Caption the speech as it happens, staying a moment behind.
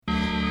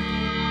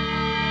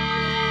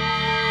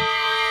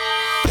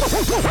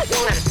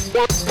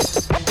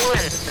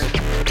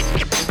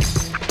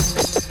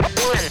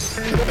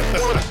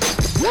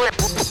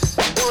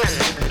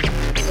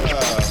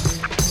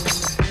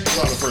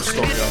Saw the first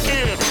story on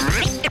there.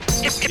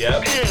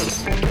 Yep.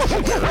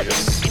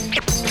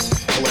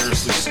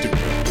 Hilariously stupid.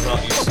 Well,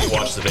 you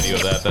watch the video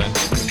of that then.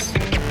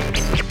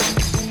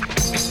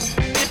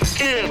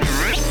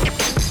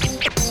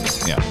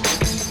 Yeah.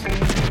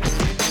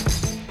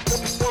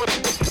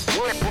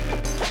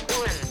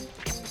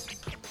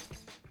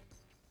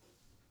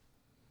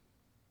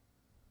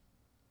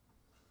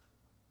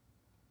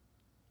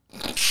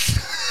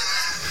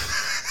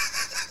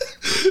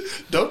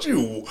 Don't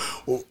you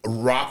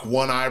rock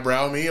one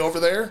eyebrow me over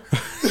there?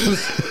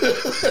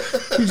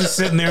 You're just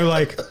sitting there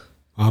like,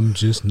 I'm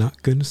just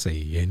not going to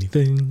say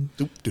anything.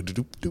 Doop, doop,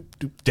 doop, doop,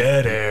 doop.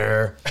 Dead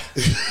air.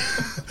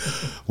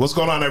 What's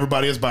going on,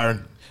 everybody? It's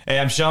Byron. Hey,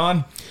 I'm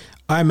Sean.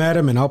 I'm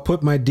Adam, and I'll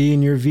put my D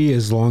in your V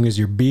as long as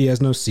your B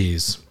has no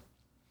C's.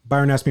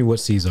 Byron asked me what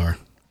C's are.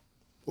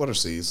 What are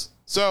C's?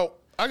 So,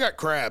 I got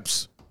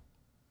crabs.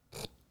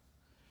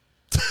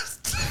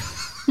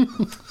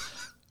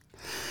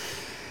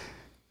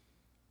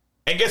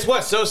 And guess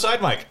what? So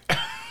side mic.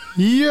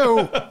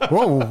 Yo.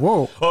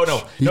 Whoa. Oh,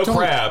 no. No don't-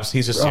 crabs.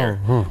 He's just here.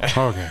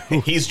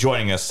 Okay. He's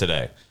joining us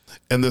today.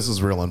 And this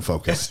is Real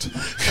Unfocused. Look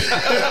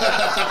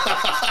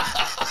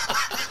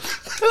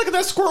at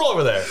that squirrel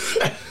over there.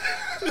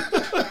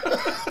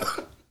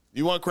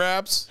 You want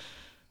crabs?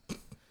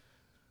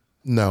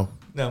 No.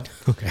 No.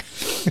 Okay.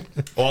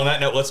 Well, on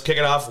that note, let's kick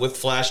it off with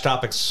Flash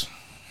Topics.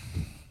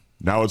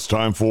 Now it's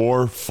time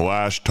for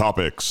Flash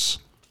Topics.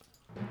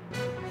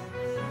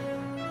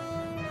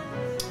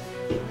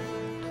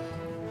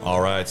 All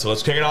right, so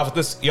let's kick it off with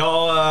this.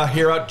 Y'all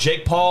hear about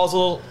Jake Paul's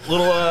little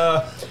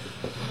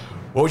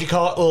what would you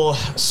call it? Little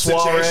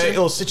soiree,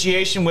 little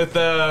situation with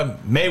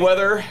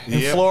Mayweather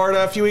in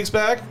Florida a few weeks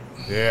back?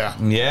 Yeah.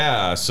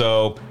 Yeah,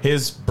 so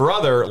his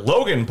brother,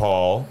 Logan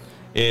Paul,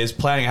 is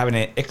planning on having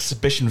an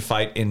exhibition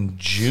fight in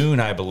June,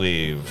 I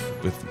believe,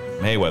 with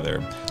Mayweather.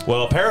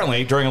 Well,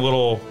 apparently, during a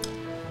little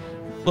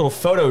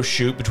photo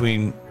shoot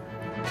between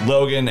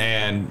Logan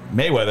and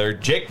Mayweather,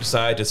 Jake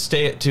decided to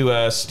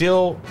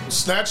steal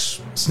Snatch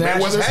Mayweather's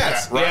Mayweather's hat.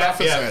 hat right off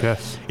his head.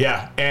 Yes.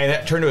 Yeah, and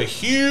that turned to a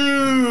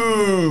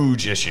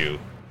huge issue.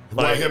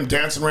 Like him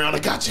dancing around, I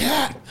got your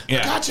hat. Yeah.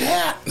 I got your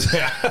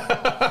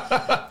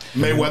hat.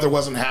 Mayweather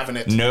wasn't having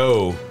it.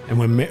 No. And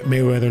when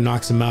Mayweather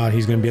knocks him out,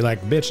 he's going to be like,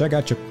 bitch, I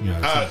got you. You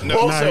know, No.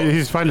 Well, No,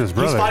 he's fighting his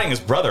brother. He's fighting his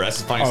brother. That's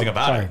the funniest thing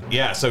about sorry. it.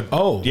 Yeah, so...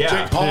 Oh. yeah.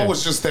 Jake Paul Yeah.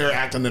 was just there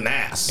acting an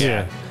ass.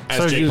 Yeah. As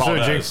So Jake Paul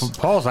Jake does.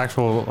 Paul's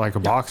actual like a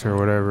boxer or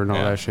whatever and all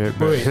Yeah. that shit.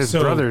 But Wait, his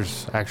so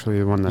brother's actually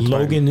the one that's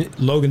fighting.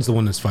 Logan's the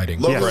one that's fighting.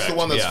 Logan's Correct, the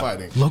one that's yeah.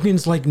 fighting.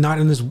 Logan's like not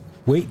in this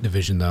weight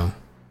division though.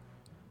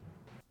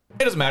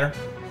 It doesn't matter.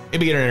 It'd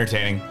be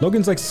entertaining.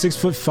 Logan's like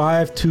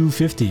 6'5",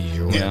 250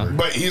 or whatever. Yeah.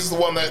 But he's the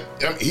one that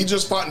he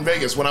just fought in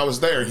Vegas when I was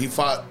there. He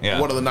fought Yeah.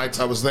 one of the nights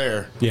I was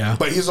there. Yeah.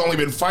 But he's only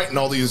been fighting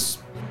all these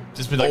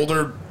Just be like...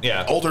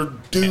 older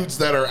dudes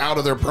that are out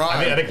of their prime.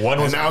 I think one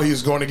was- and now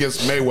he's going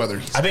against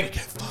Mayweather. I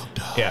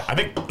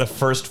think the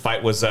first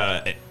fight was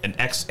an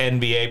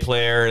ex-NBA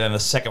player, and then the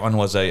second one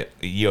was a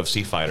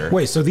UFC fighter.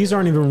 Wait, so these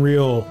aren't even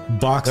real They're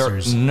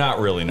boxers. not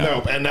really, no.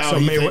 Nope. And now So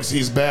he Maywe- thinks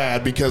he's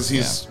bad because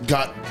he's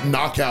got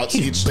knockouts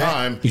each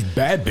time. He's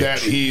bad, bitch. That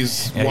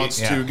he's wants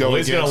to go Well,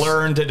 he's against. going to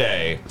learn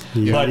today.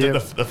 Yeah. But Yeah.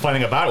 the funny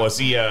thing about it was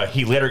he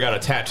later got a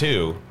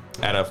tattoo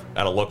at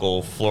a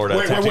local Florida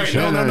tattoo Wait.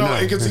 shop. No.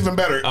 It gets even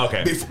better.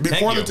 Okay.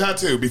 Before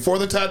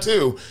the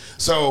tattoo.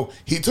 So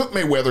he took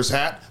Mayweather's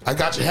hat. I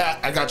got your hat.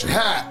 I got your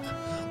hat.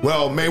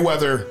 Well,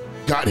 Mayweather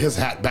got his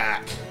hat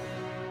back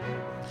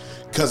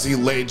because he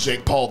laid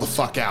Jake Paul the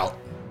fuck out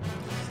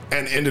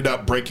and ended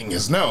up breaking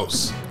his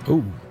nose.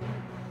 Ooh.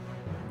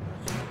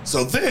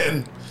 So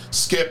then,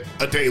 skip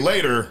a day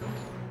later,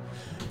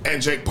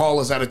 and Jake Paul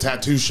is at a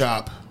tattoo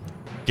shop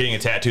Getting a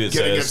tattoo that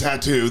getting says, a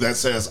tattoo that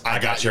says, I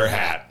got your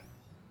hat.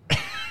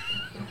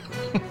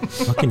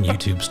 Fucking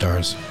YouTube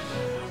stars.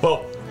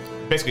 well,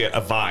 basically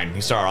a Vine.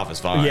 He started off as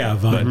Vine. Yeah,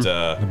 Vine. But,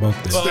 They're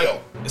both this.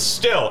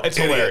 Still, it's Idiots.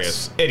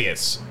 hilarious.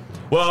 Idiots.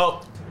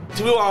 Well,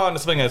 to move on to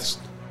something that's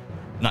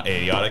not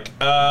idiotic,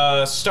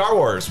 Star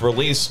Wars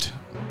released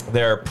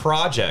their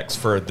projects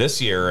for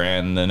this year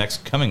and the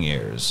next coming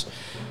years.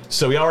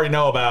 So we already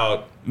know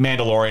about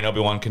Mandalorian,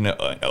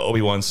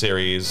 Obi-Wan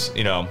series,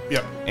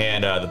 Yep.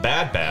 and the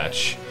Bad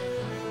Batch.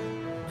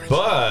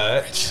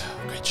 But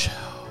Great show.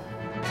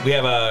 we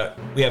have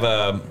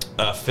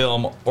a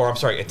film, or I'm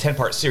sorry, a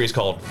 10-part series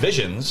called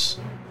Visions,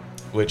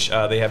 which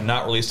they have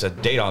not released a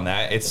date on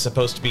that. It's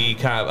supposed to be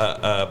kind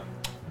of a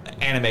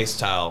anime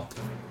style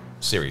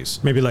series.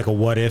 Maybe like a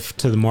what if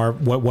to the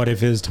what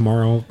if is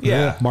tomorrow.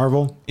 Yeah.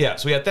 Marvel. Yeah,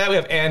 so we have that. We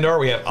have Andor.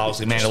 We have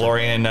obviously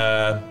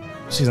Mandalorian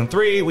season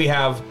 3. We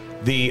have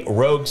the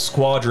Rogue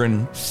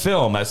Squadron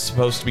film that's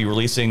supposed to be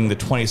releasing the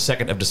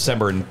 22nd of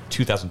December in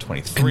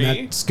 2023.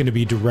 And that's going to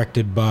be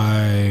directed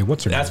by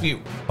what's her name? That's be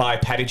by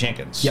Patty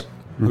Jenkins. Yep.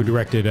 Who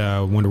directed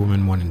Wonder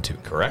Woman 1 and 2.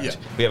 Correct. Yeah.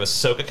 We have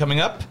Ahsoka coming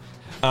up.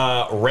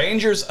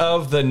 Rangers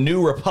of the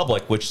New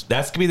Republic, which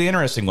that's going to be the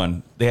interesting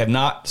one. They have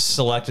not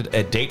selected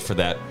a date for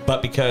that,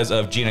 but because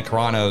of Gina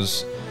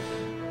Carano's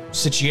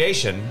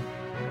situation,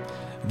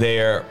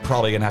 they're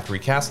probably going to have to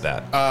recast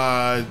that.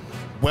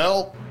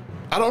 Well,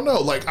 I don't know.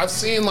 Like, I've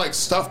seen like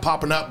stuff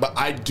popping up, but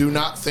I do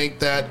not think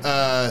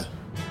that.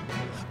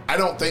 I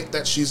don't think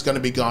that she's going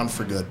to be gone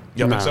for good.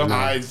 You don't think so? No.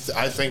 I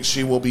think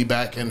she will be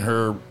back in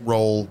her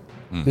role.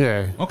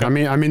 Yeah. Okay.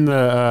 I mean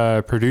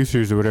the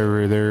producers or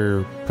whatever,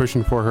 they're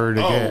pushing for her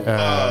to get.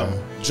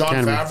 Jon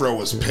Academy. Favreau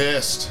was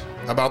pissed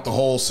about the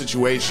whole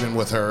situation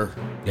with her,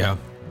 Yeah.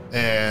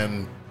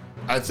 and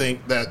I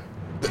think that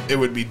it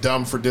would be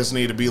dumb for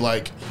Disney to be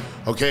like,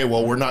 okay,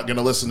 well, we're not going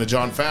to listen to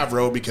Jon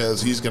Favreau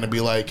because he's going to be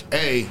like,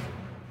 hey,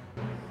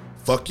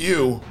 fuck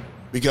you,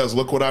 because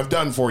look what I've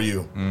done for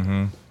you.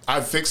 Mm-hmm.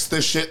 I've fixed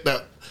this shit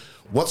that,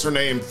 what's her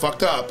name,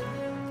 fucked up.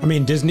 I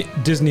mean,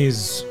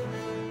 Disney's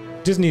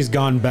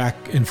gone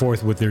back and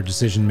forth with their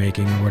decision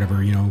making or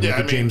whatever. You know, Yeah, look I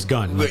at mean, James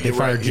Gunn. Like, they you're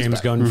right, fired he's James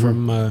back. Gunn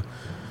from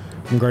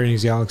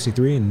Guardians of the Galaxy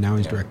 3, and now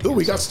he's directing. Ooh, it,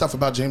 we so. got stuff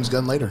about James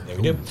Gunn later.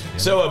 We do.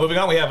 So moving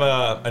on, we have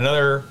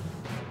another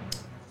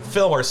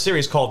film or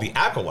series called The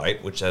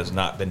Acolyte, which has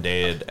not been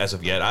dated as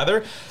of yet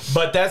either.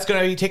 But that's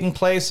going to be taking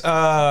place,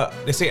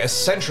 they say, a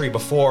century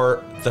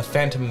before The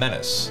Phantom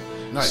Menace.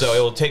 Nice. So it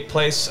will take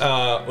place, it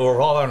will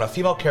revolve around a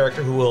female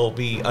character who will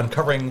be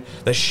uncovering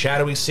the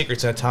shadowy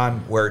secrets in a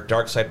time where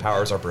dark side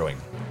powers are brewing.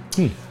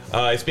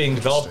 It's being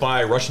developed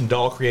by Russian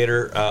doll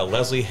creator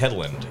Leslie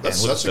Headland.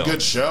 That's and such a Lucasfilm.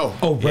 good show.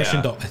 Oh, Russian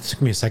Yeah. doll. It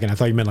took me a second. I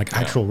thought you meant like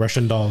actual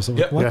Russian dolls.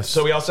 Yep. What? Yes.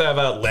 So we also have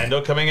Lando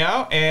coming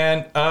out,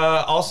 and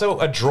also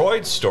a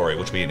droid story,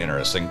 which would be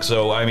interesting.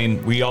 So I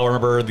mean, we all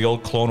remember the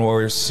old Clone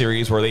Wars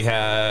series where they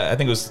had, I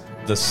think it was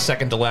the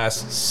second to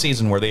last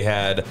season, where they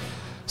had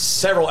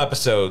several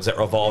episodes that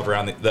revolved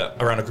around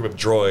around a group of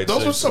droids.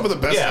 Those were some of the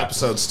best Yeah.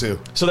 episodes, too.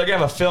 So they're gonna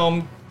have a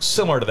film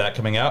similar to that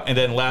coming out, and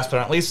then last but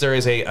not least, there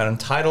is an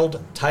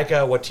untitled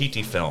Taika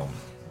Waititi film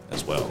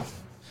as well.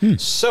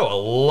 So a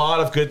lot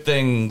of good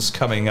things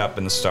coming up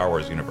in the Star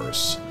Wars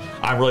universe.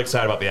 I'm really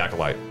excited about The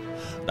Acolyte.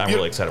 I'm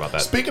really excited about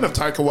that. Speaking of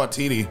Taika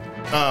Waititi,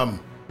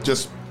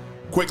 just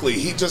quickly,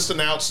 he just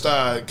announced,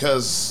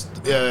 because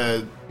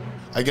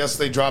I guess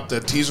they dropped a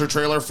teaser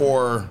trailer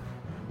for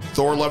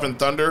Thor Love and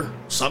Thunder,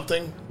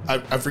 something. I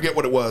forget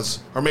what it was.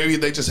 Or maybe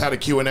they just had a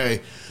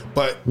Q&A.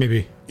 But,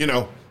 Maybe. you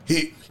know,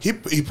 he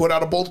put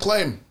out a bold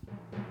claim.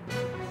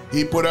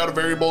 He put out a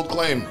very bold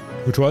claim.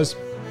 Which was?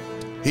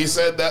 He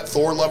said that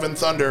Thor Love and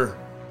Thunder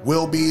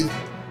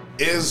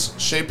is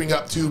shaping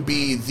up to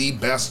be the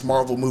best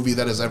Marvel movie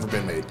that has ever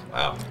been made.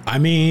 Wow. I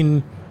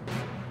mean,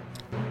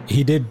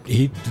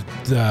 the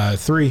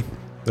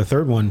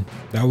third one,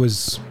 that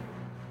was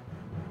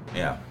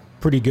Yeah.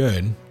 pretty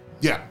good.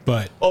 Yeah.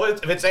 But Well,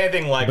 if it's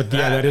anything like But that,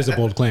 yeah, that is a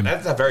bold claim.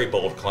 That's a very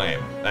bold claim.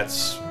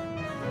 That's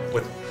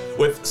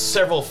with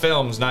several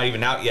films not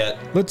even out yet.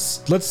 let's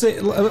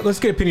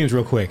get opinions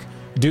real quick.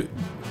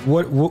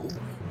 What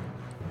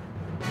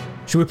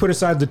should we put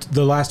aside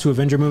the last two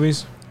Avenger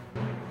movies?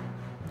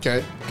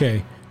 Okay.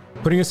 Okay,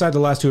 putting aside the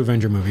last two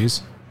Avenger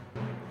movies,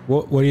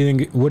 what do you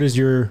think? What do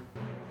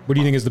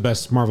you think is the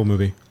best Marvel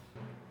movie?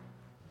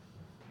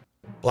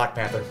 Black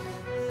Panther.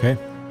 Okay,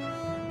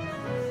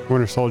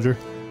 Winter Soldier.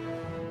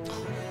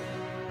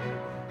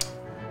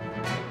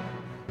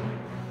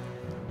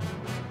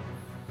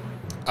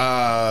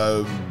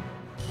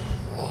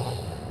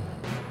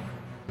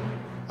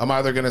 I'm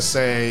either going to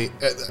say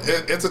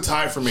it's a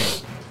tie for me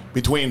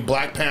between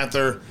Black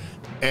Panther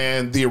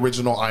and the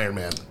original Iron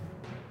Man.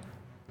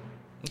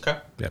 Okay.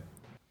 yep.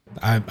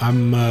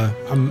 I'm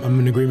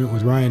in agreement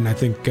with Ryan. I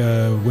think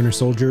Winter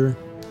Soldier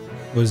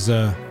was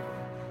I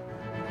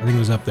think it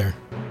was up there.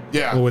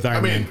 Yeah, Well, with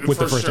Iron Man, with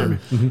the for first Iron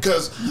Man.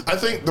 Because I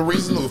think the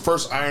reason the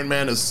first Iron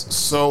Man is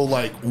so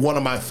like one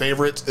of my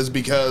favorites is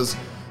because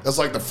that's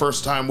like the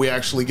first time we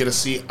actually get to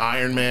see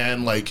Iron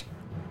Man like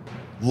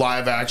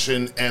live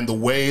action, and the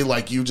way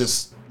like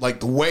the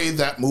way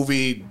that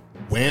movie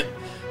went,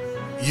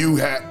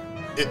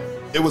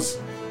 it was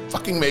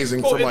fucking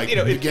amazing from like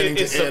beginning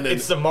to end.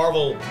 It's the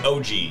Marvel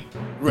OG.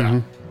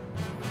 Yeah.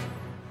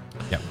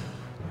 Yeah.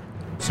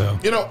 So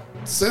You know,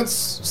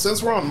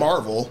 since we're on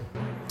Marvel,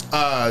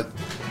 I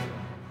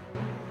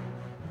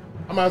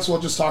might as well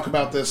just talk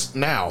about this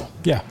now.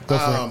 yeah, go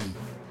for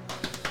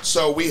it.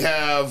 So we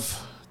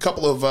have a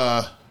couple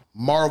of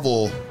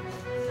Marvel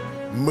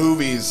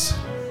movies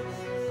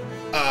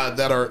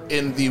that are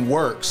in the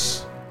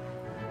works,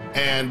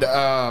 and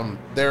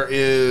there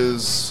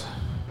is,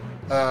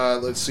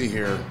 let's see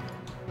here.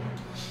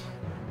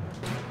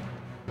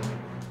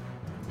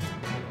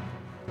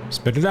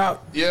 Spit it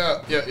out.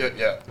 Yeah.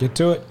 Get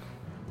to it.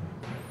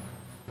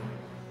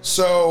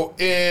 So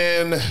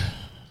in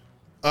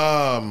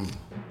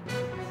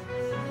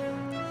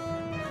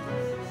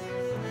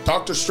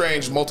Doctor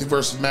Strange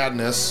Multiverse of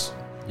Madness,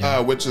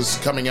 which is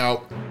coming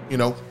out,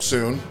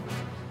 soon,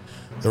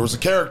 there was a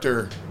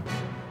character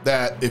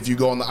that, if you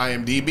go on the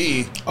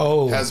IMDb,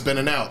 has been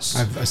announced.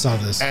 I saw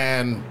this.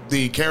 And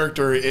the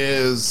character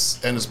is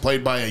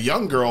played by a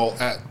young girl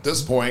at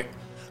this point,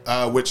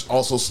 which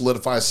also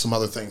solidifies some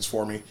other things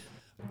for me.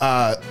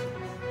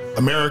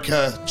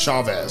 America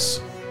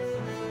Chavez,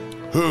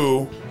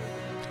 who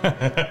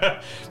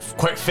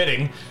Quite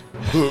fitting.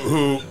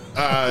 who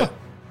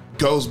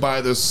goes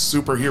by the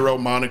superhero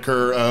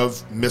moniker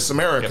of Miss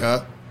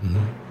America,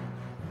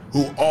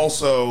 who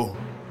also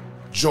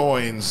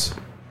joins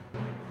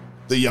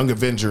the Young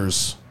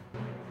Avengers.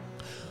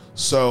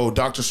 So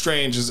Doctor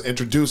Strange is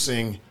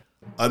introducing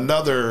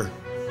another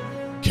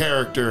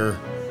character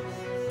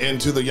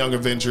into the Young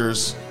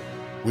Avengers.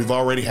 We've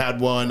already had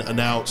one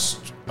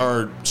announced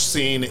or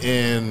seen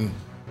in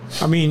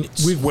I mean,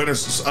 we've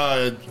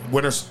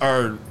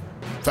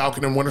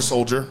Falcon and Winter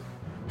Soldier.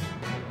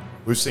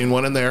 We've seen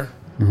one in there.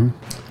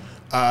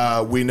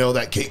 We know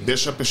that Kate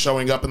Bishop is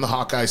showing up in the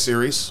Hawkeye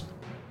series.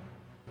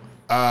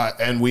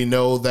 And we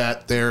know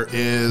that there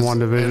is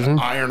WandaVision. an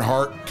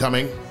Ironheart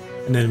coming.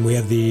 and then we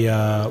have the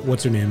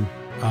what's her name,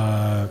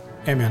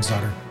 Ant-Man's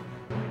daughter,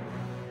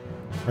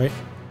 right?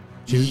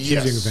 She's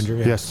Yes. Young Avenger.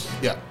 Yeah. Yes.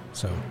 Yeah.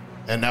 So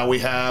And now we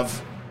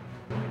have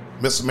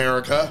Miss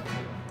America.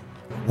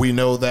 We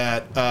know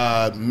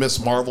that Miss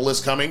Marvel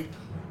is coming,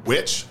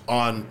 which,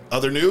 on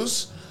other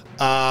news,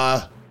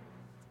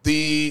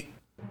 the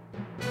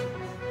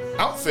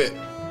outfit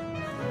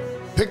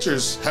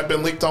pictures have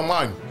been leaked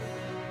online.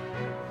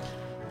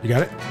 you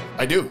got it.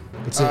 I do.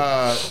 That's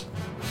it.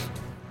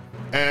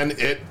 And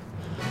it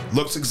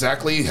looks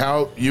exactly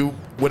how you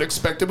would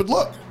expect it would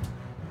look.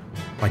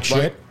 Like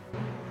shit.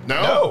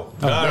 No,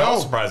 not at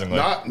all, surprisingly.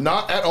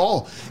 Not at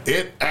all.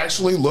 It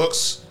actually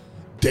looks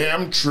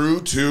damn true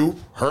to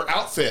her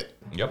outfit.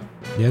 Yep.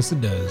 Yes, it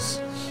does.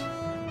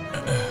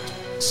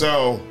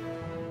 So,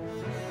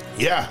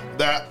 yeah,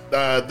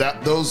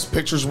 that those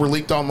pictures were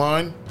leaked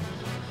online.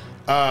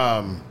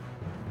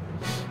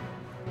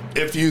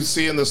 If you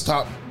see in this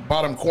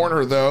bottom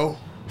corner, though,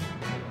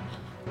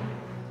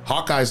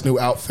 Hawkeye's new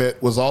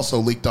outfit was also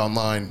leaked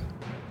online.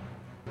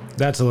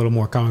 That's a little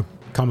more comic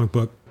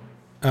book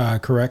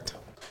correct,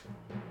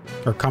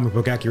 or comic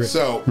book accurate.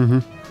 So,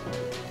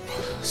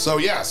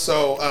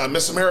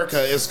 Miss America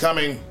is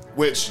coming,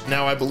 which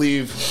now I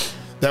believe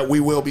that we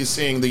will be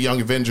seeing the Young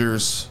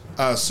Avengers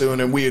soon,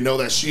 and we know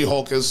that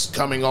She-Hulk is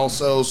coming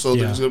also. So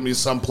Yeah. there's going to be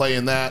some play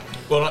in that.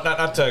 Well,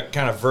 not to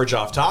kind of verge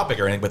off topic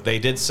or anything, but they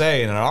did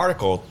say in an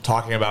article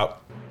talking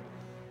about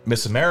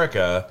Miss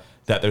America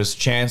that there's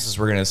chances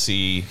we're going to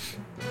see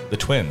the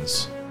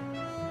twins.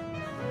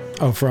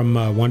 Oh, from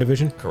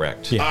WandaVision.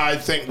 Correct. Yeah. I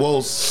think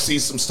we'll see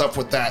some stuff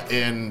with that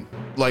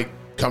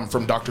come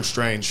from Doctor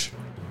Strange.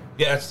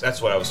 Yeah,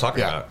 that's what I was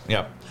talking Yeah. about.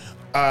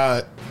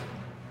 Yeah.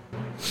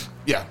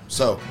 Yeah.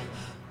 So,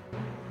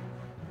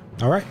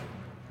 All right.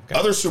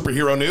 other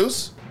superhero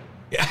news.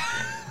 Yeah.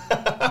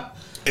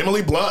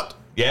 Emily Blunt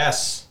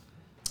Yes.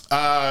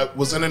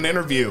 was in an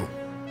interview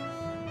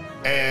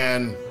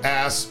and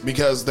asked,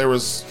 because there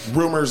was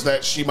rumors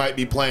that she might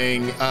be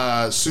playing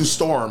Sue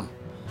Storm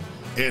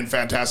in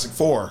Fantastic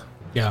Four.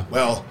 Yeah.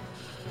 Well,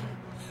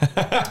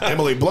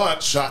 Emily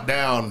Blunt shot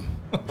down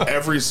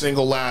every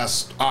single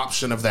last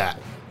option of that.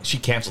 She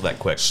canceled that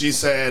quick. She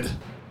said,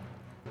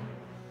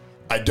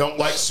 I don't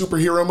like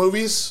superhero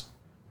movies.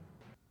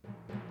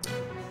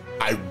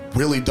 I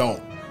really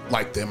don't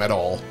like them at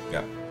all.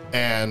 Yeah.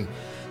 And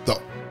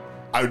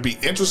I would be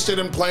interested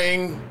in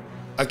playing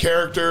a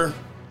character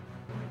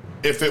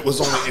if it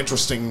was only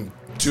interesting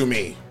to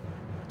me,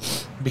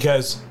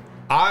 Because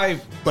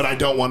but I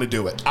don't want to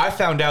do it. I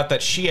found out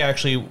that she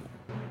actually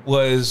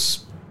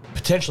was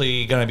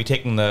potentially going to be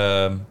taking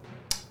the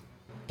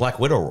Black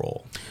Widow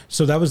role.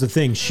 So that was the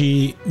thing.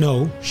 She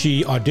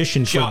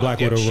auditioned for Black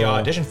Widow She role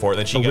auditioned for it,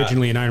 then she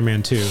originally in Iron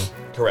Man 2, got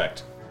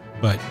correct,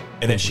 but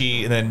and then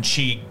she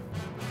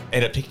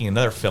ended up taking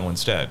another film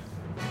instead.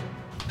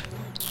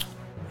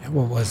 yeah,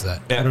 what was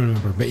that? Yeah. I don't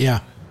remember, but yeah.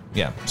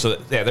 Yeah. So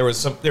yeah, there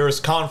was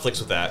conflicts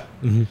with that,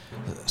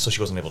 so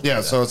she wasn't able to. Yeah,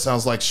 do that. so it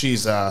sounds like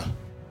she's But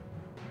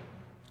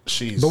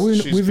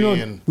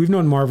we've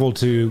known Marvel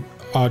to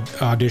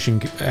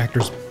audition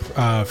actors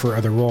for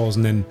other roles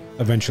and then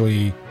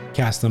eventually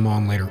cast them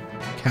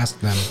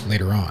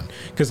later on.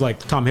 Because like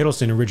Tom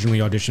Hiddleston originally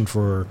auditioned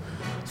for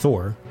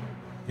Thor,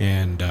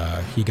 and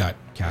he got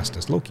cast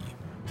as Loki.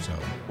 So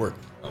Word.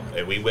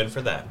 And we win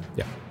for that.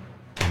 yeah,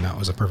 and that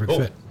was a perfect Oh.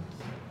 fit.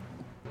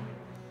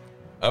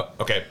 Oh,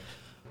 okay.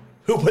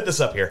 Who put this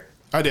up here?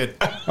 I did.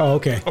 Oh,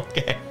 okay.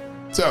 Okay.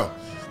 So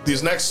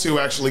these next two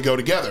actually go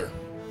together.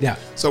 Yeah.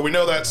 So we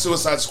know that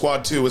Suicide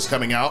Squad 2 is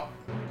coming out,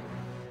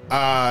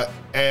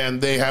 and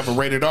they have a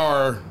rated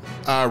R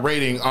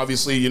rating.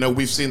 Obviously,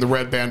 we've seen the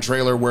Red Band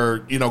trailer where,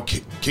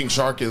 King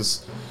Shark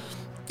is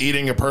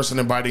eating a person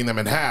and biting them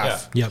in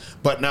half. Yeah. Yep.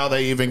 But now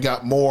they even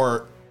got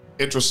more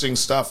interesting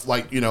stuff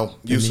like,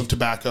 use of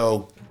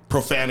tobacco,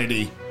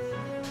 profanity,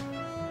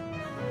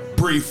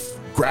 brief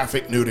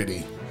graphic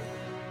nudity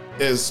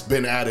has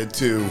been added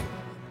to.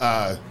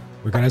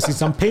 We're gonna see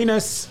some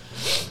penis.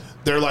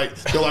 They're like,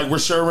 we're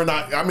sure we're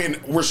not going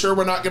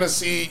to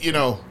see,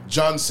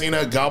 John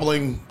Cena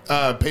gobbling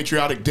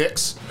patriotic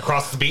dicks.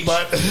 Across the beach.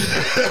 But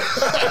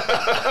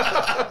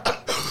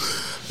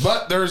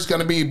But there's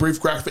going to be brief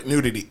graphic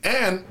nudity.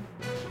 And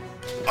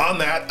on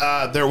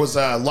that, there was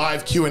a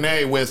live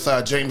Q&A with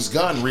James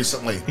Gunn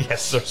recently.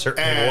 Yes, there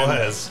certainly And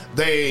was.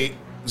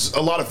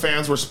 a lot of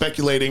fans were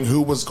speculating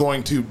who was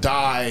going to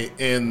die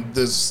in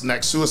this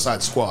next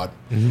Suicide Squad.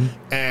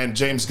 And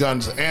James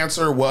Gunn's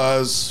answer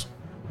was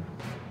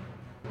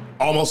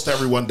almost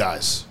everyone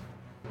dies.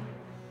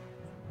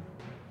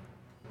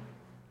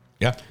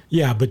 Yeah.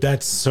 Yeah, but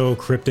that's so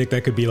cryptic.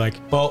 That could be like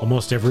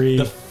almost every.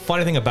 The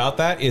funny thing about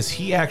that is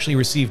he actually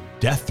received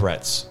death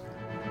threats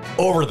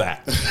over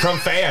that from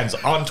fans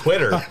on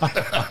Twitter.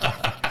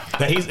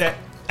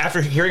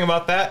 After hearing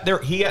about that,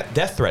 he got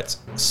death threats,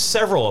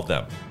 several of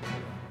them,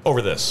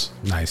 over this.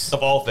 Nice.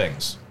 Of all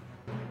things.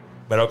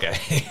 But okay.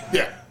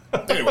 Yeah.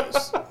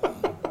 Anyways.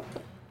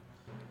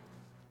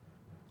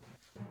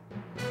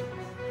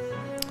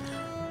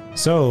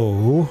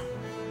 So,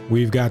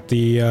 we've got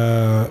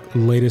the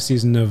latest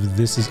season of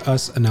This Is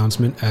Us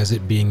announcement as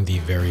it being the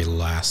very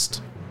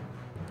last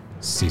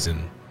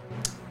season.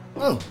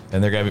 Oh.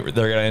 And they're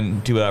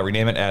going to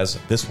rename it as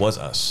This Was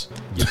Us.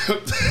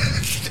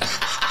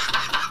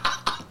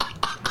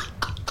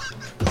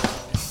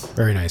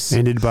 Very nice.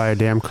 Ended by a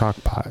damn crock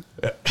pot.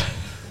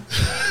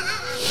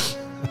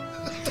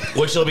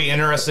 Which will be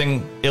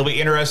interesting. It'll be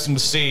interesting to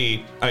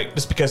see,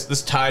 just because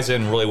this ties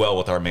in really well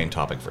with our main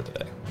topic for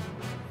today.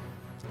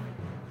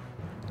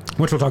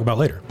 Which we'll talk about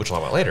later.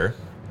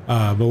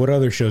 But what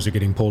other shows are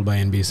getting pulled by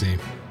NBC?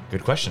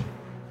 Good question.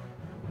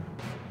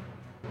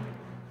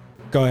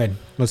 Go ahead.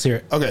 Let's hear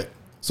it. Okay.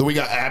 So we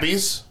got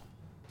Abby's.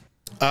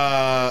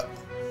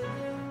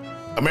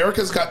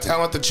 America's Got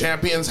Talent, The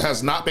Champions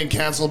has not been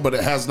canceled, but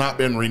it has not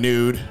been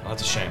renewed. Oh,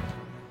 that's a shame.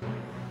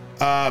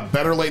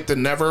 Better Late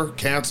Than Never,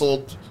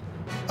 canceled.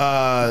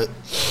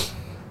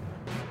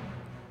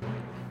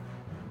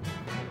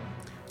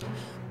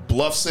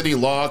 Bluff City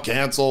Law,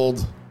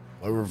 canceled.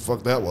 Whatever the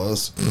fuck that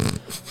was.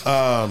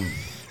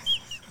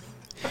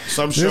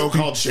 Some show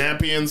called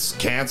Champions,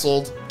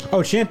 canceled.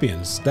 Oh,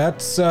 Champions.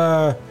 That's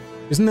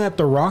isn't that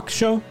the Rock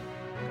show?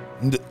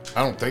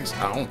 I don't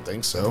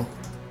think so.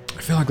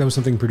 I feel like that was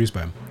something produced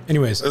by him.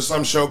 Anyways, There's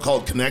some show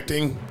called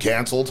Connecting,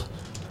 canceled.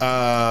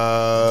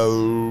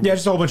 yeah,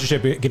 just a whole bunch of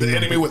shit getting. The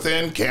Enemy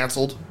Within,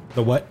 canceled.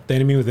 The what? The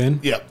Enemy Within?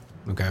 Yep.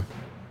 Okay.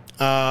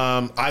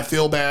 I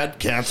Feel Bad,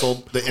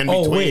 canceled. The In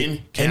Oh Between,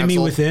 wait, canceled. Enemy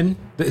Within?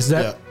 Is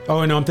that? Yeah.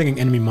 Oh no, I'm thinking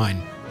Enemy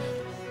Mine.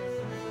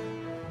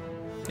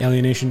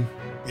 Alienation.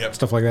 Yep.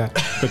 Stuff like that.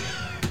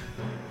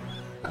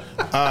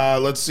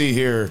 But Let's see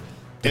here.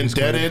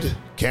 Indebted,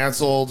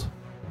 canceled.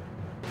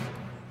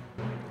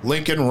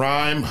 Lincoln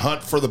Rhyme,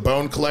 Hunt for the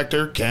Bone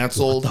Collector,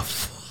 canceled. what the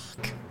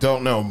fuck?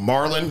 Don't know.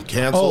 Marlin,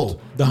 canceled.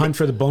 Oh, The Hunt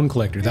for the Bone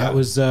Collector. That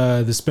was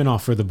the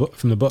spinoff for the book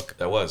from the book.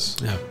 That was.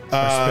 Yeah. Or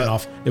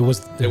spinoff. It was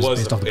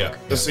based off the book.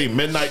 Let's see.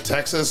 Midnight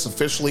Texas,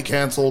 officially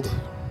canceled.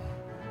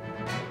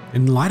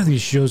 And a lot of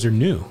these shows are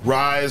new.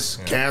 Rise,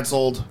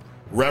 canceled.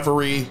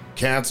 Reverie,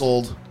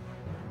 canceled.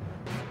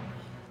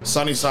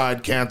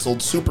 Sunnyside, canceled.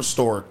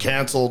 Superstore,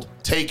 canceled.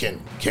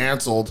 Taken,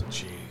 canceled.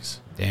 Jeez.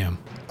 Damn.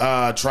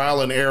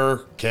 Trial and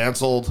Error,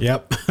 canceled.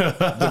 Yep.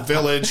 The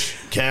Village,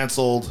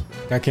 canceled.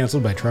 Got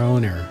canceled by trial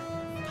and error.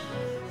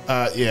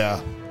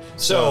 Yeah.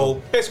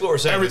 So basically, what we're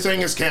saying,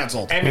 Everything is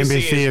canceled.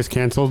 NBC is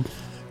canceled.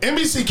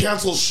 NBC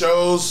cancels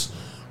shows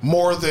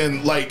more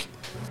than like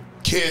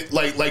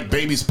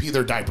babies pee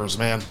their diapers,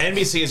 man.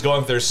 NBC is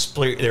going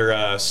through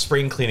their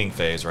spring cleaning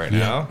phase right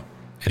now.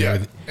 And Yeah,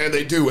 everything- and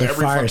they do the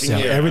every fire fucking sale.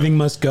 year. Everything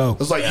must go.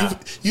 It's like Yeah.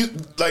 you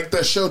like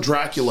the show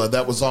Dracula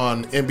that was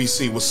on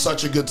NBC was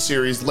such a good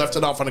series. Left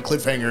it off on a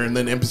cliffhanger, and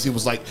then NBC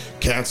was like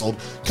canceled.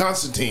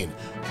 Constantine,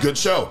 good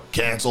show,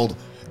 canceled.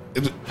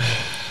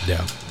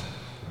 Yeah.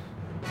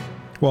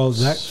 Well,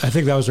 I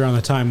think that was around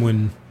the time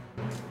when.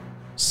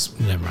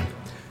 Never mind.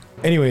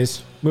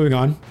 Anyways, moving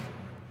on.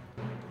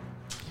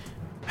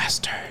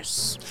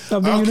 Masters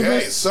of the Okay,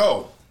 Universe.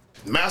 so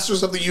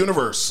Masters of the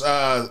Universe.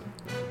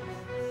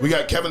 We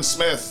got Kevin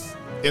Smith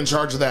in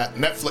charge of that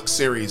Netflix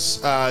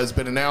series. Has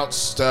been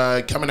announced,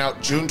 coming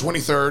out June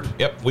 23rd.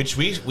 Yep. Which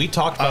we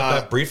talked about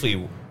that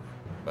briefly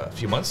a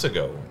few months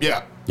ago.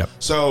 Yeah. Yep.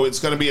 So it's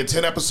going to be a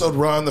 10-episode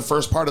run. The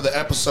first part of the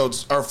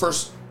episodes, our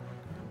first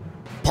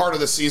part of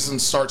the season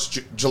starts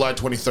July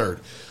 23rd.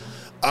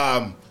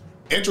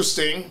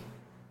 Interesting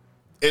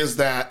is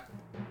that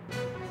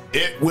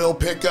it will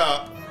pick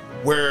up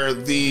where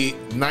the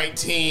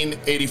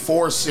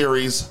 1984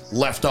 series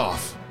left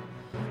off.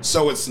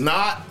 So it's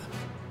not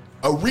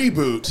a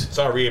reboot. It's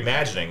not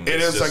reimagining. It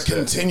It's is a just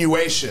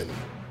continuation.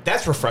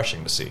 that's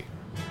refreshing to see.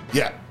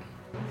 Yeah.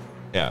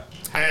 Yeah.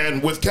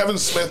 And with Kevin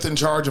Smith in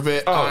charge of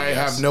it, Oh, I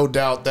yes. have no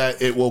doubt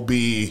that it will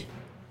be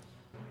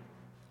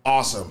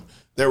awesome.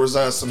 There was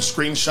some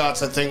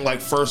screenshots, I think,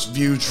 like first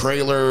view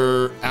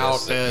trailer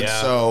out, and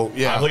so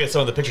yeah. I'm looking at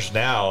some of the pictures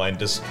now, and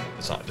just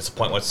it's not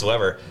disappointing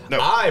whatsoever. No.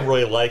 I'm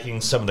really liking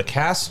some of the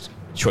cast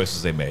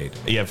choices they made.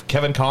 You have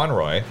Kevin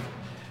Conroy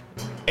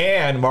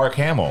and Mark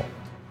Hamill.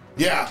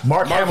 Yeah,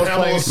 Mark Hamill's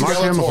playing- is Mark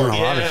Hamill from a Skeletor.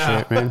 lot Yeah. of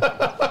shit,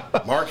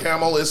 man. Mark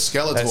Hamill is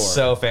Skeletor. That's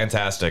so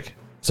fantastic.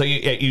 So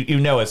you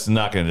know it's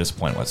not going to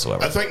disappoint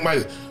whatsoever. I think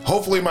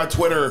hopefully my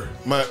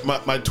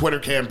Twitter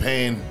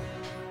campaign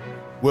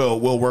will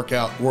work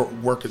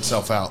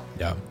itself out.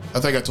 Yeah. I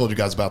think I told you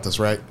guys about this,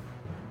 right?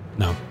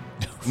 No.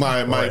 My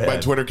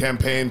ahead. Twitter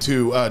campaign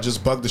to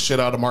just bug the shit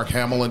out of Mark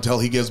Hamill until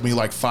he gives me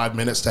like 5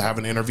 minutes to have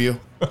an interview.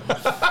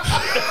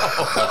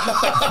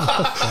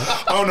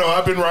 Oh no,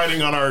 I've been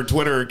writing on our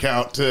Twitter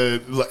account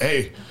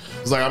hey,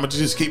 it's like I'm gonna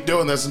just keep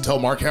doing this until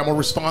Mark Hamill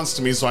responds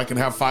to me so I can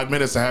have 5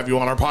 minutes to have you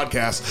on our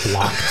podcast.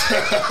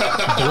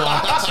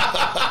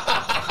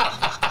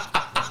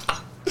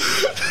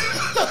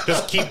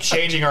 Just keep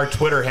changing our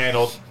Twitter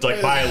handle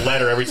like by a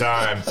letter every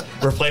time,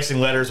 replacing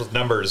letters with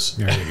numbers.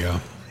 There you go.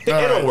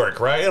 It'll work,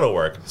 right? It'll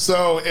work.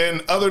 So,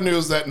 in other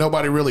news that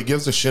nobody really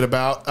gives a shit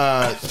about,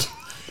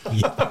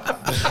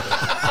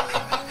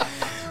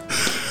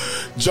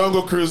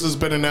 Jungle Cruise has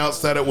been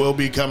announced that it will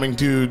be coming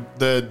to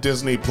the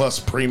Disney Plus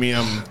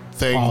Premium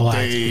thing. All that,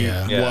 Day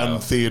yeah. one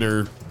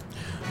theater.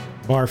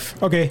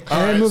 Barf. Okay, All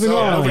right, moving so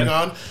on. moving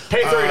on.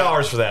 Pay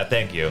 $30 for that.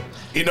 Thank you.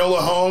 Enola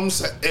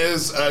Holmes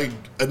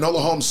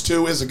Enola Holmes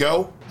 2 is a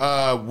go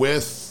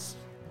with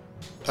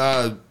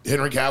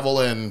Henry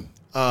Cavill and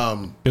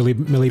Millie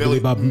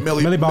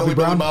Bobby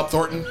Brown. Bob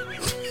Thornton.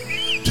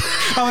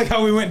 I like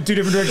how we went in two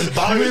different directions.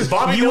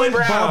 Bobby you Billy went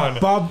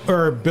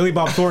Brown. Billy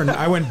Bob Thornton.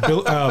 I went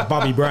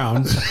Bobby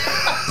Brown.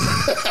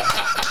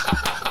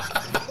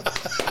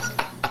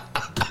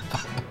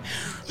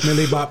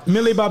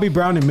 Millie Bobby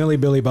Brown and Millie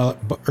Bob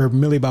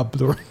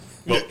Thornton.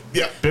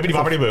 Yeah. Bibbidi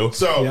bobbidi boo.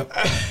 So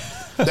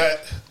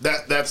Yep.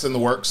 that's in the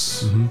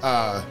works.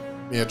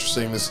 Be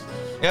interesting. This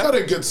Yeah. got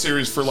a good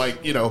series for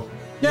Yeah.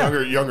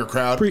 younger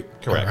crowd.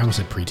 I almost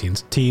said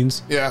preteens.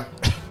 Teens. Yeah,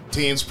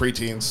 teens,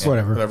 preteens,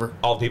 Whatever.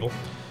 All the people.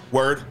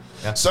 Word.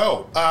 Yeah.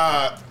 So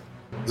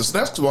this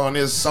next one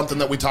is something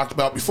that we talked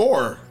about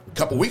before a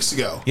couple weeks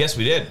ago. Yes,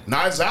 we did.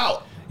 Knives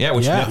Out. Yeah,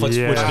 which Yeah. Netflix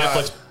Yeah. which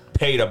Netflix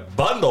paid a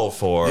bundle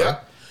for. Yeah.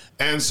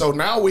 And so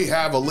now we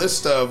have a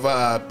list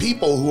of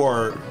people who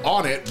are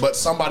on it, but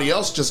somebody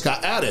else just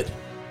got added.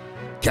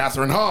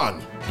 Catherine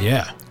Hahn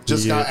Yeah.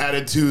 just got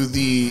added to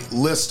the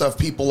list of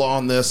people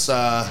on this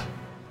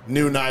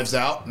new Knives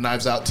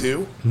Out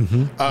 2,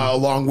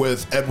 along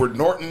with Edward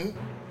Norton,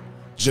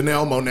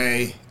 Janelle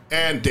Monáe,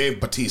 and Dave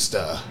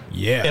Bautista,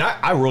 Yeah. And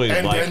I really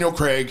and like Daniel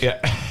Craig, Yeah.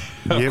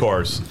 Of Yep.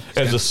 course.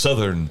 As a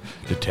Southern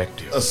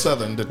detective. a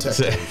Southern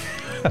detective.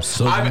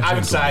 I'm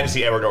excited to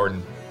see Edward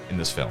Norton in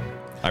this film.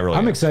 I really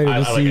I'm am. excited I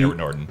to like see- Edward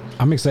Norton.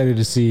 I'm excited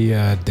to see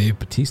Dave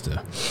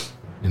Bautista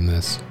in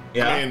this.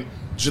 Yeah. I mean,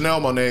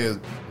 Janelle Monáe is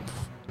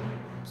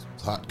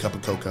hot cup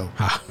of cocoa.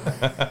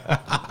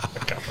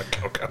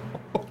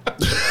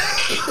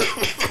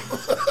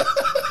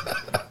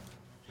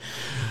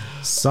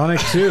 Sonic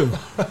 2.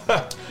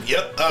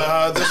 Yep.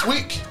 This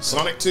week,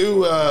 Sonic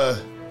 2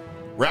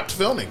 wrapped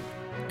filming.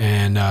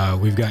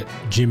 And we've got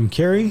Jim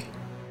Carrey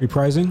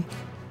reprising.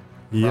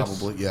 Yes.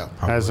 Probably, yeah.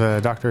 As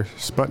Dr.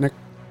 Sputnik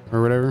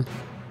or whatever.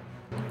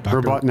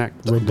 Dr. Robotnik.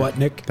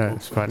 Robotnik.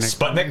 Sputnik.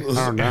 Sputnik?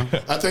 I don't know.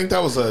 I think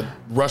that was a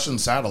Russian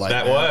satellite.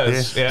 That man.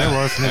 was. Yeah. It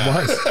was. It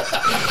was.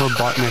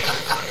 Robotnik.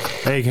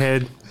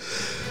 Egghead.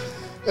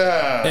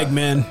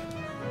 Eggman.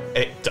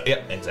 Yeah,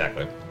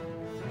 exactly.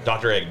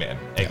 Dr. Eggman.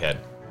 Egghead.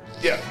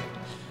 Yeah.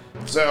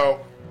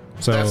 So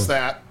that's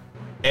that.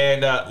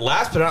 And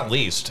last but not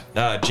least,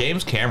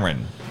 James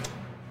Cameron.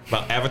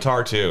 About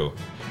Avatar 2.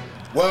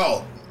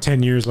 Well,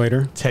 10 years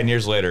later. 10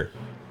 years later.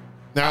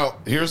 now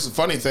here's the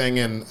funny thing,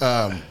 and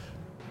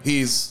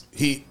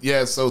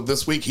so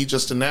this week he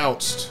just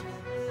announced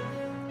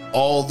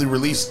all the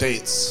release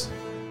dates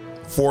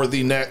for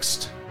the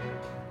next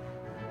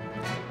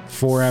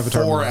 4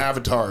 Avatar. 4 movies.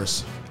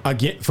 avatars.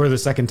 Again, for the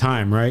second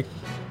time, right?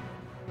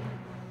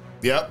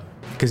 Yep.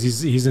 Because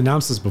he's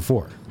announced this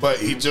before. But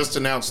he just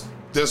announced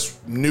this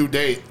new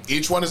date.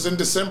 Each one is in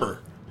December.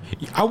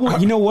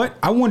 You know what?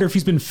 I wonder if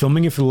he's been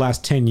filming it for the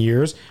last 10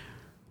 years,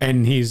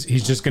 and he's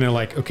just gonna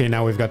okay,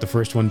 now we've got the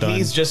first one done.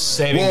 He's just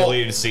saving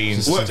deleted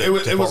scenes. Well, to- it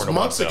was to forward a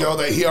months month ago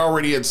that he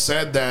already had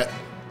said that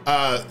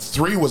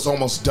 3 was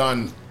almost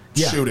done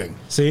shooting.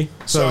 See,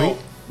 So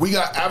we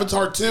got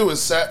Avatar 2 is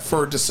set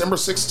for December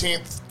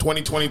 16th,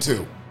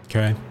 2022.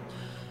 okay,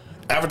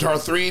 Avatar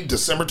 3,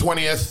 December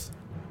 20th,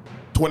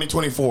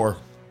 2024.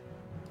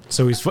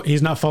 so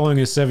he's not following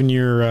his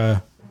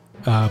 7-year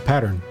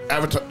pattern.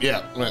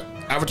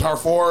 Avatar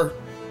 4,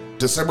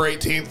 December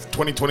 18th,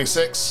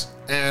 2026.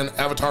 And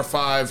Avatar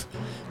 5,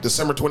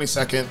 December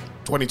 22nd,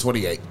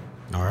 2028.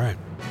 All right.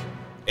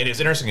 It is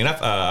interesting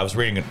enough. I was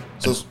reading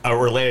a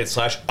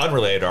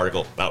related/unrelated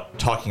article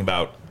talking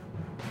about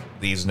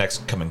these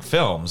next coming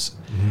films,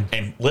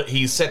 and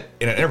he said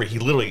in an interview he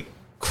literally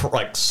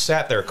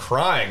sat there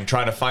crying,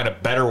 trying to find a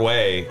better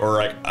way,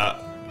 or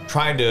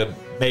trying to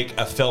make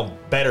a film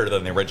better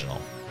than the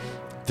original.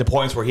 To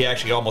points where he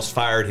actually almost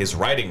fired his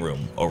writing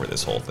room over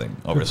this whole thing,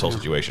 over this whole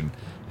situation.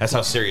 That's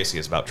how serious he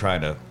is about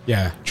trying to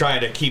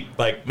keep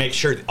make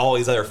sure that all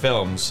these other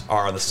films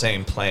are on the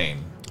same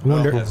plane. I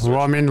wonder.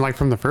 Well, I mean, like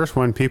from the first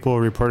one, people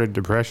reported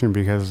depression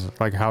because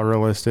like how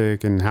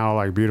realistic and how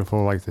like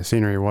beautiful like the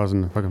scenery was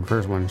in the fucking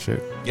first one and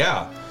shit.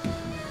 Yeah.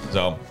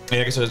 So I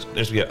guess there's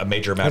going to be a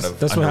major amount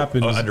That's what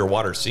happens.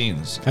 underwater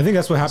scenes. I think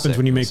that's what happens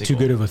when you make Sequel. too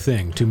good of a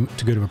thing, too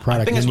good of a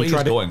product. I think that's and what you he was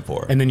try to, going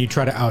for. And then you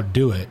try to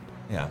outdo it.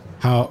 Yeah.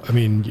 How? I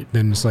mean,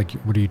 then it's like,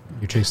 what are you're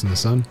chasing the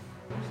sun?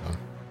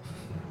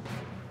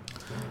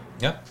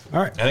 Yeah.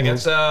 All right. I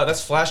think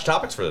that's Flash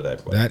topics for the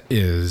day. That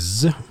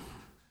is.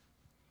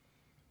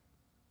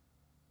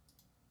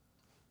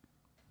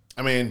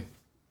 I mean,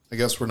 I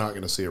guess we're not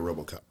going to see a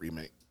RoboCop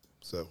remake.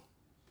 So,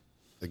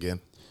 again,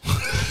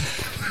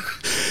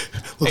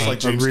 looks like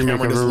James remake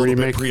Cameron of is a a little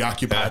bit remake.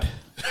 preoccupied.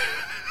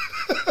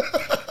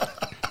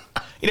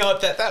 You know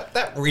what?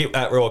 That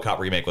RoboCop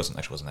remake wasn't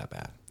that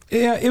bad.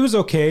 Yeah, it was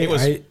okay. It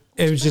was-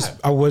 it was just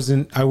I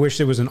wasn't. I wish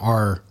it was an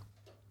R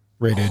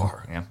rated.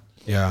 Yeah.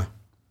 Yeah,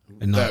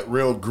 and not, That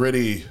real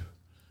gritty,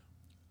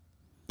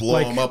 blow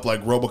Like- them up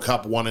like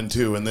RoboCop 1 and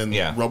 2, and then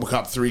Yeah.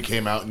 RoboCop 3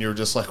 came out, and you were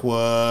just like,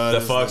 what The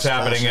is fuck's this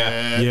happening?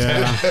 bullshit?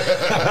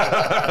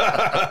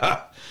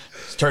 yeah.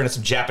 It's turned into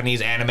some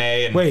Japanese anime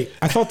and Wait,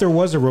 I thought there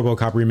was a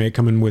RoboCop remake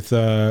coming with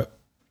the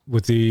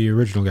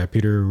original guy,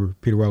 Peter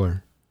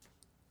Weller.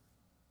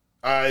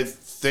 I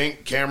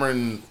think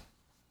Cameron,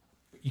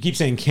 You keep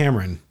saying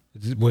Cameron.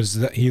 Was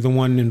he the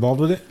one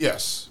involved with it?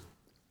 yes.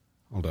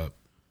 Hold up.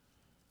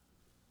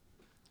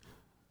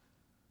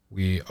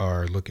 We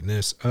are looking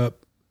this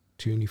up.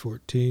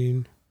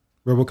 2014.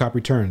 RoboCop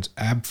Returns.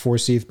 Ab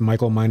Forsyth,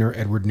 Michael Miner,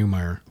 Edward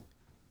Neumeier.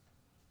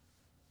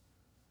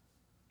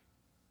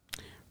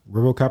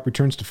 RoboCop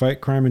returns to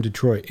fight crime in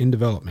Detroit. In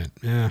development.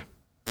 Yeah.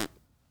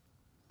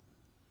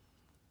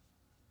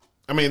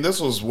 I mean, this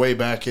was way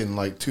back in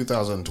like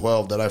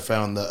 2012 that I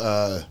found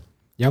the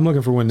Yeah, I'm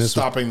looking for when this was.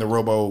 stopping the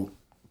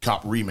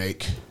RoboCop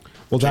remake.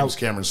 Well, James that,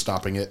 Cameron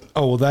stopping it.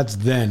 oh, well, that's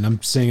then.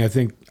 I'm saying I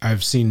think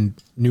I've seen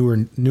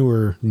newer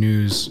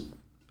news.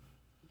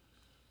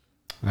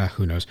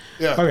 Who knows?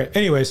 Yeah. Okay.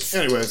 Anyways.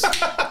 Anyways,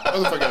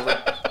 motherfucker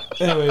ever.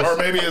 Anyways.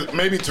 Or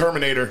maybe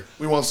Terminator.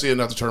 We won't see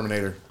another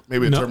Terminator.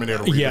 Maybe a No,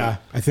 Terminator reboot. yeah,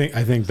 I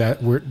think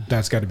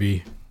that's got to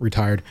be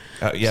retired.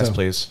 yes, So,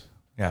 please.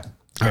 Yeah.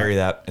 Bury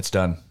that. It's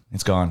done.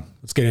 It's gone.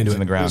 Let's get into It's it. in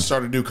the We ground.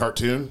 started a new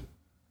cartoon. Do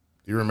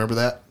you remember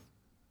that?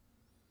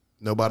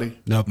 Nobody?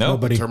 Nope, No.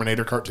 nobody.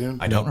 Terminator cartoon?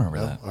 I don't remember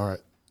that. All right.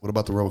 What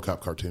about the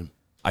RoboCop cartoon?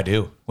 I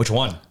do. Which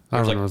one? I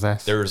There's don't know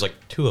that. There's like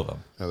two of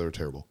them. Yeah, they were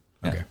terrible.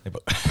 Yeah. Okay. They bo-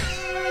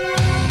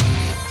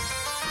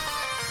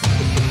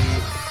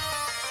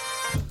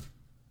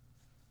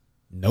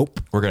 Nope.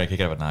 We're gonna kick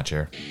it up a notch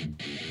here.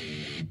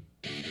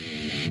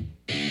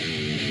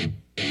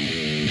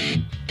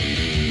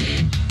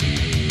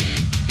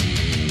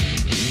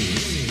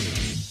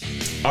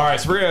 All right,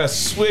 so we're gonna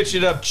switch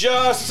it up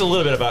just a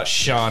little bit about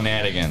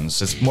shenanigans.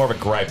 It's more of a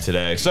gripe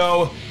today.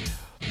 So,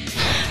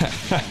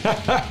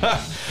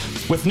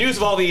 with news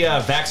of all the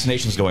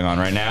vaccinations going on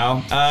right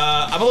now,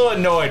 I'm a little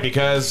annoyed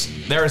because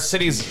there are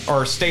cities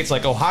or states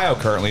like Ohio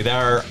currently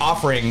that are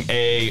offering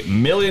a $1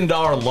 million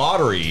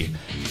lottery.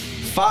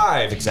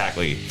 5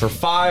 exactly for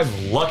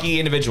 5 lucky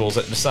individuals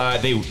that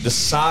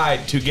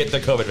decide to get the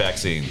COVID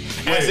vaccine.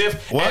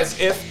 What?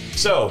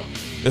 So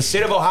the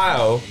state of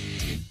Ohio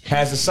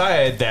has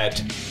decided that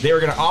they were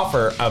going to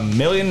offer $1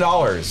 million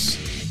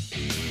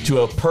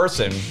to a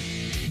person,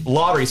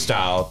 lottery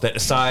style, that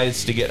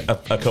decides to get a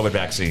COVID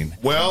vaccine.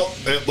 Well,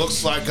 it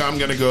looks like I'm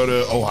going to go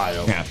to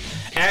Ohio. Yeah.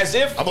 As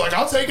if, I'm like,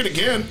 I'll take it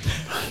again.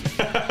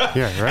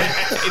 Yeah,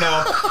 right. you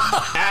know,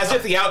 as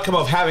if the outcome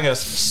of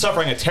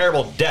suffering a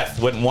terrible death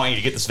wouldn't want you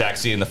to get this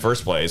vaccine in the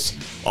first place.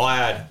 I'll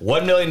add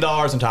 $1 million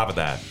on top of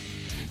that.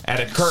 At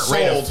a current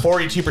rate of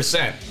Sold.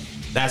 42%.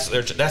 That's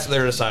what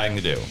they're deciding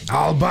to do.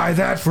 I'll buy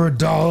that for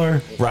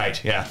 $1.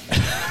 Right, yeah.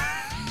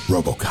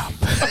 RoboCop.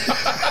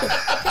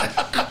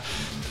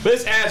 But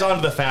this adds on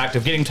to the fact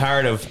of getting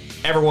tired of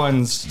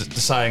everyone's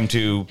deciding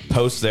to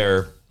post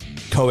their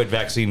COVID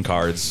vaccine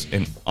cards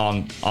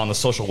on the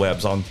social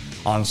webs,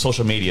 on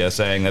social media,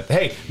 saying that,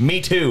 hey,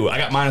 me too, I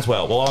got mine as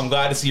well. Well, I'm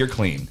glad to see you're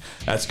clean.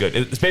 That's good.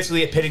 It's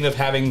basically a pitting of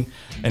having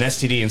an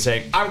STD and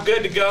saying, I'm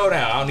good to go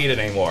now, I don't need it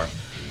anymore.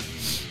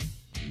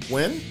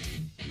 When?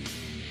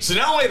 So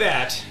not only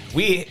that,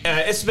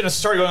 it's been a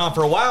story going on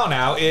for a while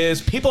now,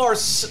 is people are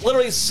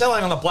literally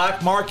selling on the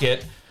black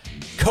market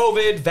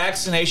COVID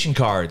vaccination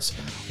cards.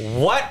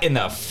 What in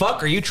the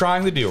fuck are you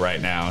trying to do right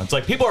now? It's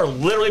like people are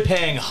literally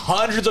paying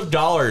hundreds of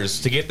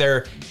dollars to get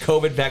their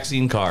COVID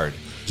vaccine card.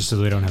 Just so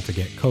they don't have to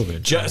get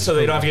COVID. Just so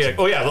they don't have to get,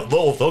 oh yeah,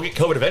 they'll get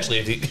COVID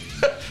eventually.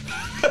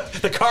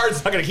 The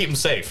card's not going to keep them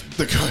safe.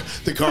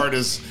 The card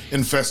is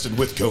infested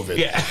with COVID.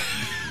 Yeah.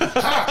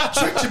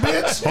 Tricked you,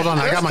 bitch. Hold on,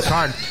 I got my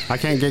card. I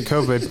can't get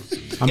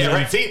COVID. Yeah,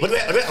 right. See, look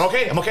at that.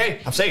 Okay, I'm okay.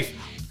 I'm safe.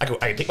 I can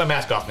take my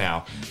mask off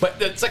now. But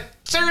it's like,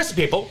 seriously,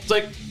 people. It's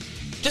like,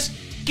 just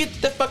get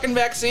the fucking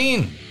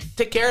vaccine.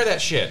 Take care of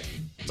that shit.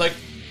 It's like,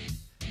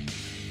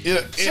 Yeah,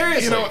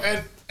 seriously. You know,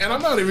 and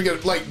I'm not even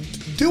gonna like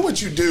do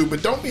what you do,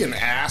 but don't be an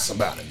ass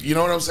about it. You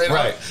know what I'm saying?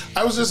 Right.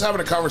 I was just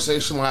having a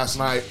conversation last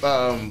night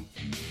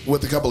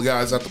with a couple of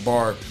guys at the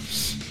bar,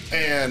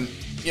 and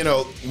you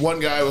know, one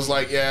guy was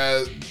like,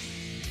 yeah,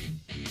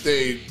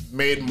 they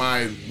made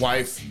my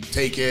wife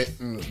take it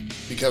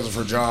because of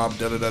her job,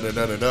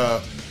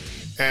 da-da-da-da-da-da.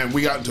 And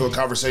we got into a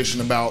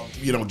conversation about,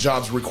 you know,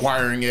 jobs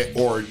requiring it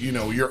or, you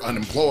know, you're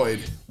unemployed,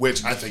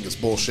 which I think is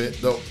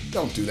bullshit.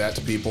 Don't do that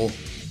to people.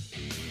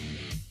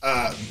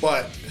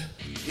 But,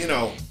 you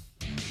know,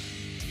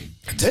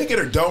 take it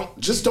or don't.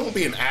 Just don't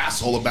be an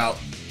asshole about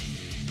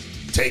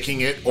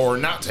taking it or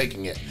not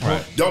taking it.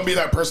 Right. Don't be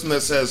that person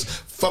that says,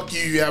 fuck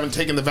you, you haven't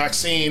taken the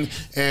vaccine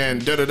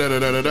and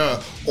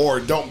da-da-da-da-da-da. Or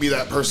don't be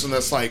that person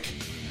that's like,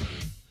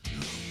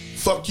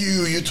 fuck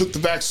you, you took the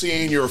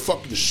vaccine, you're a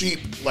fucking sheep,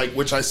 like,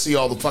 which I see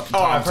all the fucking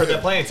time. I've heard too.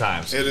 that plenty of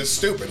times. It is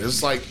stupid.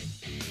 It's like,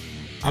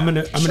 I'm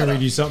gonna Shut read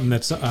up. you something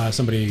that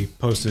somebody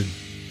posted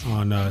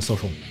on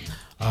social.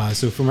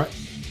 So for my,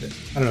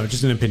 I don't know,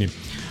 just an opinion.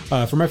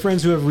 For my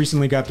friends who have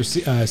recently got their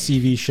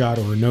CV shot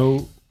or who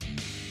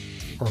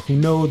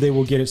know they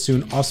will get it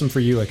soon, awesome for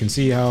you. I can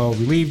see how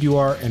relieved you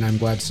are, and I'm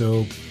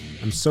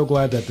so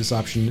glad that this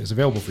option is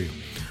available for you.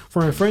 For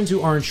my friends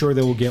who aren't sure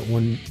they will get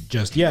one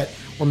just yet,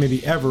 or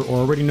maybe ever, or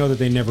already know that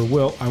they never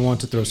will, I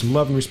want to throw some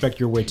love and respect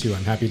your way too.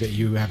 I'm happy that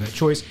you have that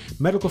choice.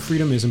 Medical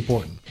freedom is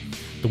important.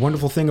 The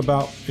wonderful thing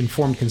about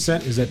informed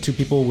consent is that two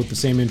people with the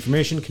same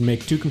information can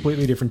make two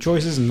completely different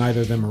choices, and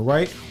neither of them are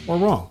right or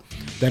wrong.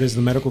 That is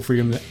the medical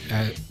freedom.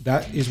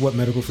 That is what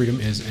medical freedom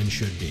is and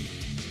should be.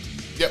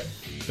 yep.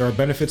 There are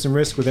benefits and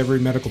risks with every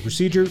medical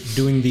procedure.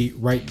 Doing the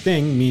right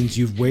thing means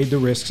you've weighed the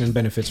risks and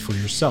benefits for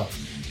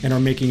yourself and are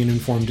making an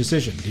informed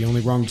decision. The only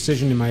wrong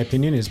decision, in my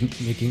opinion, is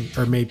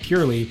made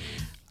purely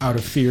out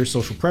of fear,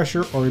 social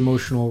pressure, or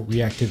emotional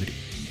reactivity.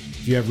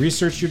 If you have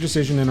researched your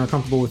decision and are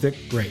comfortable with it,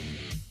 great.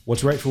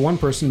 What's right for one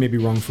person may be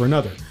wrong for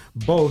another,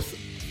 both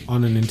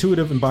on an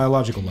intuitive and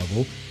biological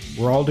level.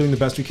 We're all doing the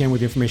best we can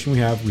with the information we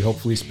have. We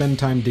hopefully spend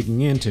time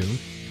digging into.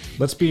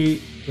 Let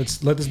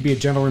this be a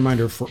gentle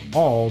reminder for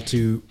all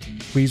to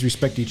please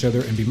respect each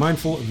other and be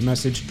mindful of the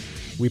message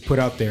we put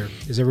out there.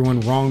 Is everyone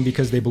wrong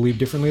because they believe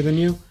differently than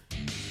you?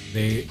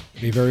 They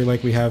very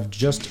likely have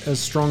just as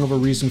strong of a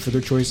reason for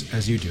their choice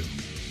as you do.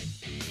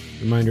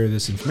 Reminder,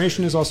 this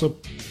information is also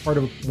part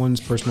of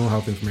one's Personal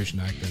Health Information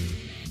Act, and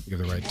you have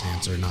the right to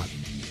answer, not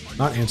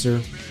answer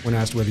when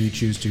asked whether you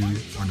choose to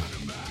or not.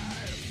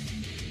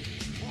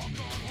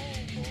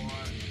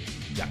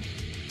 Yeah.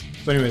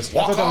 So anyways,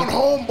 Walk on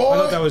home, boy. I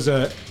thought that was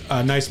a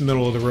nice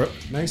middle of the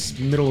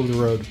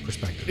road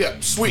perspective. Yeah,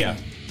 Sweden.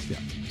 Yeah.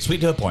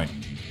 Sweet to the point.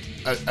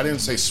 I didn't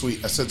say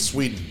sweet. I said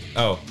Sweden.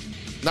 Oh,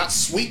 Not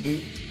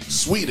Sweden.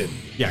 Sweden.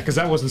 Yeah, because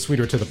that wasn't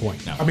sweeter to the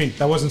point. No. I mean,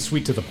 that wasn't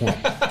sweet to the point.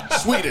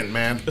 Sweden,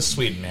 man. the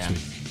Sweden man.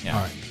 Yeah.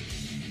 All right.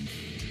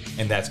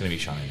 And that's going to be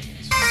Sean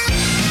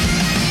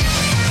anyways.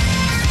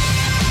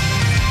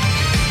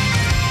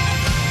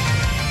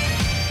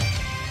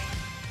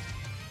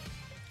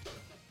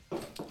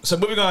 So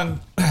moving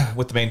on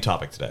with the main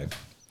topic today.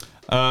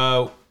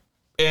 And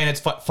it's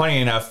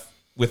funny enough,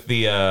 with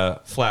the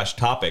Flash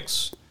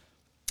topics,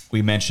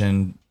 we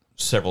mentioned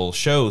several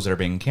shows that are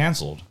being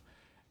canceled.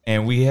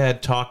 And we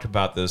had talked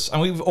about this,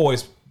 and we've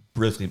always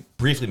briefly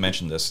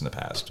mentioned this in the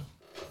past.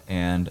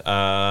 And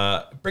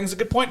it brings a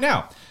good point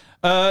now.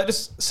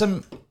 Just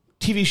some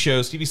TV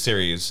shows, TV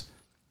series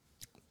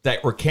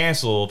that were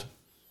canceled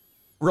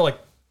were like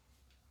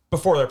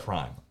before their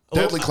prime.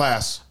 Deadly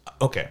Class.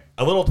 Okay.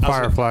 A little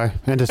Firefly.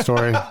 End of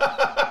story.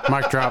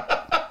 Mic drop.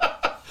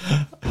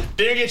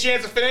 Didn't get a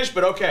chance to finish,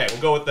 but okay,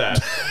 we'll go with that.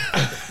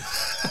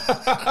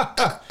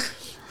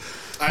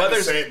 I had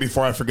to say it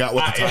before I forgot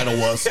what the title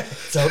was.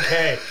 It's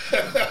okay.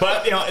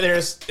 But you know,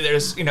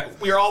 there's you know,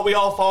 we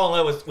all fall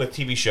in love with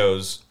TV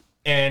shows,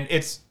 and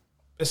it's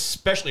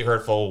especially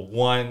hurtful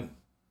when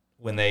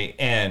they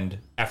end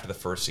after the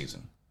first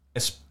season.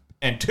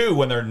 And two,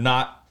 when they're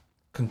not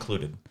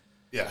concluded.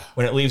 Yeah.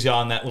 When it leaves you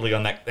on that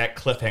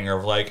cliffhanger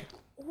of like,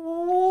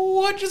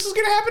 what is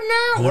gonna happen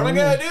now? What am I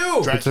gonna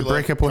do? Dracula, It's a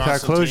breakup without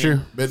Constantine,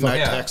 closure. Midnight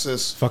Yeah.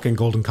 Texas. Fucking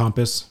Golden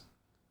Compass.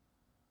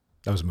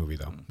 That was a movie,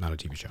 though, not a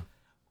TV show.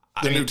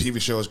 The new TV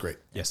show is great.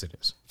 Yes, it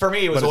is. For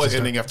me, it was But always it's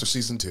ending after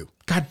season 2,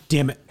 God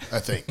damn it. I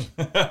think.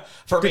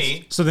 for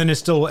me. So then it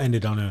still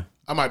ended on a.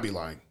 I might be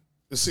lying.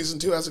 Is season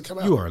 2 hasn't come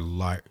out? You are a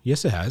liar.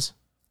 Yes, it has.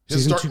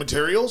 Historic 2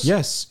 Materials?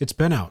 Yes, it's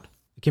been out.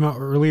 It came out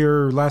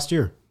earlier last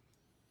year.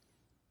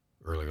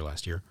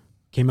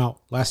 Came out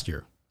last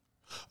year.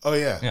 Oh,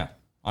 yeah. Yeah,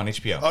 on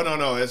HBO. Oh,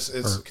 no. It's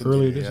Or continuing.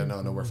 earlier this Yeah,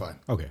 year? no, we're fine.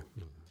 Okay.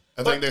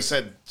 I think they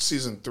said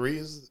season 3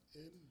 is.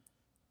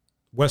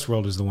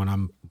 Westworld is the one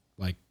I'm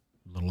like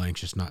a little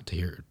anxious not to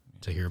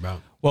hear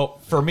about. Well,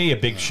 for me, a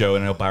big show,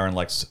 and I know Byron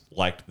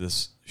liked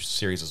this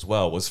series as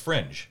well, was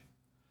Fringe.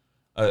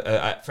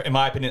 In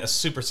my opinion, a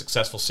super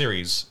successful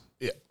series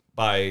Yeah.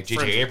 by J.J.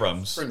 Fringe-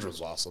 Abrams. Fringe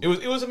was awesome.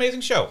 It was an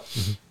amazing show,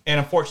 and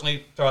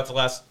unfortunately, throughout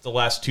the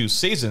last 2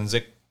 seasons,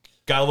 it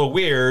got a little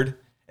weird,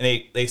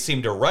 and they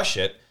seemed to rush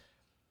it.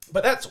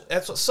 But that's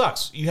what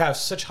sucks. You have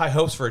such high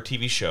hopes for a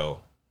TV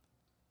show,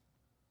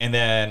 and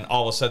then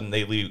all of a sudden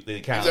they leave. They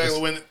kind Exactly,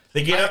 of when-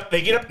 they get up,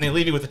 and they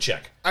leave you with a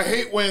check. I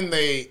hate when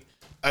they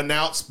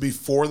announce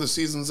before the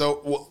season's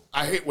out. Well,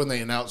 I hate when they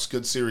announce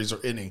good series are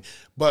ending.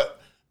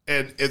 But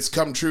and it's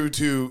come true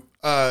to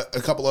a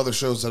couple other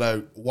shows that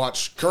I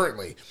watch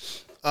currently,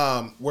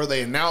 where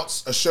they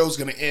announce a show's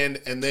going to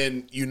end, and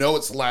then you know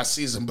it's the last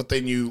season, but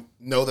then you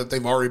know that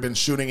they've already been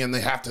shooting, and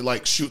they have to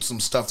like shoot some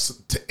stuff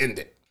to end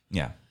it,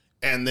 Yeah.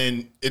 and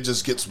then it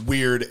just gets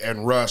weird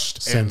and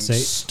rushed and Sense8.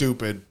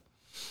 stupid.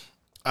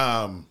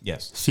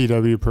 Yes.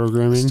 CW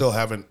programming. Still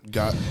haven't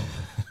got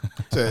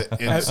to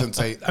end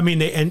Sense8. I mean,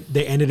 they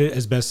ended it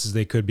as best as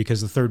they could because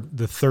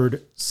the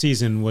third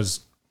season was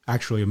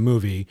actually a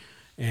movie,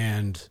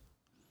 and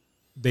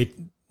they,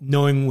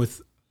 knowing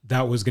with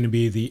that was going to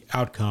be the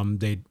outcome,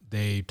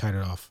 they tied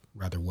it off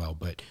rather well.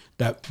 But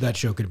that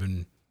show could have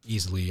been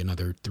easily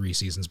another 3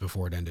 seasons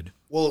before it ended.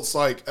 Well, it's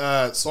like,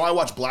 so I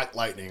watch Black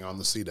Lightning on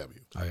the CW.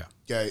 Oh yeah,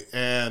 Okay.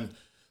 And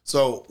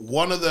so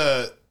one of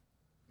the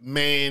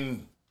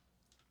main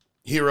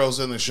heroes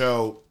in the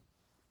show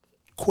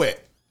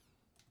quit.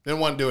 Didn't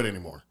want to do it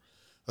anymore.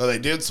 So they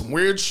did some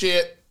weird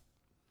shit.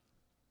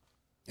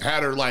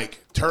 Had her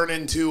like turn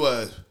into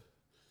a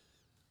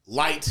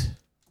light,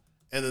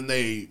 and then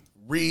they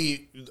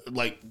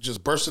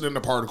just bursted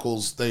into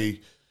particles.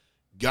 They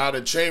got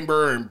a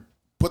chamber and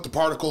put the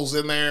particles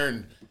in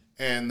there,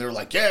 and they're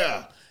like,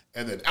 yeah.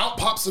 And then out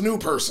pops a new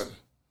person.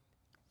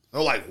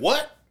 They're like,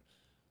 what? It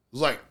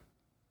was like,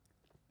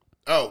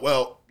 oh,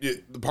 well,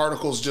 the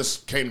particles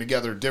just came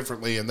together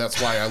differently, and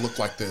that's why I look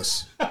like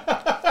this.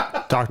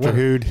 Dr.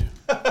 Hood.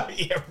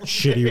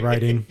 shitty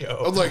writing.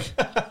 I was like,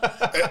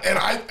 and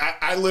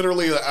I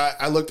literally,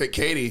 I looked at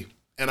Katie,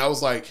 and I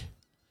was like,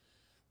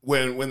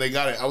 when they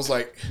got it, I was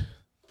like,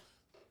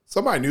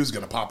 somebody new is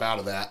going to pop out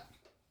of that,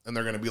 and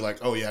they're going to be like,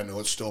 oh, yeah, no,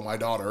 it's still my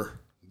daughter.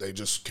 They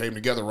just came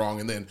together wrong,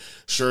 and then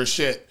sure as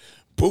shit,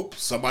 boop,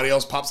 somebody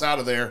else pops out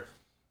of there.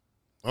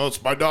 Oh,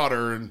 it's my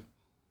daughter,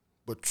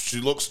 but she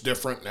looks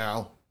different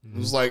now. It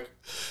was like,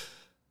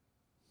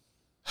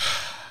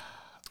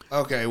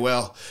 okay,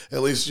 well,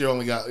 at least you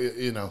only got,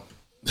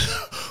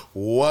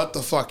 what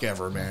the fuck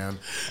ever, man.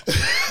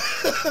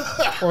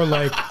 Or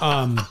like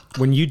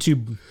when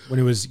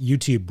it was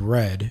YouTube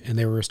Red and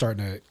they were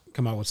starting to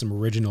come out with some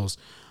originals,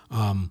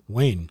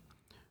 Wayne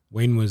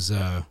was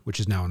which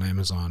is now on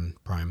Amazon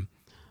Prime.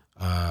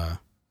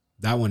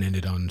 That one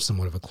ended on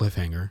somewhat of a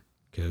cliffhanger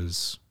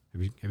because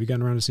have you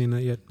gotten around to seeing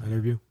that yet? Either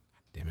of you?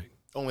 Damn it.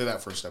 Only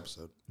that first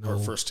episode or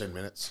first 10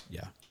 minutes.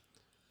 Yeah.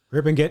 Hurry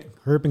up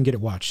and get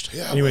it watched.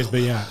 Yeah, Anyways,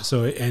 but yeah,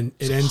 so it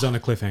ends on a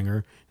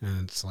cliffhanger,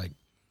 and it's like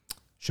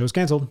show's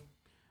canceled,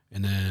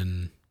 and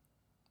then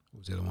what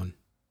was the other one?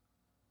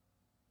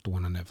 The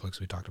one on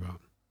Netflix we talked about.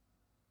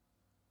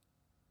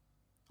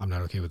 I'm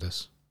not okay with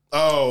this.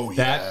 Oh,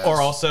 That yes. or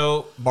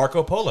also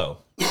Marco Polo,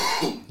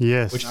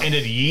 Yes. which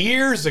ended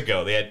years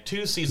ago. They had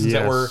 2 seasons that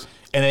Yes. were,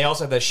 and they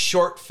also had that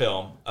short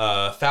film,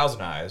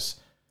 Thousand Eyes,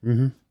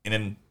 and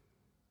then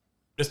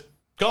just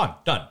gone,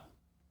 done.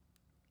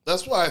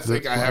 That's why I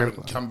think I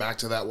haven't come back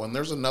to that one.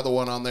 There's another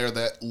one on there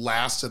that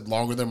lasted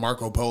longer than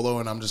Marco Polo,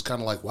 and I'm just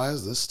kind of like, why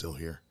is this still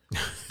here?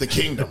 The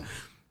Kingdom.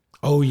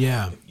 Oh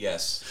yeah,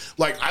 Yes.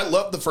 Like, I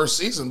loved the first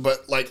season,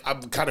 but like,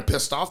 I'm kind of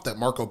pissed off that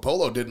Marco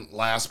Polo didn't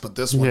last, but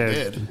this one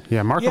did.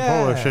 Yeah, Marco Yeah.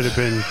 Polo should have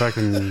been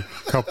fucking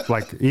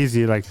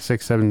easy,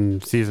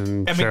 6-7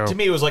 season I mean, show. to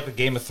me, it was like the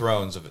Game of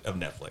Thrones of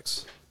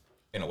Netflix,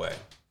 in a way.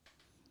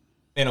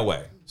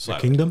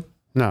 Slightly. Kingdom.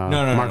 No,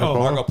 No. Marco Polo.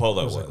 Marco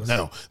Polo was.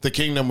 No, the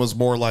Kingdom was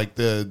more like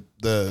the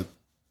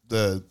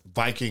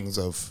Vikings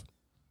of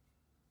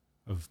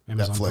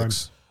Amazon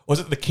Netflix. Was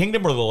it the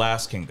Kingdom or the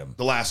Last Kingdom?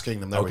 The Last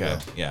Kingdom. There we Okay,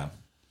 go. yeah. Prime.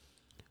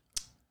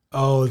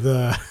 Oh, is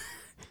that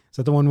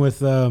the one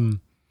with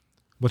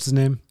what's his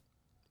name?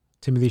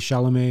 Timothy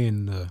Chalamet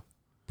and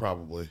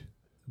Probably.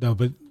 no,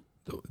 but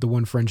the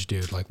one French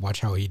dude. Like, watch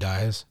how he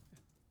dies.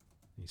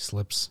 He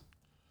slips.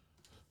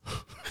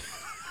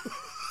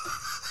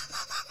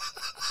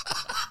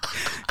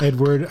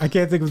 Edward, I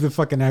can't think of the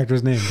fucking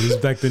actor's name.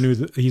 He's like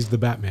he's the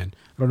Batman.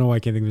 I don't know why I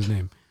can't think of his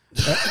name.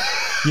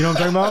 You know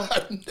what I'm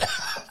talking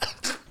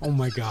about? Oh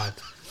my god.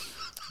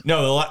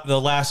 No, the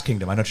Last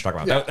Kingdom. I know what you're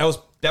talking about.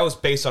 That was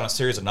based on a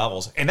series of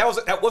novels, and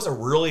that was a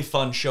really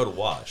fun show to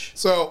watch.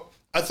 So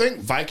I think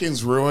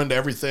Vikings ruined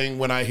everything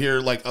when I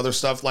hear like other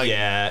stuff like,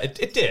 Yeah,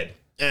 it did.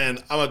 and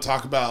I'm going to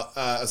talk about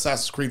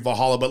Assassin's Creed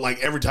Valhalla, but like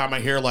every time I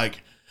hear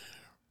like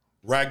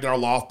Ragnar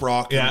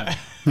Lothbrok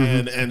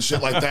and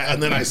shit like that,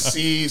 and then I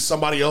see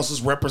somebody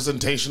else's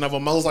representation of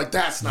him, I was like,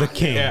 that's not The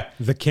King. Yeah.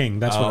 The King.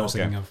 That's what I was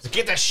thinking of.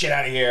 Get that shit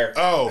out of here.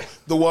 Oh,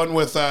 the one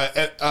with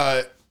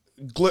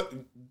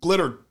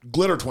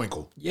Glitter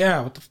Twinkle.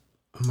 Yeah. What the?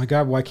 Oh my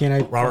god. Why can't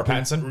I? Robert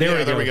Pattinson.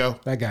 There we go.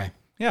 That guy.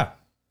 Yeah.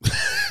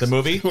 The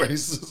movie. Where he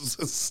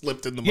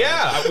slipped in the mud.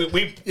 Yeah,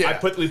 we Yeah.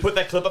 put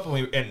that clip up and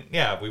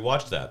we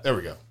watched that. There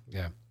we go.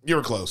 Yeah. You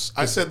were close.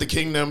 I said the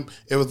Kingdom.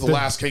 It was the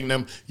Last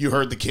Kingdom. You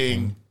heard the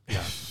King.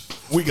 Yeah.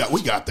 We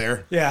got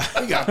there. Yeah.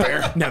 We got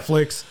there.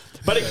 Netflix.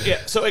 But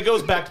so it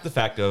goes back to the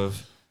fact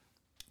of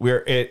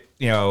it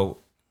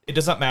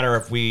does not matter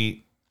if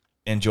we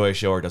enjoy a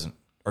show or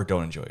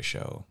don't enjoy a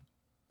show.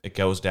 It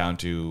goes down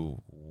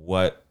to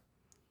what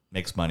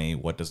makes money,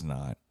 what does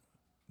not.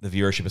 The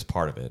viewership is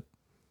part of it,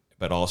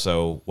 but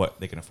also what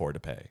they can afford to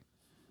pay.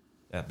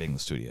 that being the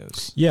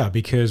studios. Yeah,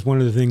 because one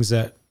of the things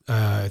that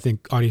I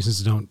think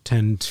audiences don't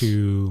tend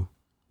to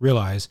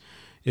realize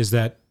is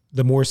that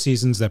the more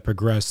seasons that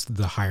progress,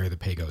 the higher the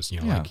pay goes. You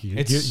know, Yeah, like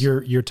it's-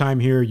 your time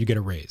here, you get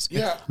a raise.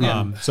 Yeah.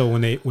 So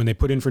when they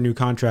put in for new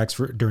contracts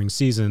during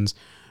seasons,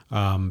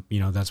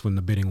 that's when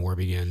the bidding war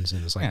begins,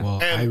 and it's like, Yeah.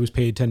 well, And- I was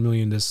paid $10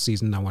 million this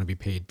season, I want to be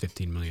paid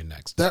 $15 million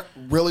next. That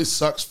really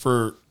sucks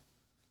for.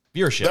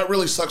 Viewership. That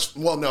really sucks.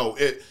 Well, no,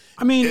 it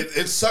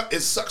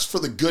sucks for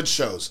the good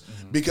shows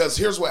because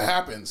here's what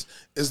happens: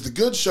 is the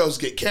good shows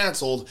get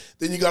canceled,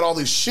 then you got all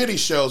these shitty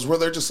shows where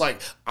they're just like,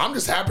 I'm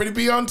just happy to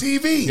be on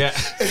TV, yeah.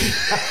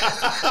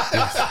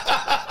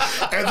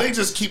 and they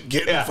just keep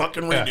getting Yeah.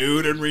 fucking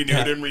renewed and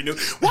renewed and renewed.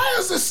 Why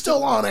is this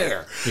still on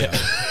air? Yeah.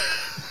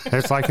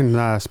 It's like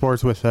in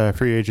sports with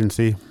free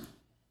agency.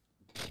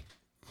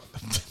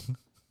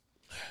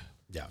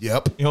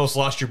 Yep, You almost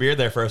lost your beard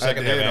there for a I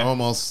second did there, man.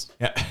 almost.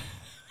 Yeah.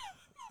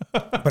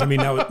 But I mean,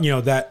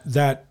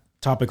 that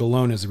topic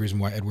alone is the reason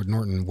why Edward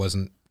Norton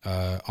wasn't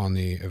on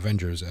the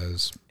Avengers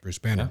as Bruce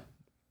Banner,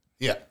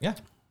 Yeah, Yeah.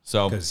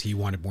 So because he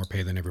wanted more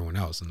pay than everyone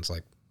else, and it's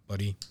like,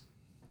 buddy,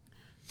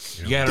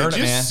 you gotta earn did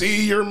it, you man.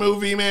 see your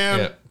movie, man?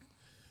 Yeah.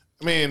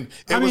 I mean,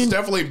 it was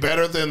definitely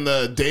better than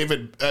the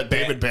David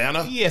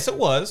Bana. Yes, it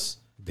was.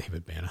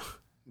 David Banner.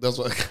 That's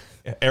what.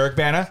 Eric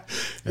Bana.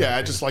 Yeah,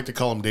 I just like to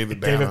call him David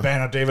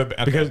Bana. David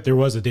Bana. Because there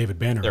was a David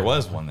Banner. There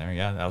was one there.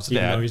 Yeah, that was the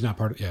Even though dad. he's not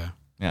part of. Yeah.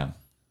 Yeah.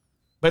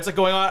 But it's like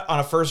going on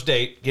a first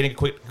date, getting a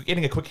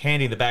quick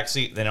handy in the back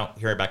seat, they don't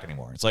hear it back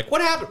anymore. It's like,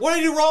 what happened? What did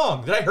I do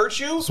wrong? Did I hurt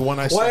you? So one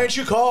night Why stand. didn't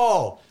you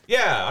call?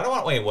 Yeah, I don't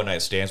want to wait one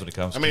night stands when it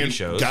comes to I mean, TV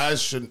shows.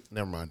 guys shouldn't.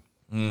 Never mind.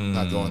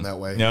 Not going that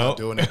way. No. Not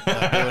doing it.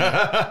 Not doing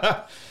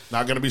it.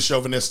 Not going to be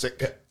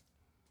chauvinistic.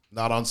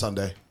 Not on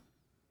Sunday.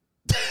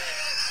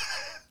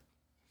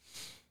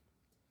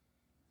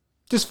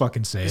 Just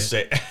fucking say it.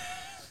 Say-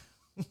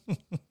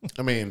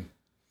 I mean,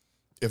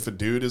 if a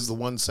dude is the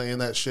one saying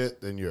that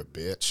shit, then you're a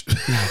bitch.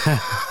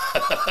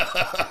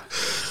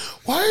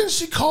 Why didn't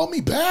she call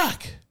me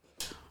back?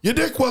 Your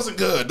dick wasn't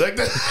good. Like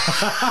that.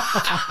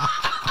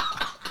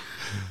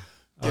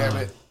 Damn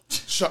it.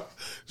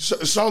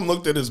 Sean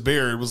looked at his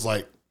beard and was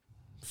like,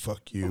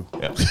 fuck you.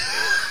 Yeah.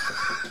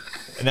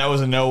 And that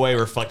was in no way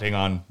reflecting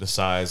on the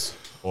size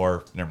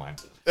or never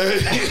mind.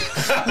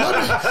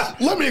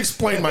 Let me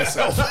explain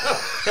myself.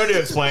 Don't need to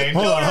explain.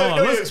 Hold on.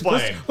 Don't need to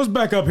explain. Let's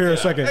back up here a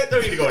second.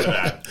 Don't need to go into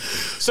that.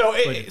 So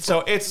it's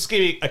going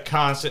to be a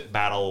constant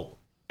battle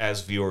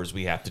as viewers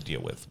we have to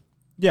deal with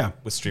Yeah.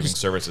 streaming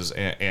services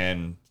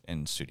and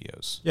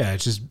studios. Yeah,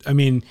 it's just, I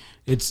mean,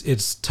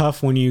 it's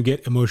tough when you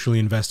get emotionally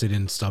invested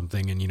in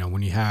something, and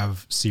when you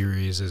have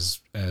series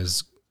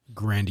as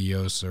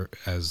grandiose or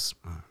as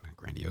not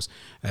grandiose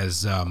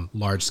as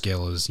large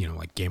scale as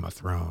like Game of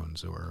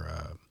Thrones or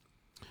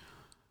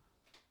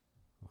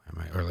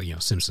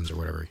Simpsons or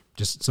whatever.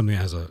 Just something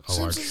that has a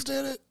large. Simpsons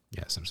did it.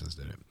 Yeah, Simpsons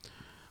did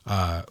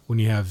it. When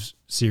you have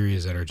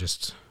series that are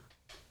just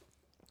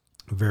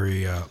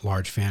very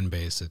large fan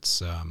base,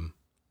 it's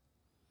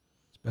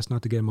best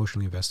not to get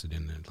emotionally invested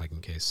in it, like in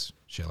case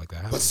shit like that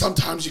But happens.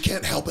 sometimes you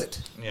can't help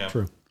it. Yeah.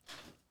 True.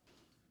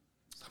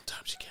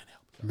 Sometimes you can't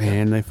help it.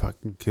 Man, they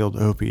fucking killed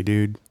Opie,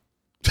 dude.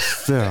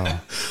 So,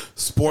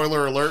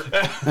 Spoiler alert.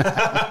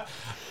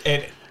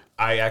 And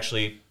I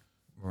actually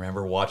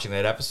remember watching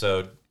that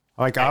episode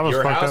like, I at was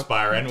your fucked house, up.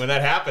 Byron, when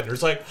that happened. It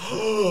was like,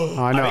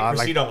 I know. I,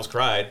 Christine almost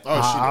cried.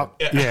 Oh,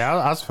 she did.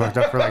 I was fucked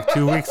up for like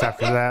 2 weeks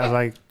after that. I was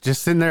like,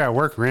 just sitting there at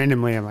work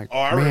randomly. I'm like, Oh,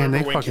 I man, remember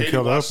they when fucking Katie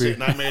killed watched Opie. it,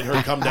 and I made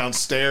her come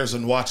downstairs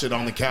and watch it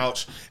on the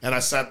couch, and I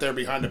sat there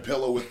behind a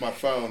pillow with my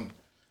phone,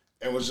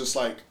 and was just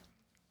like,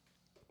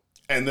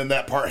 and then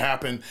that part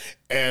happened,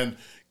 and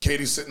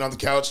Katie's sitting on the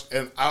couch,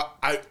 and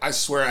I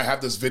swear I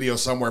have this video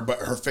somewhere, but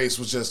her face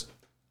was just,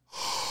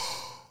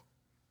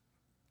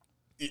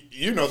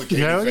 you know the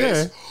Katie Hell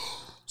face, yeah.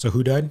 So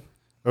who died?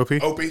 Opie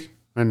Opie,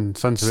 and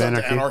Sons of Sons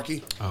of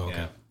Anarchy. Anarchy, Oh, okay.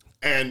 Yeah.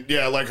 and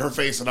yeah, like her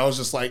face, and I was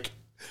just like.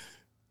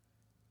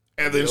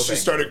 And then she Filming.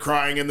 started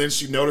crying, and then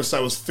she noticed I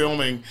was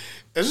filming.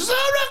 And she said,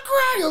 I'm not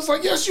crying. I was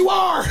like, yes, you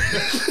are.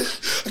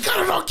 I got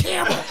it on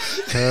camera.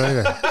 Hell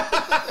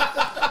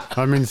yeah.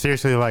 I mean,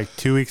 seriously, like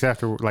 2 weeks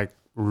after, like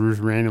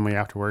randomly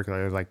after work,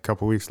 like a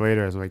couple weeks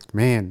later, I was like,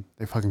 man,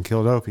 they fucking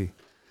killed Opie.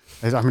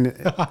 I mean,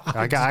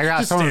 I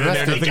got so standing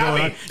there, invested. they got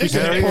me. It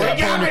Pour- got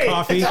pouring me. your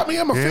coffee. It got me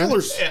on my Yeah.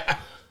 feelers.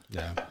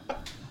 Yeah.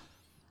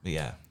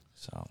 Yeah.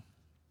 So,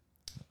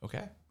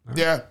 okay.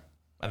 Yeah.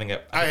 I think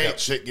I hate that-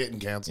 shit getting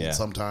canceled Yeah.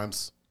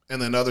 sometimes.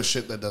 And then other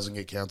shit that doesn't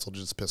get canceled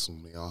just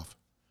pisses me off.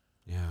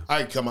 Yeah.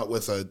 I come up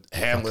with a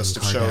hand list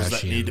of shows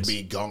that need to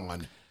be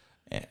gone.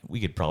 we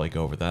could probably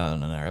go over that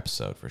on our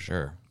episode for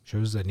sure.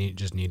 Shows that need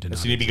to not.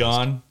 Does he need to be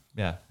gone?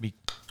 Yeah. Be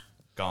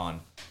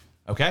gone.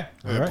 Okay.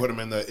 And right. put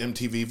them in the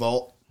MTV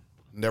vault,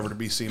 never to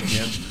be seen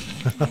again.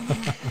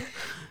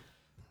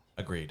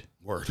 Agreed.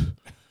 Word.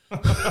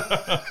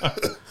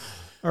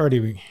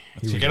 Already.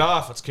 Kick it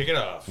off. Let's kick it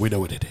off. We know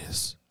what it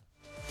is.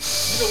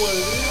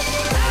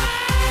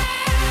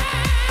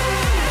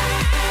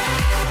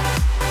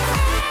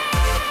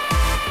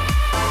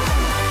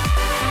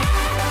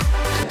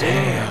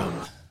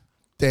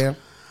 Damn.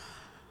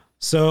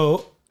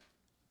 So,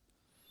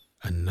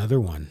 another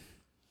one.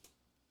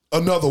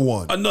 Another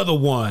one.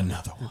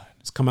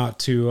 It's come out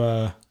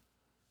to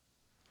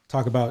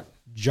talk about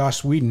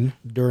Joss Whedon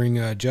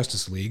during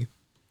Justice League.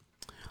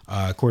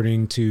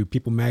 According to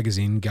People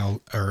Magazine, Gal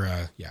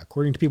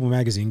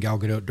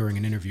Gadot during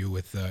an interview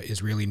with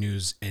Israeli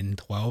News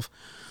N12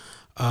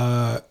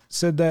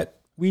 said that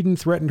Whedon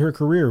threatened her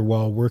career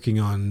while working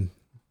on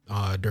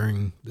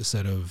during the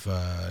set of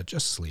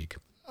Justice League.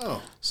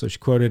 Oh. So she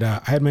quoted,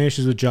 "I had my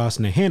issues with Joss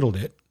and I handled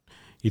it.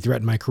 He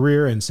threatened my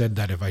career and said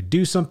that if I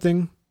do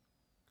something,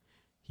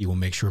 he will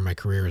make sure my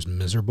career is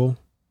miserable,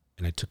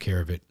 and I took care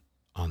of it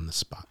on the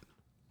spot."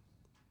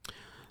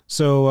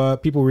 So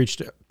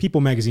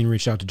People Magazine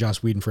reached out to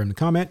Joss Whedon for him to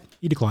comment.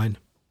 He declined.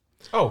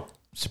 Oh,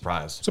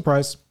 surprise.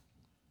 Surprise.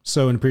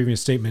 So in a previous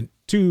statement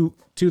to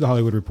the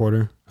Hollywood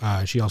Reporter,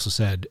 she also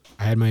said,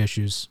 "I had my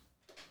issues,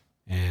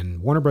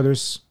 and Warner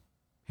Brothers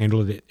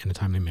handled it in a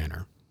timely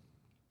manner."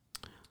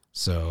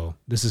 So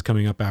this is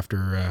coming up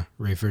after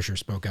Ray Fisher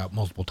spoke out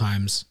multiple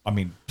times. I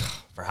mean,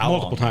 for how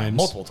long?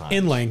 Multiple times.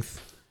 In length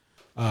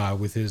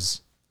with his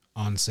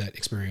on-set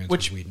experience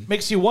Which with Whedon.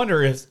 makes you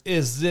wonder,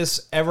 is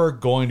this ever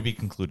going to be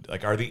concluded?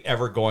 Like, are they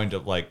ever going to,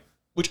 like,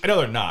 which I know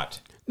they're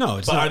not. No,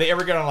 it's but not. are they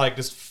ever going to, like,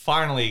 just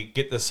finally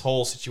get this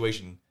whole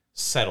situation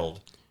settled?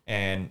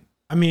 And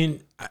I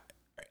mean,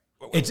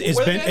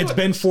 it's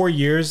been 4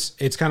 years.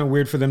 It's kind of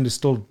weird for them to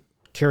still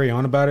carry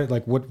on about it.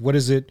 Like, what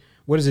is it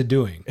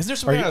doing? is there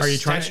some kind of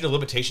statute of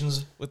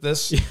limitations with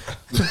this?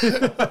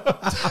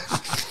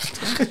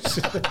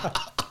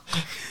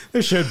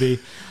 There should be.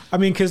 I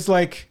mean, because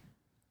like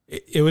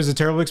it was a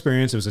terrible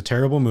experience. It was a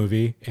terrible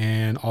movie,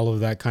 and all of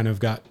that kind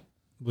of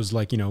was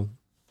like, the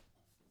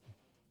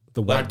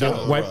Wiped out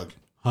of the rug.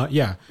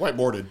 Yeah,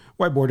 Whiteboarded.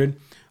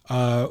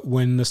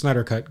 When the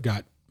Snyder Cut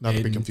got Not to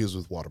made. be confused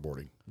with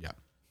waterboarding. Yeah,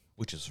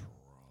 Which is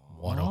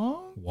water.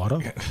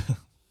 water.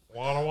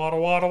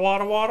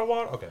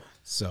 Okay.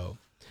 So,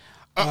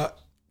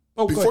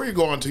 Before you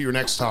go on to your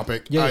next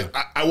topic, Yeah.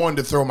 I wanted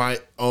to throw my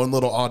own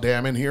little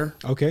aw-damn in here.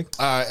 okay,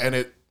 And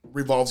it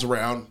revolves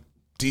around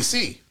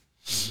DC.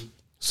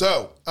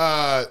 So,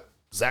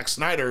 Zack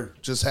Snyder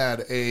just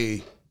had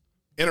a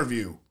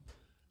interview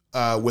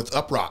with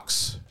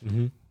Uproxx.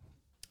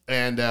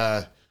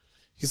 And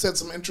he said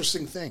some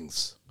interesting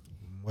things.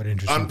 what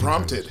interesting things are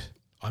Unprompted. those?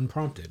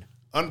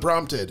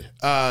 Unprompted.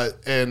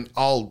 And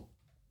all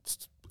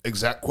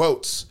exact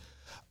quotes.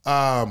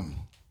 It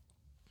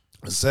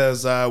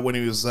says when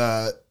he was,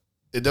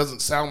 it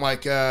doesn't sound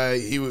like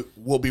he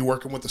will be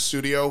working with the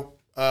studio,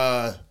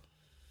 or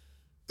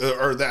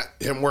that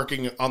him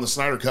working on the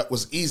Snyder Cut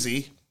was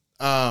easy.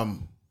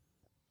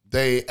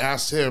 They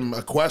asked him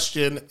a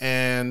question,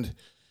 and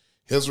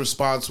his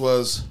response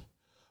was,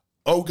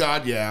 "Oh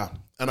God, yeah."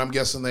 And I'm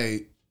guessing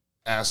they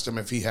asked him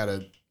if he had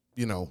a,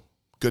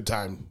 good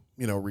time,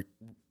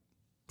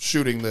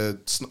 shooting the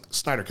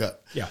Snyder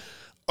Cut. Yeah.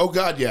 Oh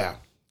God, yeah.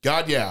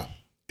 God, yeah.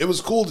 It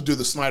was cool to do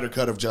the Snyder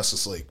Cut of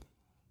Justice League.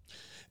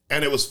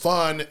 And it was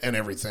fun and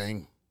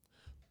everything.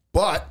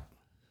 But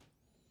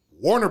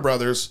Warner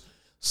Brothers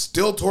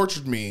still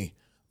tortured me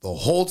the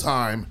whole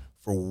time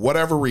for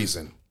whatever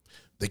reason.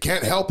 They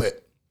can't help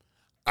it.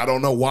 I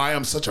don't know why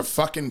I'm such a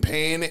fucking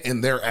pain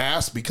in their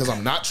ass, because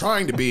I'm not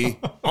trying to be,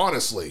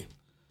 honestly.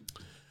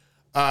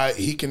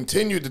 He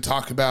continued to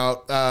talk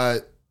about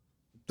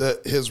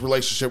his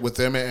relationship with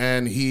them,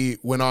 and he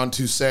went on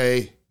to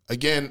say,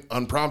 again,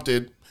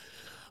 unprompted,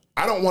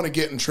 "I don't want to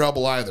get in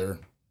trouble either,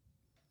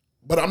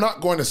 but I'm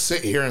not going to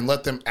sit here and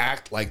let them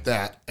act like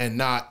that and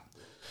not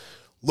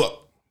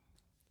look.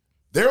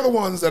 They're the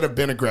ones that have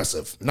been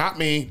aggressive, not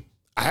me.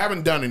 I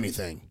haven't done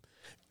anything.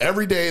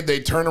 Every day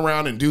they turn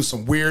around and do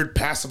some weird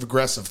passive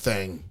aggressive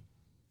thing,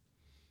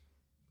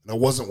 and I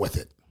wasn't with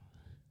it."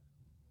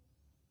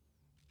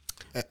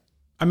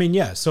 I mean,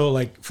 yeah. So,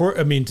 like,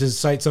 to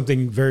cite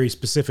something very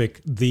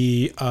specific,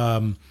 the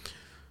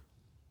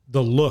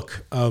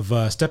look of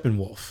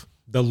Steppenwolf,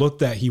 the look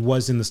that he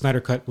was in the Snyder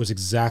Cut was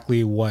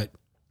exactly what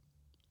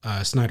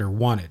Snyder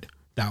wanted.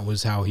 That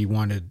was how he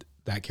wanted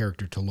that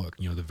character to look.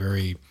 The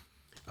very,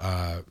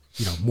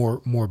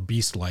 more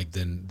beast-like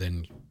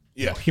than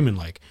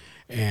human-like.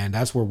 And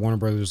that's where Warner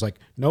Brothers was like,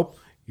 "Nope,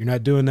 you're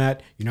not doing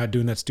that. You're not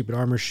doing that stupid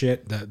armor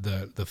shit.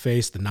 The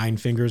face, the 9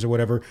 fingers or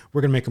whatever. We're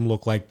gonna make him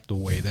look like the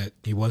way that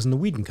he was in the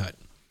Whedon cut."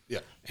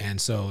 Yeah.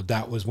 And so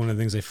that was one of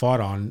the things they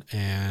fought on,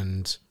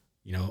 and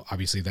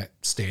obviously that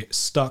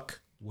stuck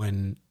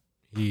when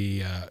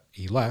he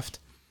left.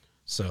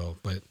 So,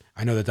 but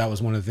I know that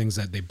was one of the things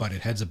that they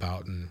butted heads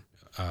about, and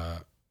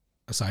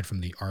aside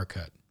from the R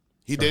cut,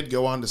 He did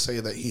go on to say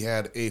that he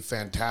had a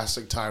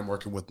fantastic time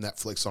working with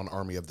Netflix on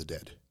Army of the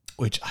Dead.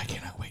 Which I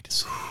cannot wait to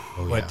see.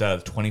 What,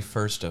 the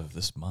 21st of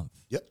this month?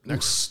 Yep,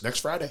 next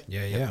Friday.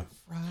 Yeah.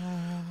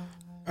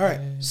 All right.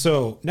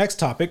 So next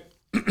topic,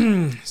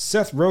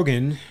 Seth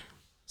Rogen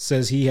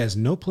says he has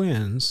no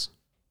plans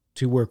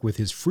to work with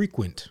his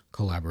frequent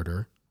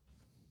collaborator,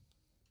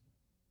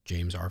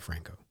 James R.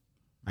 Franco.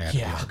 I had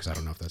to because I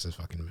don't know if that's his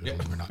fucking middle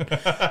name or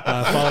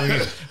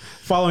not.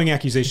 Following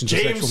accusations of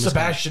sexual James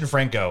Sebastian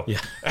Franco.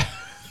 Yeah.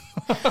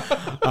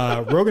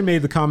 Rogan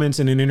made the comments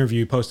in an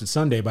interview posted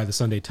Sunday by the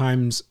Sunday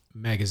Times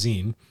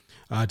magazine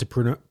to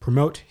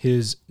promote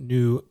his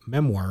new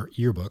memoir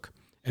yearbook,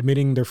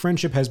 admitting their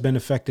friendship has been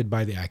affected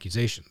by the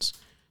accusations.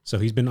 So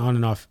he's been on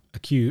and off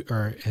he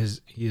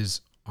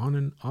is on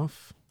and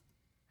off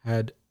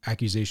had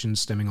accusations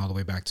stemming all the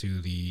way back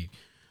to the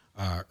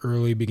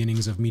early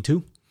beginnings of Me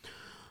Too.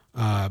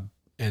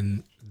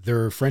 And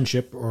their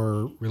friendship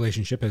or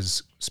relationship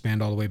has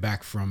spanned all the way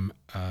back from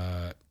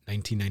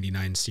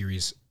 1999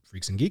 series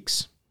Freaks and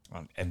Geeks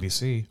On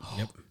NBC.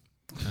 Yep.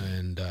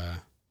 And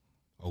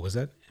was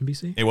that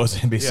NBC? It was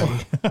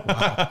NBC.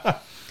 Yeah. Wow.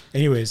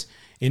 Anyways,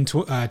 in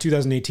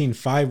 2018,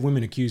 5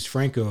 women accused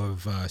Franco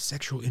of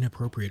sexual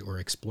inappropriate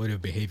or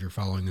exploitive behavior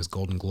following his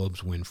Golden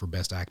Globes win for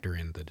Best Actor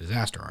in The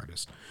Disaster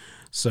Artist.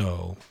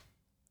 So,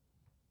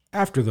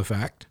 after the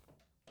fact,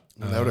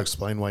 that would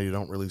explain why you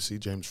don't really see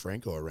James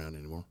Franco around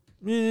anymore.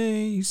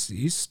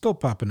 he's still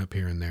popping up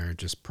here and there,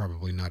 just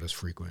probably not as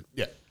frequent.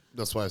 Yeah,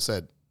 that's why I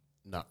said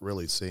not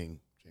really seeing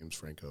James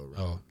Franco around.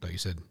 Oh, thought you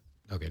said,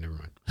 okay, never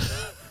mind.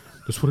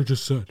 That's what I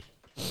just said.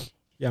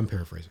 Yeah, I'm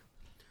paraphrasing.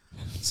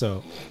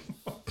 So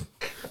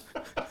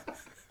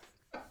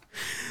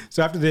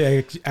after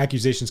the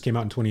accusations came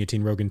out in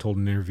 2018, Rogan told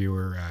an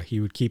interviewer he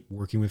would keep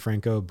working with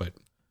Franco, but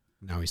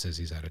now he says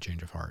he's had a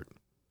change of heart.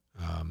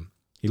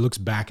 He looks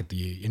back at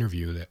the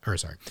interview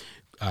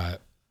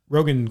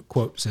Rogan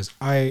quote says,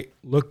 "I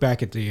look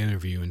back at the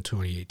interview in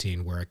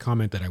 2018 where I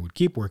comment that I would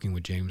keep working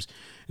with James,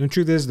 and the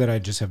truth is that I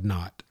just have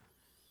not,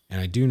 and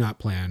I do not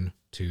plan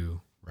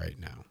to right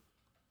now."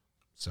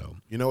 So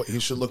You know what he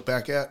should look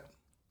back at?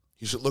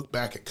 He should look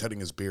back at cutting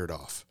his beard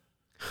off.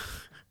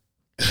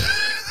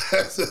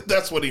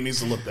 That's what he needs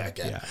to look back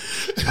at. yeah,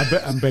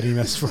 I'm betting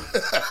that's for.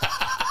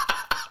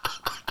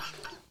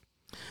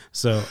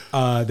 So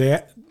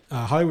the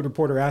Hollywood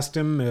Reporter asked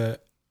him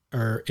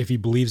or if he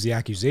believes the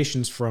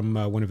accusations from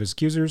one of his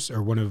accusers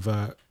or one of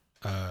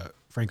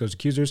Franco's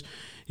accusers.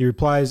 He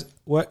replies,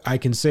 "What I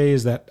can say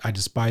is that I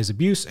despise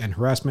abuse and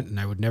harassment, and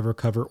I would never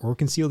cover or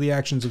conceal the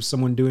actions of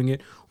someone doing it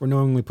or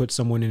knowingly put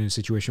someone in a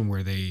situation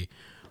where they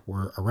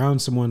were around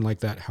someone like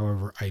that.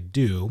 However, I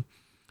do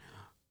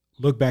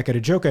look back at a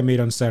joke I made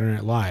on Saturday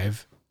Night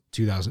Live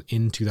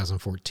in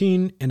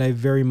 2014, and I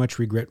very much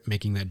regret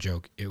making that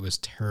joke. It was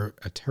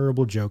a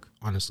terrible joke,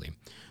 honestly."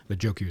 The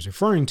joke he was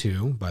referring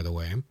to, by the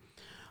way,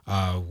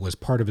 was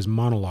part of his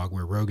monologue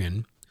where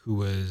Rogan, who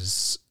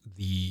was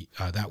the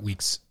that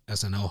week's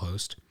SNL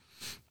host,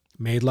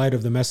 made light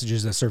of the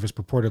messages that surfaced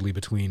purportedly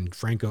between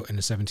Franco and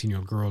a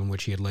 17-year-old girl in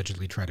which he had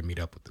allegedly tried to meet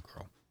up with the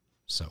girl.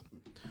 So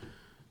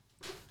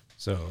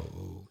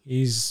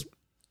he's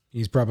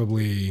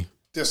probably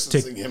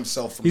Distancing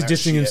himself from he's that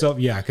distancing shit. himself,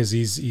 yeah, because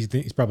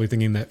he's probably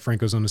thinking that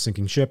Franco's on a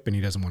sinking ship and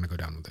he doesn't want to go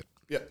down with it.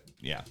 Yeah.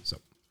 Yeah. So,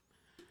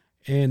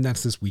 and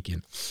that's this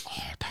weekend.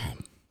 Oh, damn.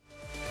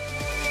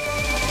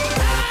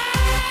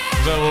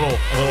 Is that a little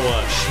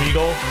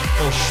Schmiegel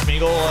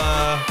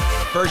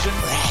version?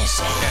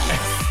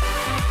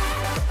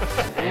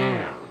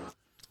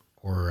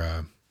 Or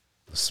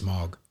the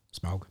Smaug.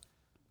 Smaug.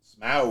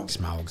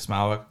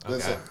 Smaug.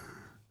 Listen. Okay.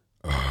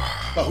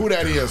 But who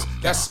that is?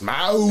 That's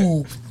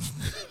Smaug.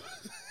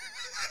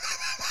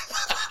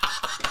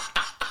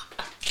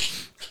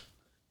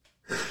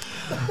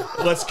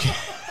 Let's kick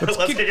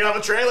it on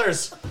the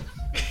trailers.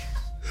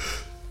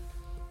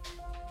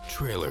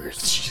 Trailers.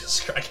 Jesus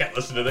Christ, I can't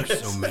listen to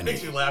this. so many. It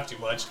makes me laugh too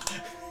much.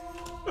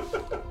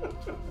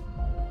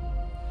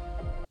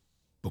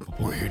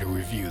 We're here to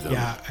review them.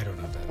 Yeah, I don't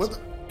know if that's. What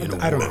the,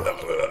 I don't know.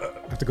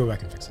 I have to go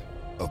back and fix it.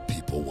 of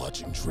people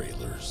watching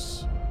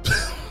trailers.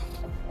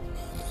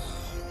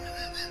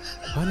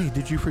 Honey,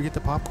 did you forget the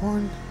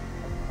popcorn?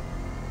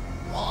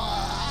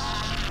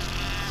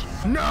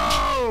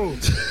 No!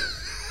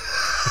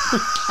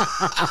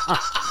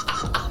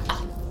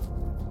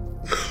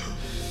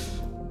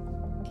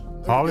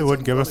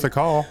 Hollywood, give us a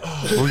call.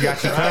 We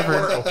got you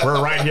covered.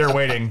 We're right here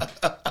waiting.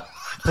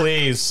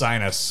 Please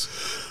sign us.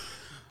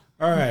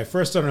 All right,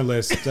 first on our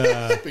list.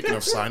 Speaking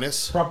of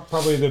sinus,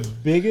 Probably the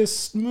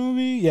biggest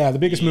movie. Yeah, the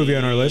biggest movie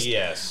on our list.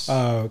 Yes.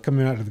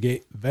 Coming out of the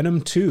gate,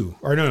 Venom 2.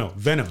 Or no,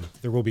 Venom.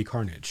 There Will Be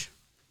Carnage.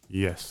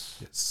 Yes.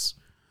 Yes.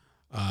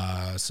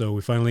 So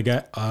we finally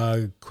got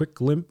a quick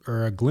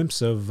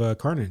glimpse of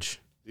Carnage.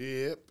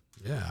 yep.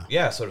 Yeah,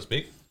 Yeah, so to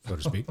speak. so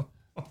to speak.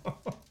 A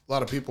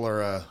lot of people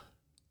are. A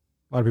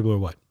lot of people are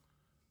what?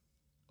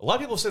 A lot of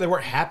people say they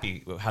weren't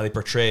happy with how they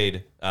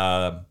portrayed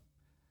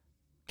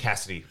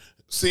Cassidy.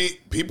 See,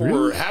 people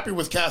were happy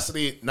with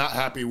Cassidy, not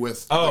happy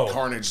with the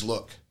Carnage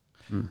look.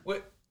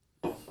 What?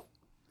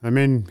 I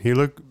mean, he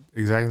looked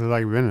exactly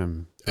like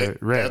Venom.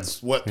 Red.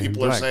 That's what and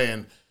people are black.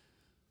 saying.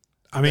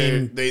 I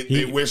mean,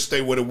 They wish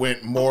they would have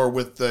went more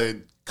with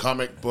the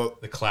comic book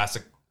The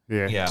classic.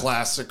 Yeah. Yeah.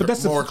 classic, But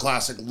that's the- more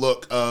classic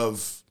look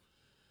of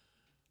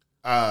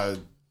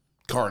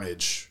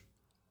Carnage.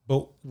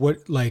 But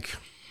what, like,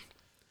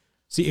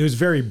 see, it was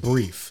very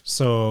brief.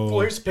 Well, So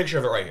here's a picture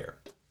of it right here.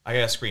 I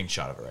got a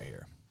screenshot of it right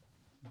here.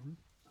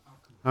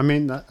 I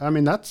mean,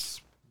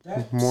 that's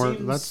more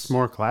seems- that's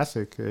more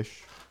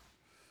classic-ish.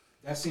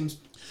 That seems.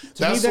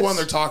 That's the one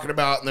they're talking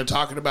about, and they're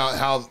talking about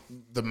how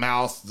the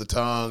mouth, the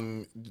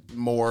tongue,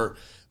 more.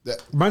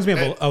 That reminds me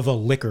of a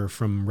liquor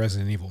from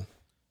Resident Evil,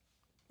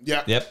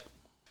 yeah. Yep.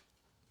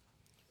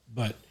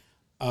 but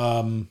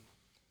Well,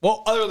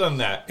 other than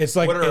that, it's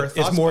like what are our it's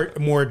thoughts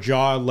more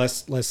jaw,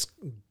 less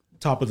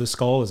top of the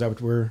skull. Is that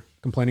what we're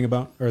complaining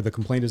about, or the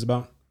complaint is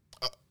about?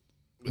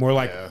 More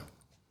like Yeah.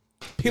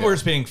 People are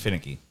just being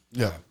finicky,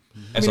 Yeah.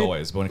 as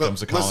always, when it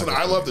comes to comic Listen, book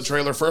I love the movies.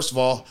 trailer. First of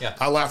all, Yeah.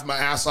 I laughed my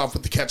ass off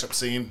with the ketchup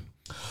scene.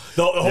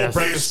 the whole Yes.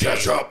 breakfast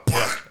Please ketchup.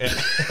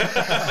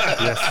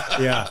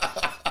 yeah.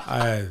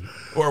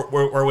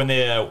 or when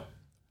they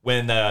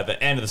when the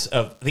end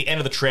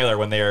of the trailer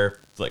when they're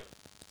like,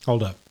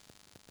 Hold up.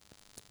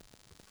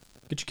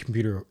 Get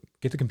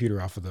the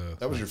computer off of the.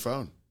 That was your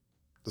phone.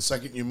 The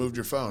second you moved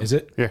your phone. Is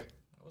it? Yeah.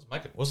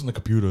 it wasn't the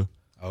computer.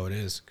 Oh, it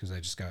is because I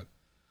just got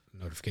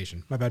a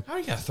notification. My bad. How are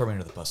you gonna throw me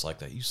under the bus like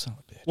that? You son of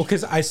a bitch. Well,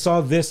 because I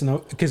saw this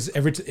and because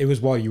it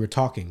was while you were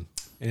talking,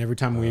 and every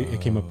time it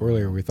came up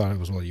earlier, we thought it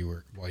was while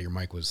your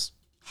mic was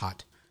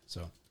hot.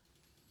 So,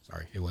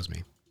 sorry, it was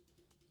me.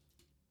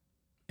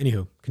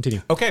 Anywho,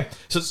 continue. Okay,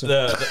 so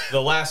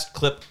the last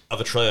clip of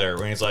the trailer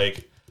when he's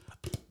like,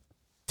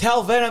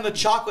 "Tell Venom the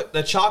chocolate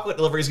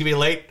delivery is gonna be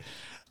late.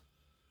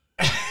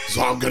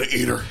 So I'm gonna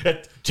eat her.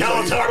 Tell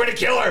I'm gonna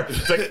kill her."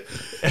 It's like,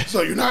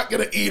 So you're not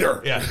gonna eat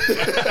her. yeah.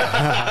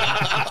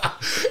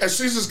 And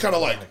she's just kind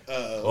of like,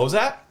 What was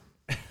that?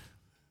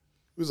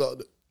 who's all?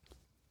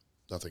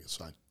 Nothing. It's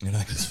fine. You're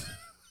like,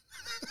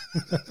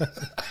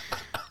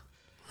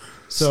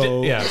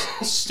 So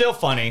still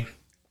funny.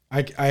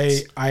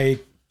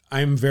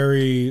 I'm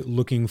very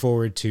looking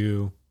forward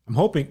to. I'm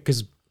hoping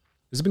because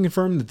has it been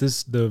confirmed that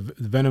the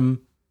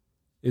Venom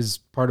is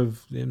part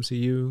of the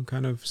MCU?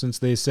 Kind of since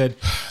they said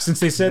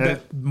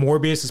that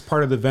Morbius is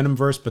part of the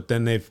Venomverse, but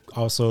then they've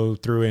also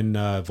threw in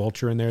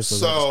Vulture in there. So,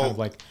 that's So kind of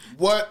like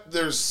what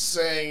they're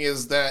saying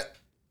is that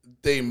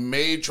they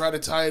may try to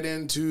tie it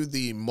into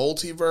the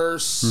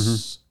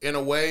multiverse in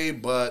a way,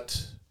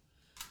 but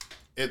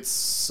it's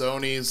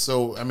Sony.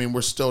 So I mean,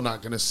 we're still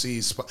not going to see.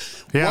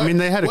 Yeah, I mean,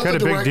 they had to what cut the a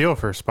big direct- deal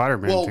for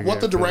Spider-Man. Well, to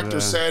what the get to director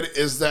said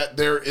is that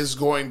there is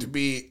going to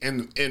be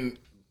in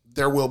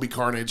there will be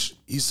carnage.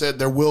 He said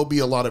there will be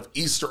a lot of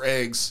Easter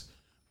eggs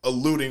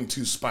alluding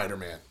to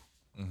Spider-Man.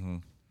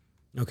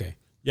 okay,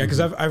 yeah, because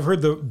I've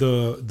heard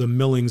the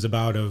millings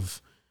about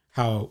of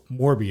how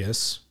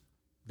Morbius.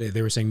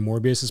 They were saying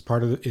Morbius is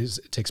part of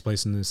takes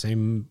place in the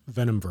same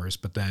Venomverse,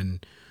 but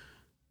then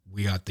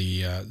we got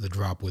the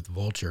drop with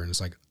Vulture, and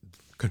it's like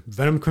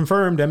Venom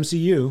confirmed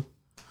MCU.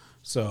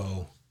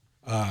 So,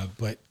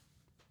 but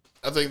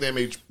I think they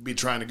may be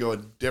trying to go a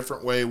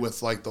different way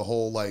with like the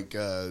whole like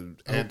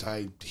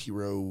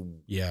anti-hero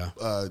yeah,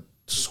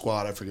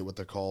 squad. I forget what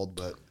they're called,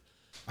 but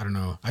I don't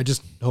know. I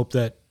just hope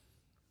that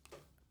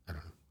I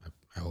don't know.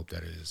 I hope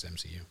that it is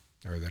MCU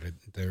or that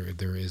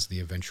there is the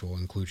eventual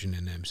inclusion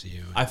in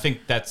MCU. I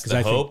think that's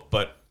the hope,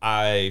 but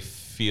I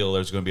feel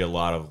there's going to be a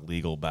lot of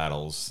legal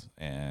battles,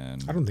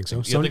 and I don't think so.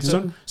 You don't think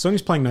so?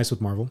 Sony's playing nice with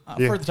Marvel.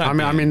 Yeah. For the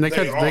time I mean, they They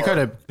cut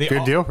are. a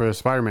good deal for the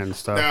Spider-Man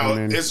stuff. now I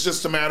mean, it's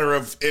just a matter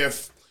of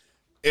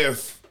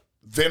if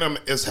Venom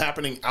is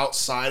happening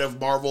outside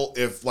of Marvel,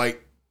 if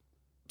like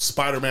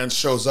Spider-Man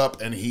shows up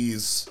and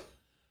he's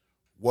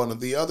one of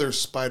the other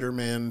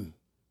Spider-Man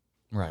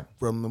right?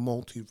 from the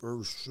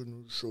multiverse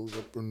and shows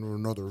up in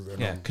another Venom.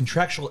 Yeah,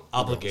 contractual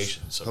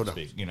obligations, so to Hold on.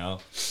 speak. You know,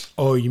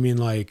 Oh, you mean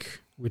like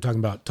we're talking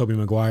about Tobey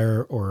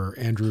Maguire or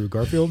Andrew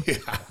Garfield? Yeah.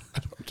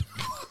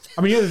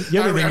 I mean, the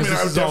other thing I is mean, I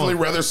this would is all- definitely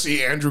rather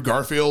see Andrew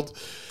Garfield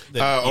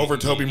over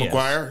Tobey yes.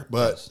 Maguire,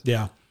 but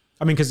yeah.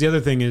 I mean, because the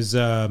other thing is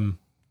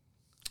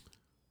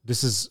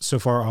this is so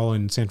far all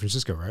in San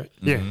Francisco, right?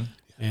 yeah.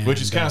 And,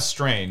 which is kind of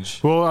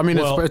strange. Well, I mean,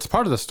 Well- it's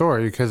part of the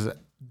story because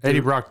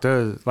Eddie Brock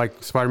does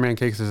like Spider-Man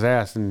kicks his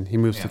ass and he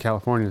moves to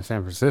California and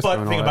San Francisco. But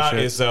and the all thing that about shit.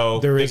 it is, though,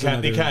 There they is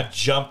kind another- of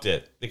jumped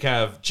it. They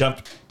kind of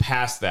jumped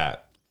past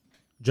that.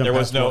 jump There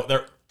was past no what-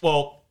 there.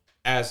 Well,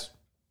 as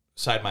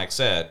Side Mike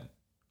said,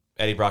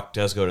 Eddie Brock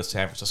does go to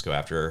San Francisco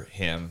after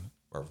him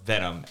or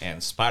Venom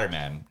and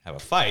Spider-Man have a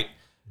fight.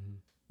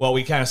 Well,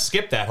 we kind of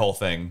skipped that whole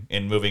thing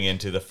in moving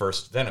into the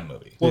first Venom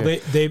movie. Well,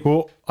 they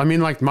Well, I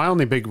mean, like my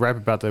only big gripe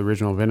about the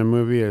original Venom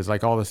movie is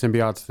like all the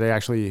symbiotes, they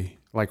actually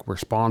like were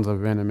spawns of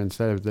Venom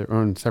instead of their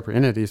own separate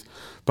entities.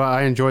 But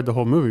I enjoyed the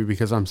whole movie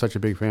because I'm such a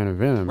big fan of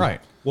Venom.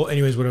 Right. well,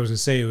 anyways, what I was gonna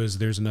say was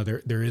there is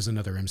another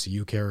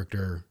MCU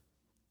character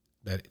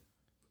that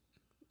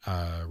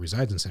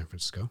resides in San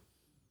Francisco.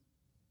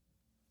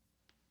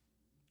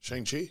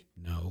 Shang-Chi?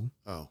 No,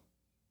 Oh.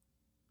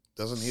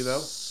 Doesn't he, though?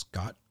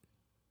 Scott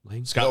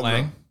Lang. Scott Well,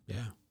 Lang.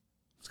 Yeah,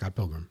 Scott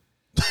Pilgrim.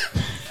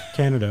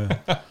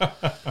 Canada.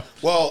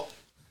 Well,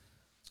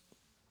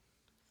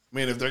 I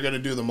mean, if they're going to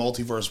do the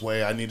multiverse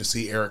way, I need to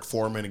see Eric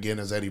Foreman again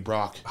as Eddie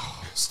Brock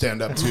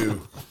stand up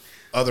to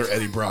other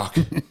Eddie Brock.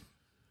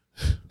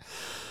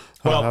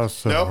 Well, that was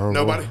so No,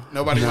 horrible.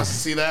 nobody wants to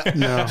see that.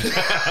 No.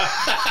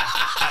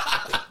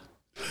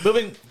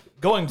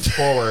 going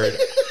forward,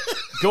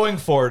 going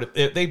forward,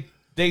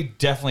 they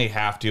definitely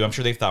have to. I'm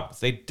sure they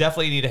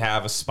definitely need to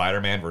have a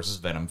Spider-Man versus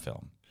Venom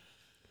film.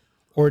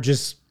 Or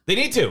just They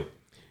need to.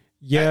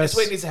 yes. That's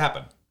what needs to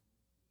happen.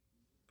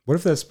 What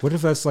if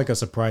that's like a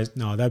surprise?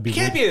 No, that'd be It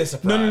can't be a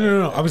surprise.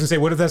 No. I was gonna say,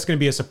 what if that's gonna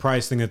be a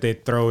surprise thing that they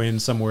throw in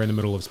somewhere in the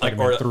middle of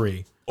Spider-Man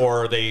 3?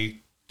 Or they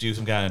do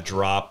some kind of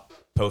drop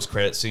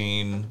post-credit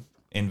scene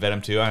in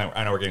Venom 2.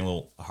 I know we're getting a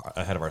little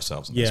ahead of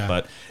ourselves in this, Yeah.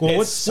 but Well,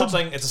 it's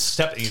it's a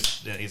step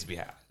that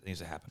needs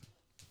to happen.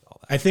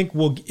 I think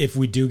if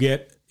we do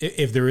get,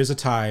 if there is a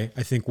tie,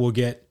 I think we'll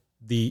get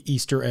the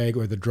Easter egg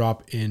or the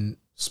drop in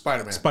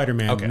Spider-Man.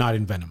 Spider-Man, Okay. not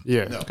in Venom.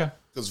 Yeah. No. Okay.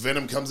 Because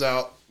Venom comes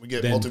out, we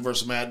get Then-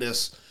 Multiverse of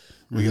Madness,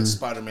 we get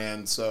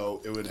Spider-Man,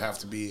 so it would have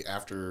to be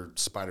after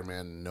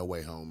Spider-Man No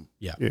Way Home.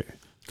 Yeah. Yeah.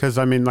 Because,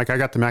 I mean, like, I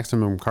got the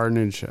Maximum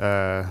Carnage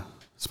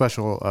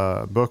special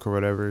book or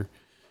whatever.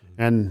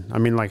 And, I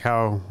mean, like,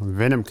 how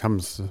Venom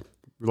crashes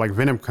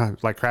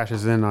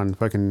in on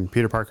fucking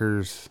Peter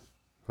Parker's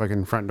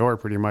fucking front door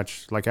pretty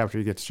much, like, after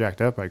he gets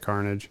jacked up by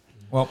Carnage.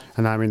 Well,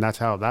 And, I mean, that's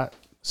how that...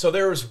 so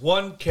there was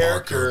one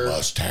character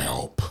must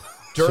help.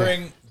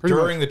 during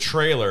pretty the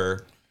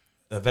trailer,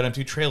 the Venom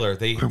 2 trailer.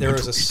 There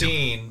was a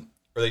scene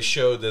where they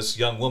showed this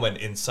young woman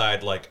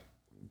inside like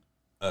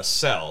a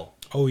cell,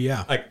 Oh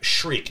yeah. like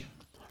shriek.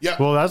 Yeah,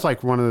 Well, that's,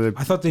 like, one of the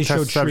I thought they test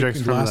showed Shriek subjects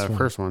in the from last the one.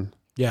 first one.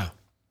 Yeah.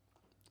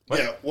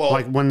 yeah. Well,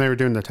 Like, when they were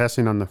doing the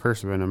testing on the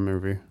first Venom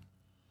movie.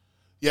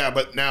 yeah,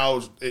 but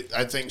now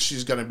I think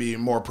she's going to be a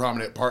more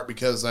prominent part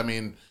because, I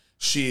mean,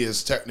 she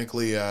is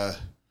technically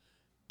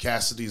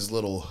Cassidy's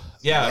little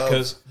Yeah,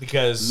 love,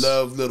 because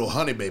love little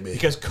honey baby.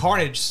 because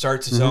Carnage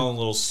starts his own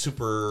little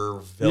super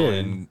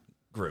villain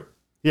group.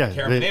 Yeah.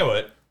 Karen knew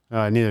it,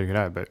 Neither could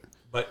I, but...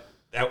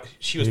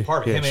 she was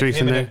part of it. Yeah, Shriek's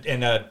Him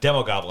in and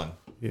Demo Goblin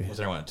was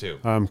there one too.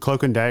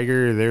 Cloak and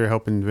Dagger, they were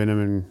helping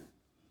Venom and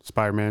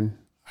Spider-Man.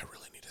 I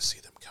really need to see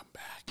them come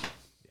back.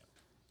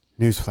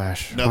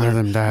 Newsflash, one of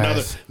them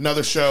dies.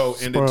 Another show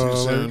ended too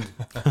Spoiler. soon.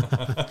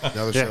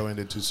 Another show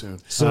ended too soon.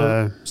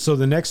 So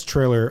the next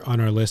trailer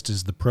on our list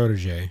is The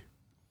Protege.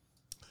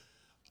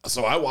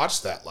 So I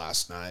watched that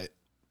last night.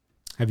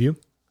 Have you?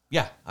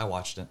 Yeah, I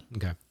watched it.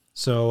 Okay.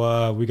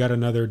 So we got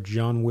another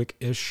John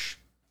Wick-ish,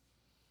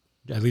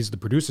 at least the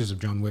producers of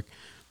John Wick,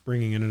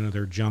 bringing in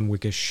another John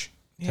Wick-ish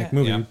type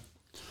movie.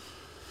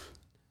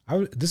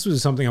 Yeah. This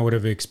was something I would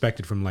have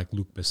expected from like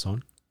Luc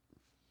Besson,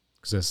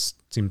 because this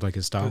seemed like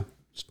his style.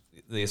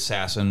 The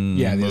assassin.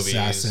 Yeah, the movies.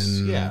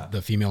 assassin, Yeah.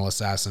 the female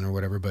assassin or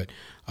whatever. But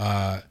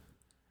and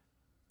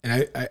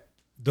I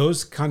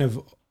those kind of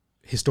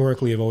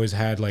historically have always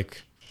had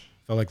like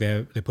felt like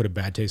they put a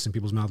bad taste in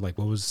people's mouth. Like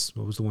what was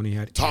the one he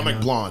had? Atomic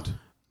Anna? Blonde.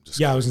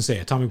 Yeah, I was gonna say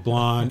Atomic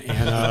Blonde,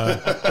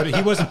 and but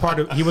he wasn't part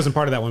of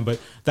that one. But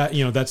that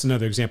that's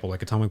another example,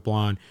 like Atomic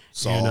Blonde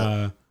Salt.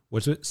 and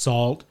what's it?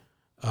 Salt.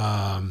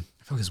 I feel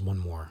like there's one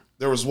more.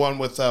 There was one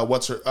with not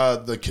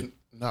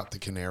the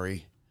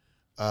canary.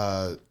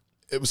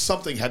 It was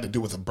something had to do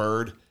with a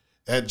bird.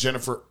 It had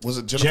Jennifer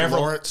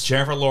Lawrence?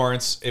 Jennifer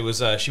Lawrence. It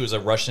was she was a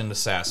Russian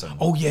assassin.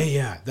 Oh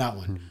yeah, that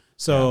one.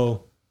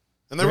 So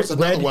And there was Red-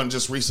 another Red- one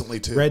just recently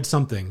too. Red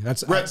something.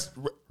 That's Red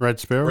Red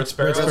Sparrow? Red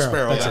Sparrow. Red Sparrow.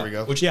 Sparrow. Yeah. There we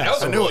go. Which Yeah. that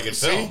was I a knew really it. good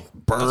See? film.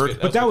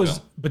 Bird. That's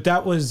good. But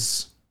that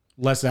was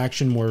less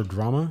action, more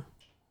drama,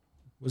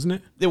 wasn't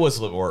it? It was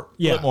a little more.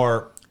 Yeah. A little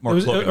more. It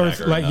was, Cloak and or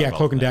Dagger like than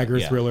Cloak and Dagger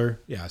yeah. thriller.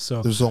 Yeah.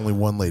 So There's only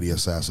one lady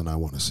assassin I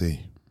want to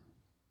see.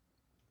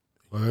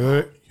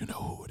 wait, You know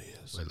who it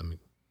is. let me.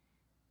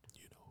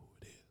 You know who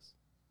it is.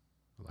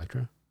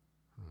 Electra,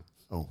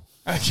 Oh,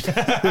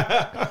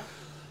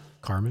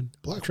 Carmen,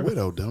 Black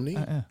Widow, don't he?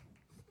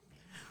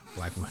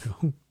 Black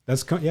Widow.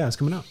 That's it's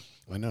coming out.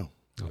 I know.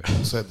 Okay.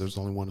 I said there's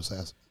only one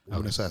assassin.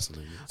 One assassin.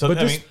 in it. So But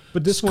I this, mean,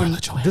 but this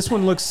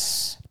one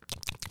looks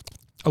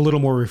a little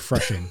more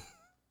refreshing.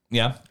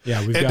 yeah.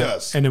 Yeah, It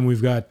does. and then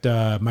we've got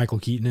Michael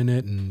Keaton in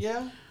it, and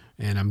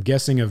and I'm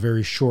guessing a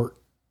very short,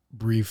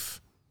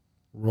 brief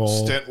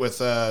role. Stint with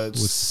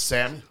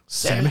Samuel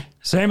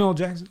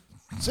Jackson.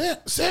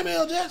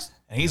 Samuel Jackson.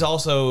 And he's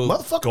also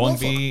Motherfucker, going to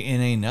be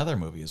in another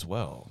movie as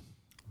well.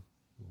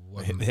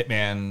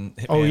 Hitman's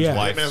yeah.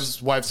 wife's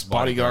Hitman's wife's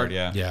bodyguard.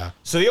 Yeah. Yeah.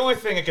 So the only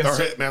thing Or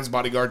Hitman's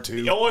bodyguard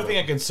too. the only thing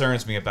that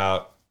concerns me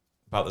about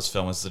this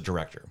film is the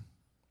director,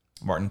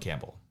 Martin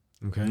Campbell.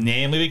 Okay.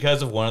 Namely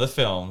because of one of the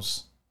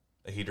films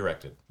that he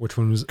directed, Which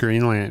one was?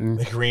 Green Lantern.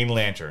 The Green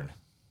Lantern.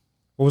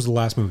 What was the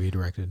last movie he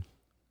directed?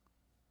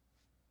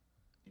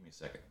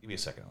 Give me a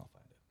second. I'll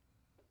find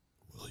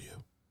it. Will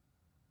you?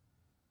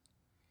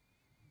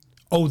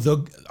 Oh,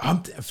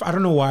 I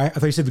don't know why. I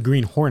thought you said the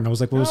Green Hornet. I was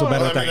like, what was so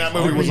bad I about mean, that? that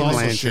movie was Green also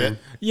Lantern. shit.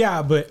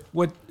 Yeah, but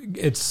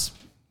it's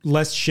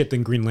less shit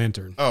than Green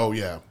Lantern. Oh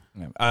yeah.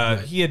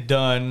 He had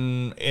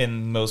done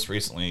most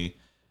recently,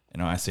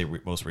 I say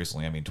most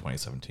recently, I mean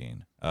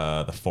 2017.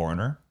 The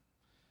Foreigner.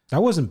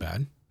 That wasn't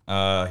bad.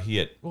 He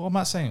had. Well, I'm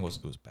not saying it was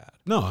bad.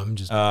 No, I'm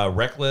just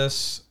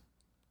Reckless.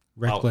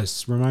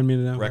 Reckless. Remind me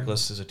of that.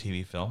 Reckless is a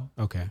TV film.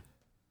 One? Okay.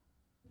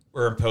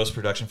 We're in post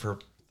production for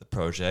The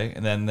Protege,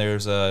 and then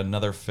there's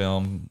another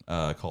film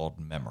called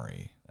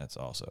Memory that's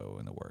also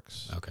in the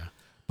works. Okay.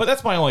 But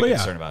that's my only But yeah.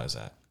 concern about is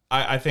that.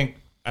 I think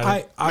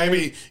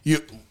Maybe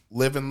you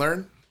live and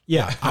learn.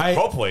 Yeah,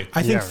 Hopefully.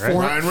 I think Yeah, right.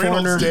 Ryan Reynolds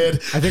Foreigner did.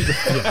 I think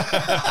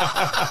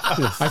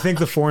I think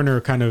the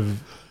Foreigner kind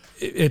of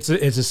it's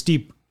a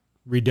steep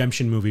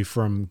redemption movie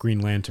from Green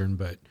Lantern,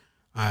 but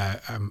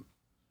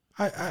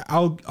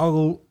I'll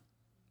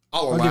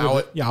Allow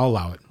it. Yeah, I'll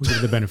allow it. We'll give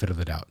it the benefit of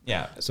the doubt.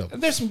 Yeah. So-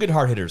 there's some good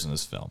hard hitters in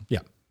this film. Yeah,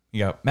 You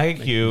got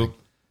Maggie Q,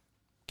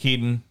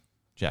 Keaton,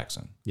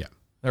 Jackson. yeah,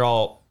 They're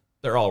all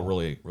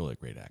really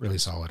great actors. really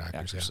solid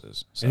actors.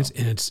 Actresses. Yeah.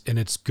 So, And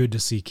it's good to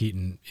see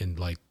Keaton in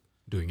like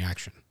doing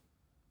action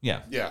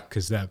yeah. Yeah.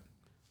 because that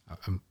I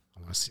want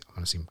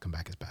to see him come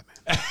back as Batman.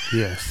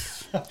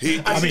 Yes. He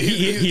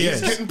he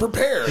is is. getting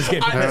prepared.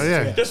 Hell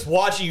yeah. Just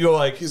watching you go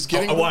like He's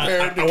getting I want-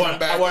 prepared to I want- come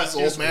back I want as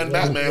old just man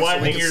Batman.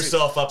 winding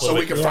yourself up a so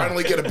we little can bit.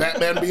 finally get a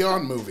Batman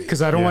Beyond movie.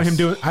 Because I don't want him Yes.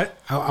 doing.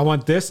 I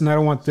want this and I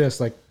don't want this.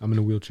 Like I'm in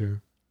a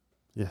wheelchair,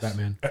 Yes.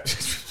 Batman.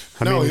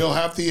 No, he'll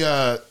have the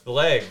The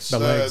legs.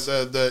 legs.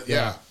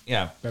 yeah.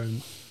 Yeah.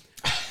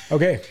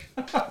 Okay,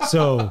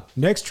 so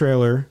next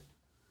trailer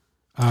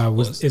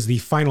is the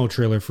final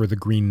trailer for The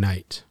Green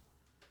Knight.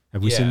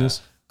 Have we seen Yeah.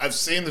 this? I've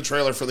seen the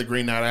trailer for the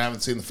Green Knight. I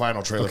haven't seen the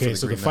final trailer for Okay, the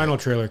so Green the Knight. final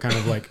trailer kind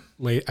of like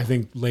I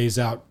think lays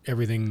out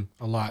everything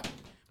a lot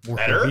more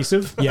Better?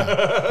 cohesive.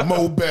 Yeah,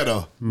 Mo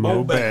better.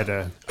 Mo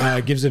better.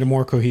 Gives it a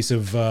more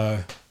cohesive.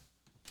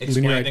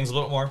 Explain Linear- things a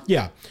little more.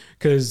 Yeah,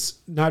 because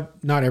not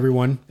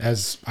everyone,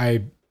 as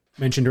I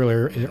mentioned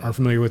earlier, are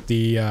familiar with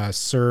the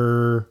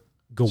Sir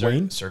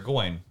Gawain. Sir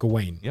Gawain.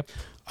 Gawain. Yep.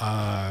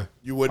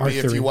 You would be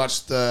if Arthur. you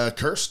watched the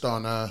Cursed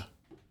on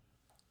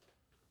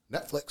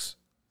Netflix,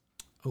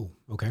 Oh,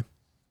 okay.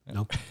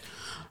 No,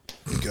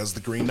 because the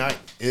Green Knight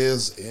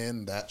is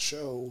in that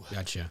show.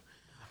 gotcha.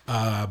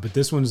 But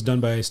this one's done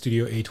by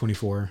Studio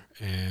A24,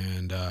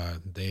 and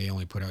they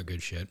only put out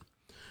good shit.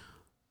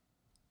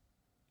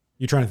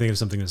 You're trying to think of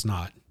something that's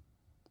not.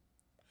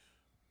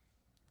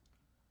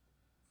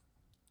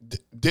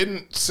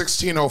 Didn't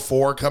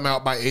 1604 come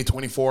out by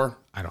A24?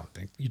 I don't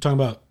think. You're talking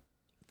about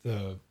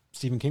the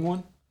Stephen King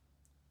one?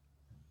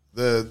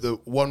 The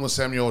one with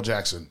Samuel L.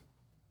 Jackson.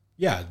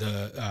 Yeah,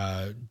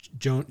 the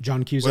John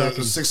Well, Cusack. it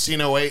was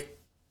 1608,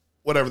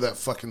 whatever that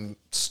fucking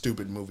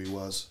stupid movie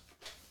was.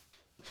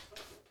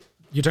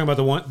 You're talking about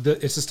the one.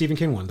 It's the Stephen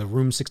King one, the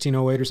Room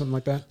 1608 or something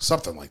like that.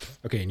 Something like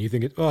that. Okay, and you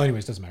think it? Well,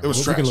 anyways, doesn't matter. It was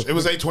We can trash. look- It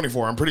was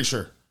A24. I'm pretty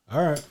sure.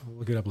 All right, we'll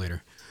look it up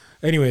later.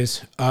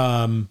 Anyways,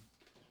 I'm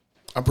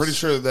pretty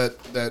sure that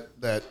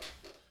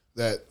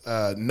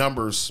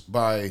Numbers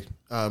by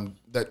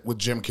that with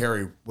Jim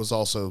Carrey was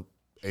also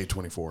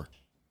A24,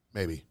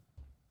 maybe.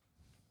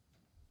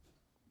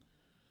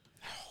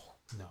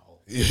 no,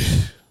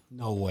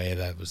 no way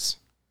that was.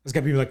 It's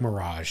got to be like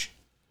Mirage.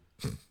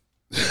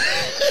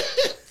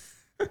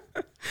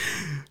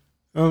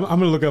 I'm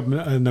gonna look up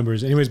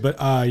numbers, anyways. But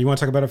you want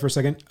to talk about it for a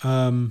second?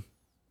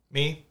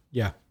 Me?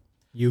 Yeah,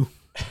 you.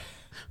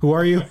 Who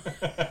are you?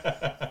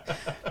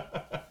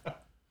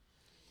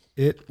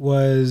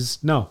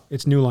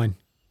 It's New Line.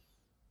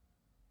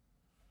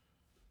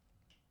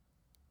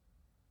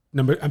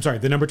 I'm sorry,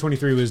 the number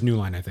 23 was New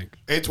Line, I think.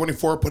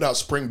 A24 put out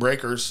Spring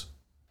Breakers.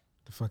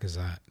 The fuck is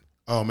that?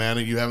 Oh man,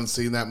 you haven't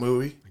seen that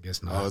movie? I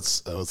guess not. Oh,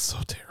 it's so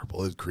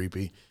terrible. It's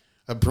creepy.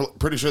 I'm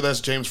pretty sure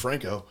that's James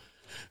Franco.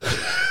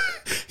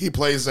 He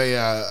plays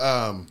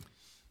a.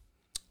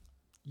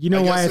 You know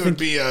I why guess I it think would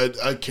be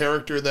a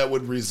character that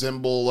would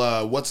resemble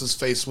what's his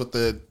face with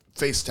the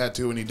face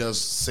tattoo, and he does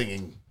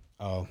singing.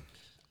 oh,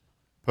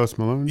 Post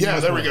Malone.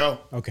 Yeah, there we go.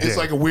 Okay. It's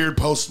like a weird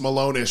Post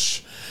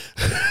Malone-ish.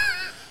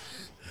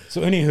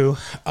 so anywho,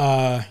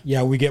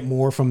 yeah, we get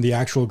more from the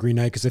actual Green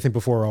Knight because I think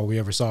before all we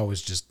ever saw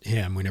was just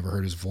him. We never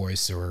heard his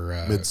voice or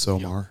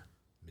Midsommar.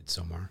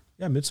 Midsommar.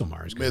 Yeah,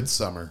 Midsommar is good.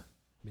 Midsummer.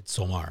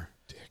 Midsommar.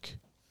 Dick.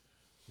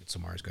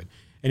 Midsommar is good.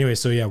 Anyway,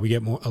 so yeah, we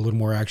get a little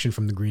more action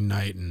from the Green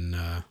Knight and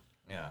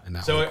Yeah. And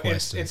that so whole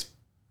quest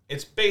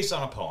it's based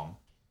on a poem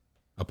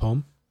a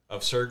poem.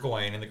 of Sir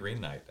Gawain and the Green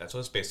Knight. That's what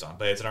it's based on.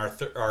 But it's an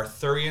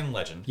Arthurian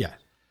legend Yeah,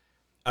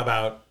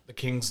 about the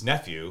king's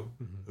nephew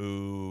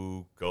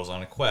who goes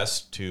on a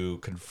quest to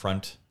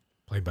confront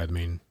played by the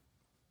main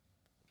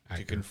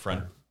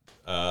actor.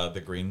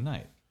 the Green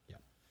Knight. Yeah.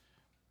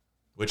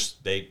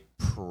 Which they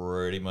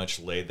pretty much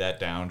laid that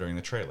down during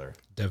the trailer.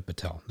 Dev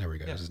Patel. There we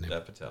go. Is his name.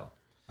 Dev Patel.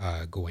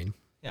 Gawain.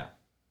 Yeah.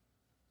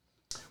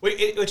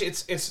 Which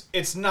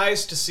it's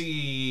nice to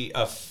see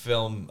a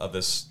film of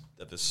this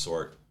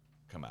sort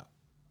come out.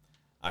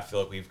 I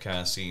feel like we've kind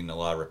of seen a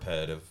lot of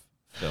repetitive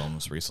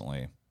films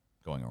recently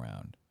going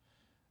around.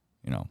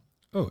 You know.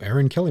 Oh,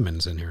 Erin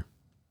Kellyman's in here.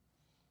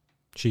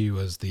 She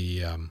was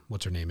the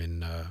what's her name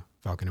in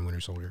Falcon and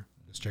Winter Soldier.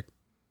 This chick.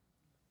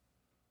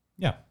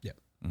 Yeah. Yeah,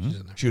 Mhm. she's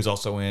in there. She was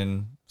also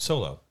in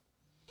Solo.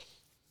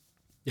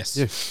 Yes.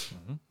 Yes.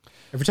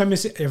 Every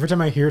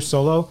time I hear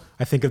Solo,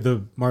 I think of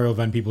the Mario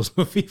Van Peebles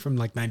movie from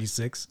like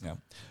 '96. Yeah.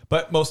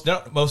 But most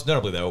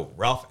notably though,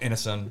 Ralph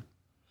Ineson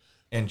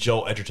and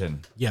Joel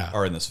Edgerton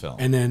are in this film.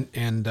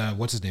 And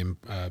what's his name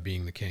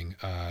being the king?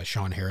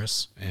 Sean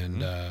Harris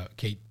and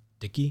Kate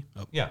Dickey.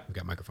 Oh, Yeah. we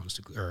got microphones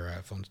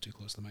phones too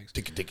close to the mics.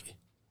 Dicky.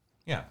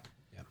 Yeah.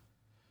 Yeah.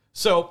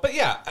 So, but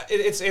yeah,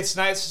 it's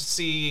nice to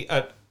see.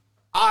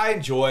 I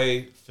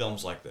enjoy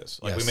films like this.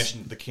 Like we Yes.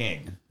 mentioned, The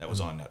King that was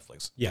on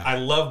Netflix. Yeah. I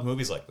love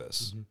movies like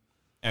this.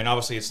 And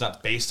obviously, it's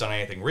not based on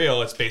anything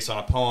real. It's based on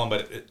a poem,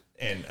 but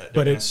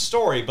a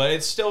story. But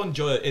it's still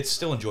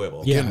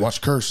enjoyable. Yeah. Again, watch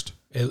Cursed.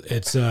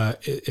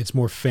 It's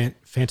more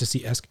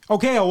fantasy-esque.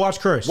 Okay, I'll watch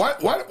Curse.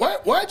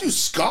 Why'd you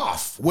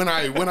scoff when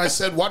I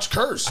said watch I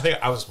Cursed? think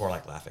I was more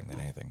like laughing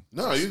than anything.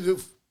 No, you do.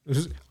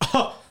 It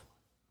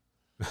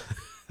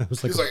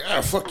was like, He's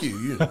like, fuck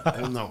you.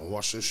 Well, no,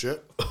 watch this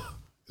shit.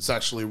 It's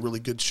actually a really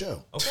good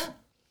show. Okay.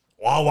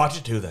 Well, I'll watch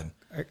it too then.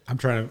 I'm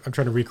trying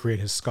to recreate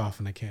his scoff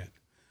and I can't.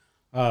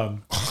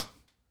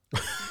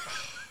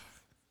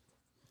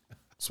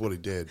 That's what he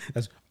did.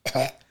 That's,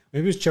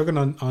 maybe he's choking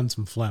on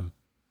some phlegm.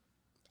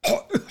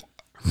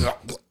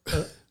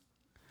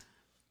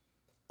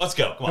 Let's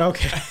go. Come on.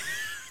 Okay.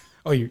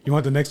 Oh, you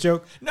want the next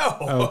joke? No.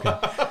 Oh, okay.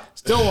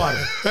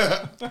 Stillwater.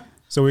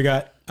 So we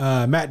got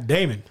Matt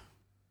Damon.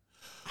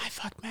 I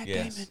fucked Matt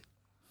Yes. Damon.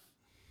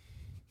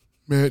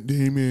 Matt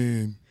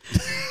Damon.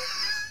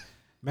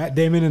 Matt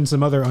Damon and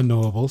some other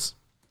unknowables.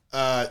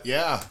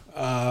 Yeah.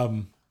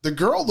 The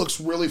girl looks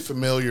really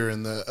familiar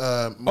in the.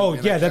 Oh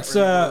movie, yeah, and I that's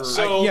can't remember.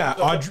 So yeah,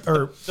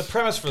 the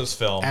premise for this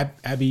film.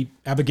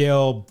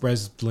 Abigail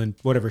Breslin,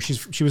 whatever.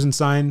 She was in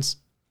Signs.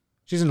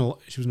 She was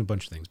in a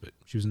bunch of things, but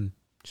she's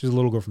a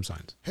little girl from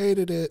Signs.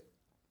 Hated it.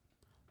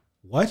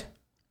 What?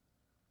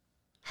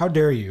 How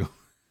dare you?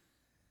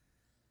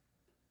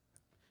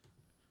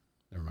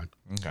 Never mind.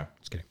 Okay.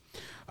 Just kidding.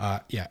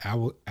 Yeah,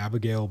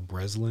 Abigail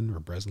Breslin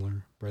or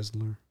Bresler.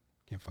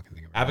 Can't fucking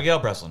think of it. Abigail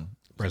Breslin.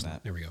 Breslin.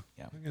 There we go.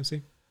 Yeah. I'm gonna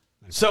see.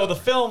 So the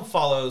film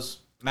follows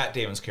Matt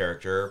Damon's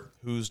character,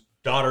 whose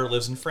daughter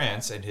lives in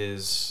France, and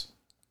has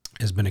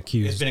Been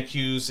accused. been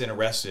accused and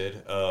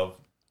arrested of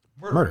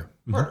Murder.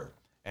 Mm-hmm. Murder.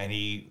 And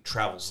he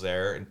travels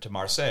there to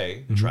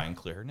Marseille to try and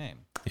clear her name.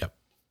 Yep.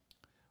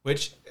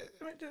 Which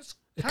I mean,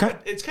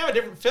 it's kind of a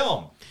different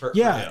film. For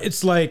Yeah, him.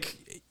 it's like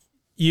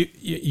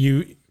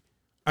you.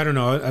 I don't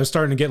know. I was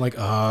starting to get like,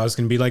 it's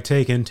gonna be like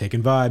Taken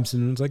vibes,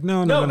 and it's like,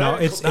 no.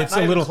 not It's not a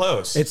even little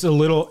close. It's a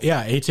little.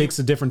 Yeah, it takes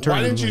a different turn.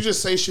 Why didn't you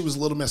just say she was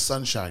Little Miss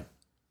Sunshine?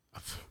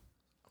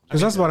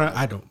 Because that's what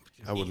I don't.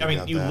 I wouldn't I mean,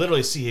 have you got that.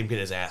 literally see him get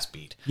his ass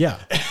beat. Yeah,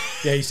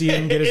 yeah. You see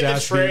him get his in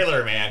ass the beat.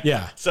 trailer, man.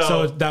 Yeah.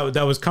 So, So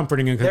that was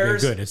comforting and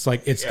There's- good. It's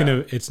like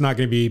it's not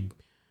gonna be.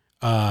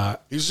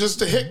 He's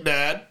just a hick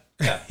dad.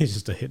 He's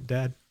just a hit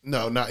dad.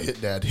 No, not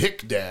hit dad.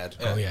 Hick dad.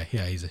 Oh yeah,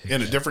 he's a hit.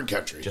 In a different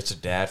country. just a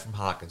dad from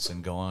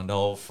Hawkinson going to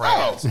old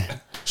France. Oh,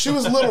 she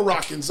was Little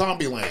Rock in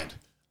Zombieland.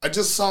 I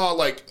just saw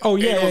like. Oh,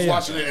 yeah, I was yeah.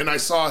 watching it and I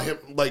saw him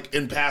like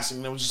in passing.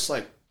 And it was just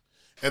like,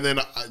 and then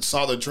I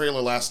saw the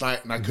trailer last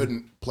night and I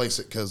couldn't place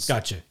it because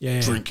Gotcha.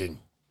 Yeah. drinking.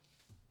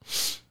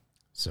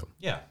 So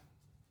Yeah.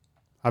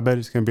 I bet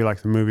it's gonna be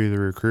like the movie The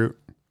Recruit.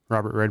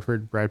 Robert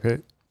Redford, Brad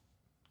Pitt.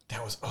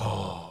 That was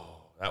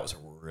a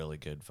really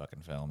good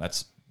fucking film.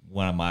 That's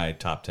one of my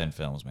top 10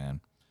 films, man.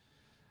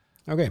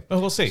 okay.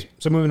 But we'll see.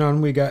 So moving on,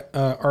 we got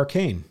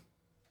Arcane.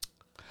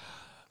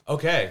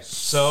 Okay,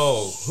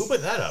 so who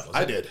put that up? Was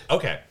I it? did.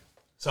 Okay,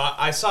 so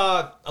I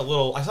saw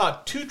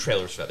two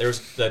trailers for that. There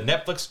was the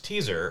Netflix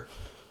teaser,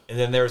 and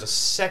then there was a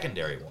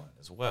secondary one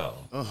as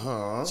well.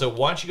 So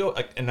why don't you go?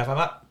 And if I'm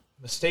not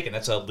mistaken,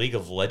 that's a League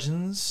of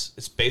Legends.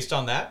 It's based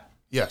on that.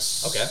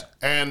 Yes. Okay.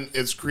 And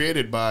it's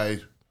created by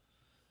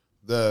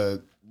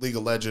the League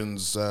of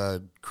Legends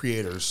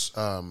creators.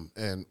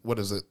 And what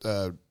is it?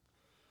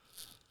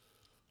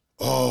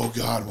 Oh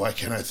God, why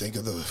can't I think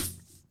of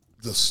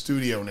the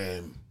studio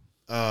name?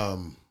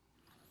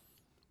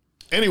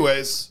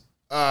 Anyways,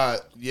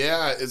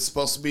 yeah, it's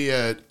supposed to be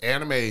an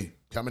anime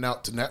coming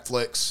out to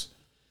Netflix,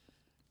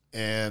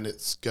 and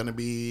it's gonna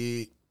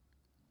be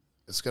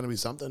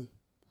something.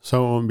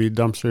 So it won't be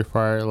dumpster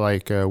fire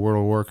like World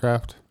of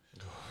Warcraft.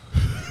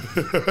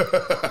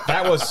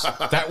 That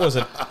was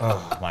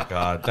oh my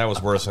god, that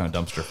was worse than a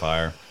dumpster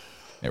fire.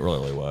 It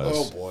really was.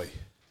 Oh boy,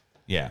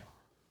 Yeah.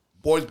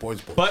 boys.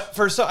 But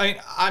for some,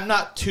 I'm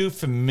not too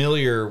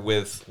familiar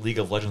with League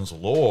of Legends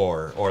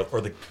lore or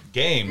the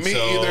game. Me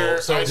so,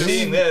 either. So I just-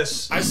 seeing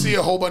this, I see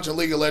a whole bunch of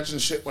League of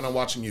Legends shit when I'm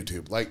watching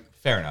YouTube. Like,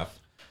 fair enough.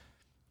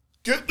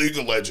 get League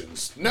of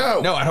Legends. No,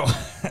 No, I don't.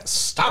 I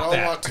Stop don't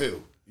that. want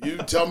to. You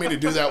tell me to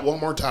do that one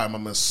more time,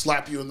 I'm gonna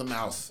slap you in the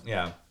mouth.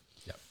 Yeah.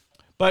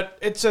 But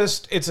it's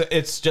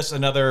just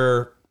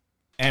another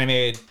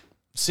animated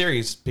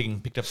series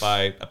being picked up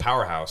by a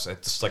powerhouse.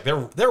 It's like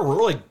they're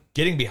really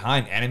getting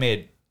behind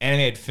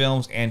animated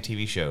films and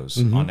TV shows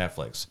on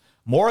Netflix.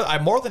 More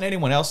than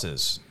anyone else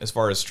is as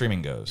far as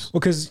streaming goes. Well,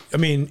 because I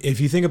mean, if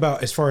you think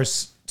about as far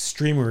as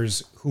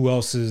streamers, who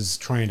else is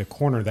trying to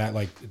corner that?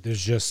 Like,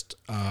 there's just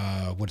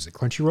what is it?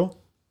 Crunchyroll.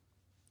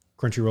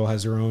 Crunchyroll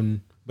has their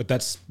own, but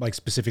that's like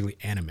specifically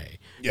anime,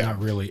 Yeah.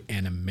 not really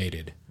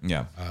animated.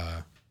 Yeah.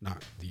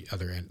 Not the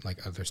other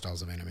like other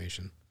styles of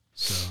animation.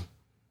 So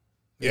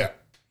Yeah.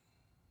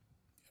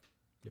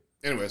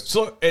 Anyways,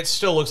 So it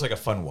still looks like a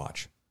fun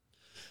watch.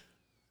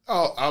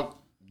 I'll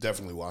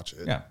definitely watch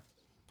it. Yeah.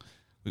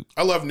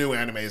 I love new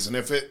animes, and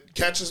if it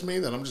catches me,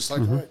 then I'm just like,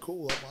 all right,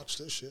 cool, I'll watch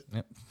this shit.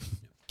 Yep.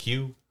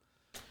 Q.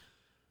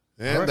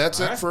 And that's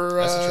all it right.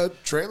 for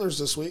trailers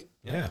this week.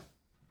 Yeah.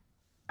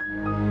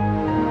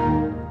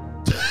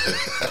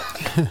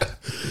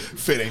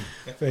 Fitting.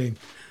 Fitting.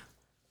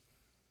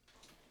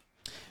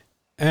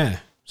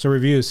 So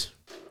reviews.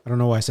 I don't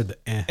know why I said the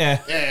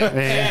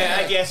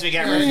I guess we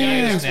got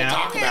reviews now.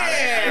 Talk about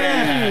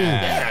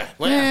it.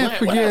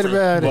 Forget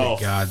about it. Well,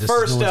 God, this is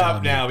first no one's up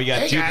on now, we got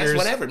Hey guys, Jupiter's.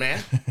 whatever,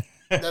 man.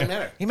 Doesn't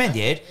matter. You meant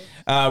dude.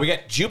 We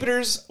got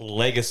Jupiter's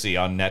Legacy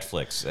on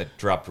Netflix that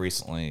dropped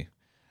recently.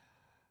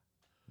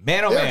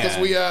 Man, oh Yeah, man. because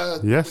we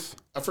Yes.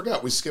 I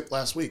forgot we skipped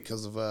last week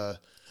because of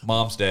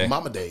Mom's Day.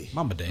 Mama Day.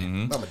 Mama Day.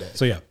 Mama Day.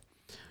 So yeah,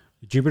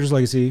 Jupiter's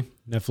Legacy,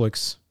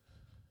 Netflix,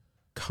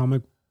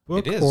 comic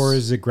book, It is. or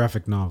is it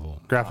graphic novel?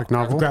 Graphic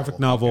novel. Graphic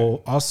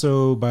novel,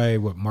 also by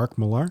Mark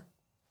Millar.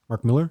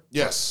 Mark Miller,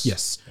 Yes.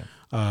 yes,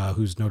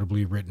 who's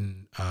notably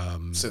written.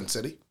 Sin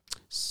City.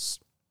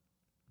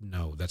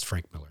 No, that's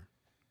Frank Miller.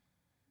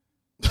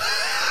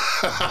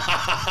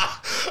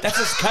 That's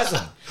his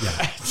cousin.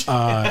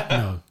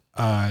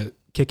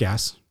 Kick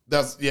Ass.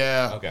 That's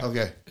Okay.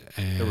 Okay.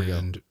 And we go.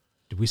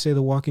 did we say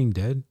The Walking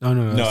Dead? Oh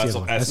no, No, that's the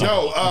that's- other one.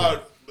 that's-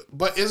 No,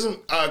 but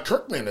isn't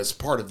Kirkman is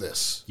part of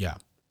this? Yeah,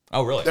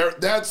 Oh, really?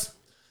 that's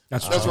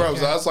That's where I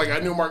was. I was like, I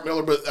knew Mark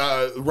Miller, but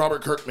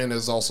Robert Kirkman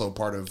is also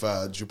part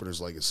of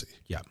Jupiter's Legacy.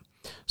 yeah.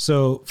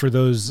 So for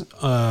those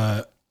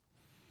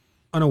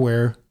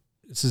unaware,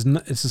 it's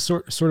a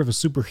sort of a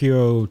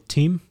superhero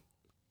team.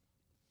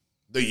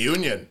 The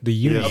Union. The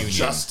Union. of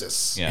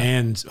Justice. Yeah.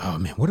 And oh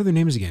man, what are their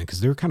names again?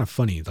 Because they're kind of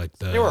funny. Like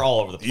They were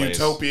all over the place.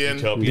 Utopian.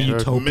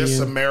 Utopian. Miss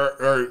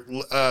America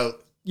or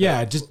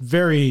Yeah, just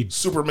very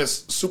Super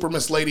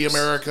Miss Lady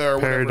America or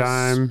whatever.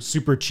 Paradigm.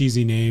 super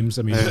cheesy names.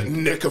 I mean, like,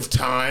 Nick of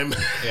Time.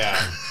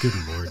 Yeah. good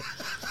lord.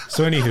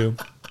 So anywho,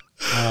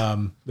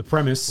 the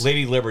premise.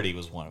 Lady Liberty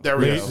was one of them.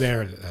 There we go.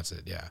 There, that's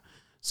it. Yeah.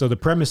 So the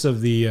premise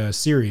of the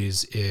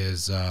series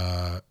is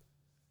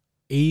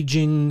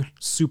aging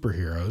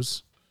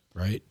superheroes,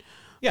 right?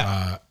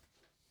 Yeah.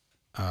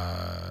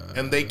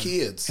 And they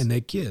kids. And they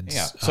kids.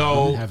 Yeah.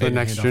 So have The a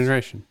next handoff.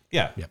 generation.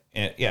 yeah. Yep.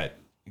 Yeah,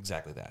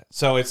 exactly that.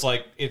 So it's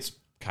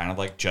kind of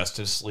like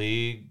Justice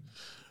League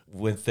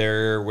with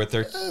their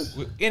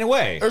in a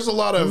way. There's a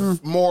lot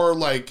of more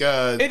like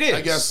It is.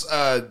 I guess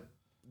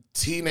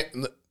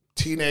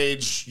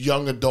teenage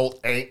young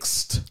adult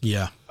angst.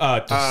 Yeah.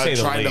 To say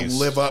the Trying to least.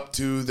 live up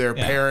to their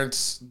Yeah.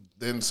 parents.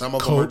 Then some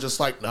of them are just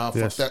like, nah,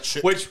 Yes. fuck that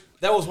shit. Which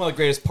that was one of the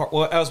greatest part.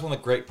 Well, that was one of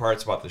the great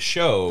parts about the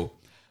show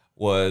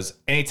was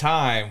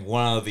anytime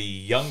one of the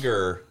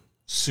younger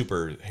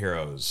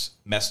superheroes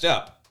messed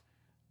up,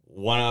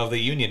 one of the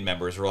Union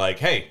members were like,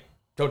 "Hey,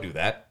 don't do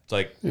that." It's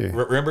like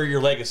remember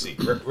your legacy.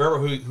 Remember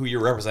who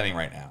you're representing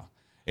right now.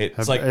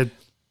 It's like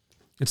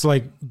It's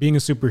like being a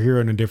superhero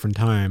in a different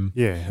time.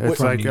 Yeah, it's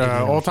From like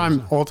the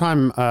old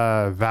time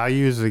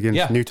values against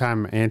Yeah. new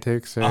time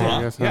antics. I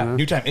guess, I don't know.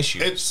 new time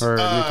issues. it's Or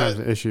new times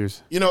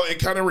issues. you know, it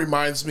kind of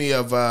reminds me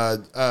of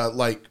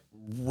like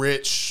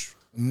rich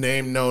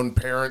name known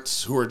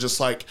parents who are just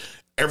like,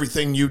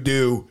 everything you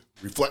do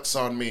reflects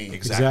on me.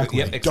 Exactly.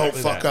 Yep, Don't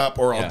exactly fuck that. up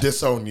or I'll Yeah.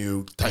 disown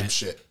you type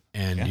shit.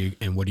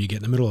 And what do you get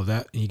in the middle of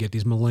that? You get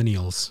these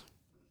millennial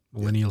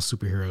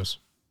superheroes.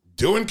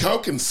 Doing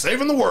coke and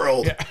saving the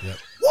world. Yeah.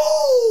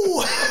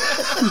 Woo!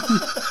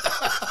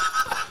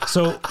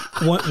 So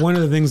one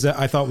of the things that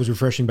I thought was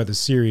refreshing about the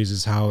series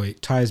is how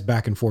it ties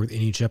back and forth in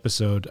each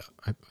episode.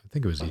 I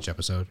think it was each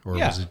episode, or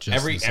Yeah, was it just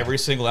every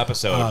single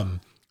episode.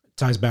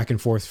 ties back and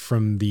forth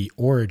from the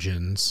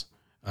origins,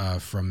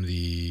 from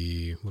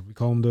the what do we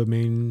call him, the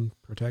main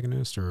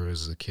protagonist, or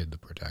is the kid the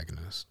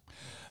protagonist?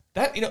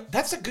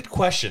 That's a good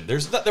question.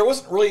 There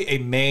wasn't really a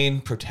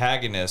main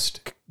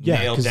protagonist Yeah,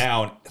 nailed 'cause-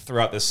 down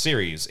throughout this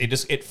series.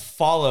 It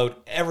followed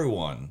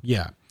everyone.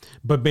 Yeah,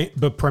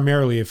 but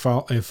primarily it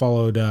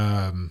followed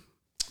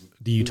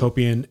the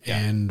Utopian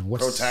and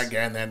what's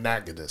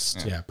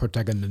Protagonist. yeah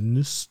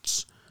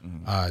protagonists.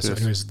 So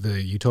anyways,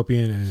 the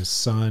Utopian and his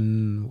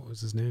son, what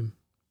was his name?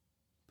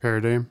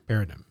 Paradigm.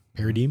 Paradigm.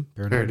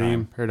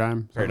 Paradigm.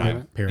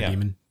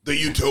 Parademon. The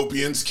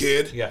Utopians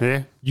kid. Yeah.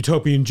 Yeah.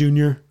 Utopian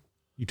Junior,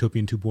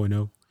 Utopian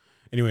 2.0.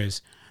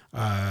 Anyways,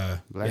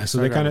 yeah. So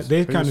they kind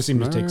of seem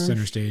to take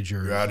center stage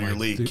or You're out of your like,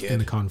 league, in kid.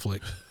 the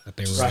conflict that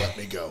they were. Let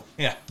me go.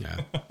 Yeah.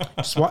 Yeah.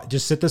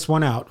 Just sit this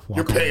one out. Walk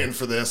You're away. paying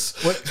for this.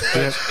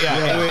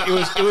 Yeah,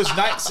 it was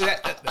nice.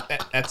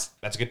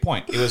 That's a good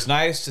point. It was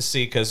nice to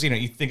see because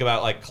you think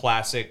about like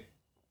classic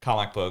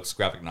comic books,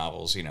 graphic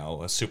novels. A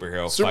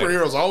superhero.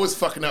 Superheroes always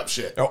fucking up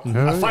shit. Fight.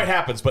 A fight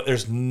happens, but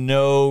there's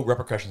no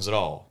repercussions at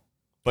all.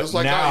 But It's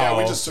like, now, oh yeah,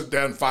 we just took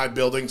down 5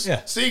 buildings.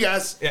 Yeah. See you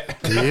guys.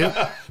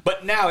 Yep.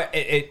 but now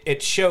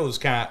it shows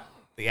kind of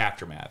the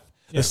aftermath,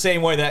 the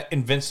same way that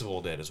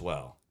Invincible did as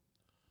well,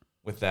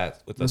 with the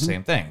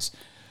same things.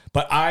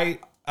 But I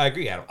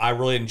agree, Adam. I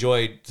really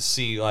enjoyed to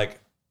see like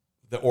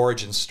the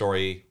origin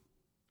story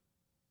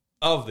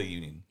of the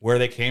Union, where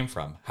they came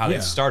from, how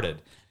they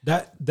started.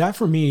 That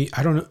for me,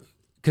 I don't know,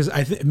 because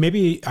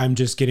maybe I'm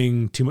just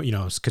getting too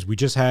much, because we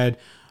just had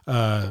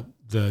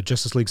the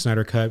Justice League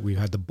Snyder cut. We've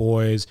had The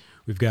Boys.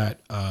 We've got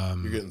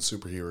You're getting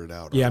superheroed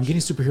out. yeah, I'm aren't you?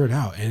 getting superheroed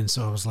out, and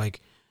so I was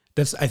like,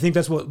 I think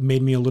that's what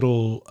made me a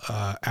little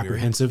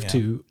apprehensive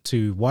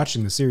to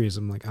watching the series.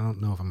 I'm like, I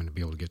don't know if I'm going to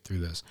be able to get through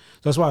this. So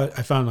that's why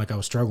I found like I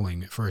was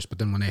struggling at first. But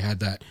then when they had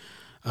that,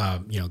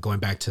 going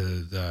back to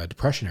the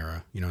Depression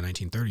era,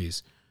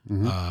 1930s,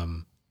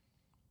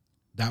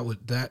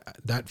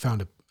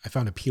 I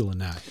found appeal in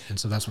that, and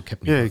so that's what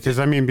kept me. Yeah, because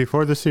I mean,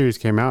 before the series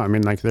came out, I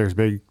mean, like there's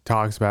big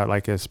talks about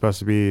like it's supposed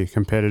to be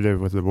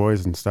competitive with The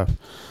Boys and stuff.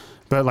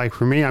 But like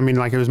for me, I mean,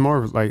 like it was more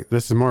of like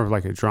this is more of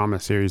like a drama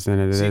series than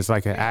it is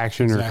like an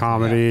action or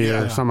comedy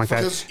or something like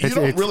that. Because you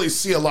don't really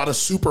see a lot of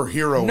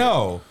superhero.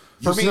 No.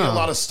 You see a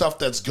lot of stuff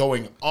that's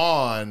going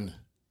on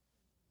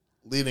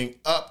leading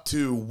up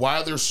to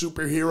why they're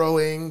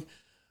superheroing.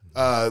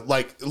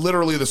 Like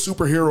literally the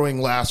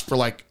superheroing lasts for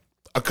like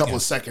a couple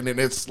of seconds and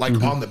it's like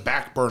on the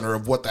back burner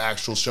of what the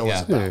actual show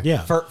is about.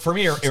 Yeah. For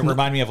me, it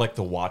reminded me of like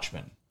The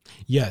Watchmen.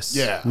 Yes.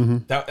 Yeah.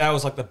 That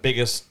was like the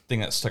biggest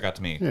thing that stuck out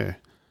to me. Yeah.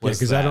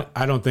 Because I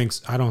don't think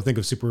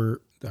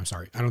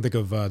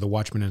of The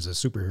Watchmen as a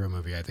superhero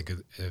movie. I think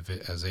of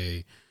it as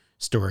a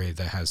story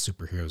that has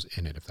superheroes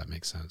in it, if that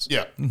makes sense.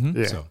 Yeah.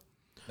 Yeah. So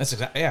That's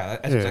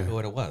exactly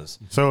what it was.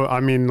 So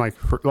I mean, like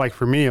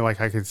for me, like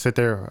I could sit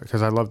there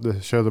because I love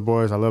the show The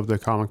Boys. I love the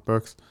comic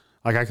books.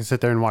 Like I could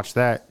sit there and watch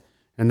that,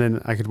 and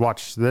then I could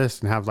watch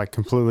this and have like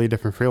completely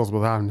different feels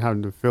without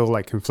having to feel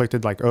like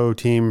conflicted. Like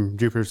Team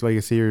Jupiter's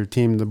Legacy or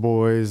Team The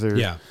Boys or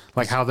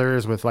like how there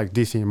is with like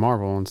DC and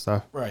Marvel and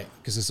stuff. right,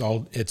 because it's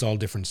all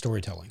different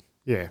storytelling.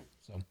 Yeah.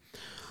 So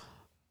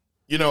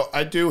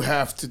I do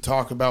have to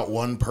talk about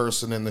one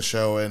person in the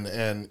show,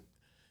 and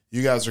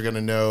you guys are going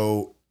to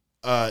know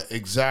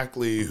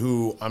exactly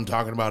who I'm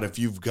talking about if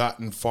you've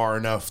gotten far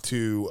enough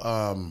to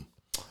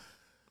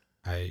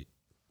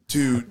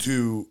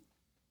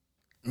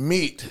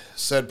meet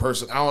said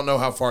person. I don't know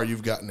how far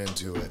you've gotten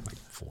into it. like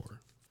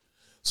 4.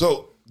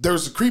 So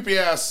there's a creepy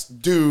ass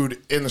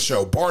dude in the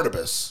show,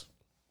 Barnabas.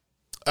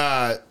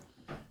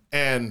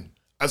 And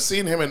I've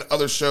seen him in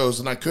other shows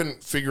and I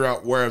couldn't figure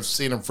out where I've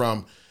seen him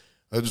from.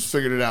 I just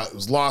figured it out. It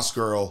was Lost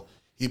Girl.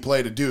 He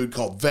played a dude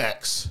called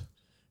Vex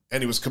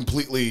and he was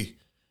completely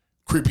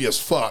creepy as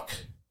fuck.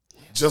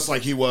 Just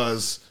like he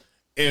was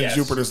in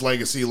Jupiter's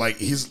Legacy. Like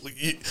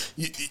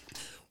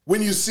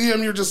when you see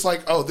him, you're just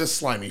like, oh, this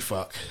slimy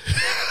fuck.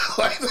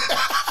 Like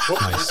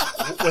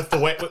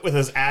that. with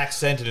his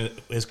accent and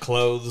his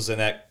clothes and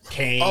that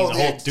cane, Oh, the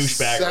whole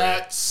douchebag.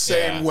 exact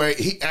same way.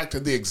 He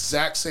acted the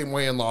exact same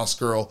way in Lost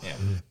Girl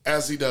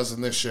as he does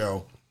in this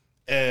show.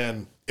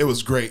 And it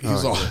was great.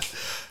 He's all,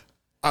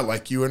 I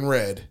like you in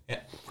red. Yeah.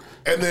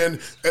 And then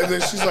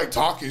she's like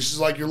talking. She's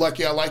like, "You're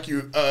lucky I like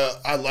you.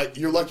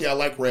 You're lucky I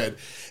like red."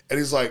 And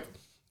he's like,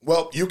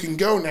 "Well, you can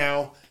go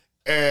now."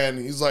 And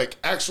he's like,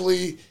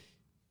 "Actually,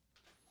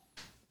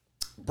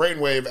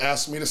 Brainwave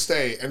asked me to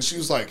stay." And she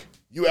was like,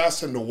 "You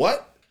asked him to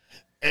what?"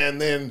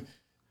 And then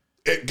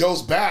it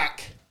goes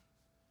back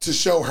to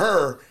show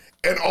her,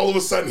 and all of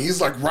a sudden he's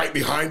like right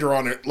behind her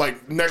on it,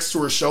 like next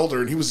to her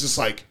shoulder, and he was just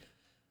like,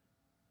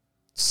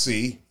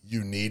 "See,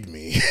 you need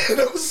me." And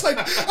I was like,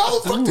 how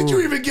the fuck did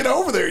you even get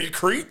over there, you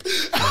creep?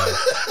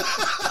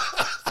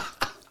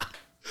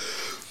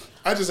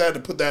 I just had to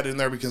put that in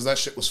there because that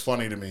shit was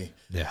funny to me.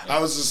 Yeah. I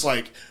was just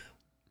like,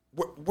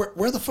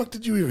 where the fuck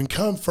did you even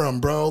come from,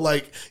 bro?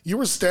 Like, you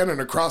were standing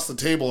across the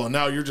table and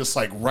now you're just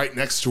like right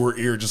next to her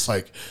ear, just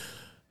like,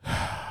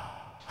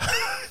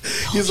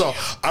 he's all,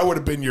 I would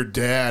have been your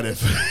dad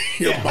if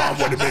your mom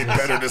would have made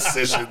better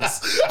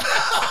decisions.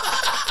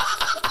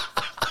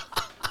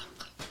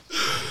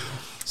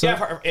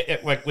 So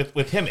like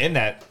with him in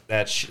that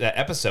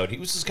episode, he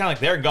was just kind of like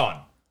there and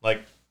gone.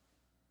 Like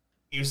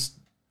he was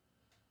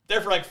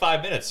there for like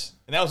 5 minutes,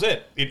 and that was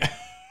it. It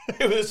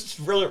was just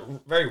really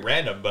very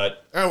random,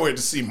 but I wait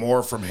to see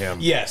more from him.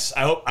 yes,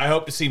 I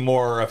hope to see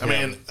more of him.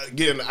 I mean,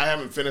 again, I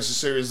haven't finished the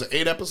series of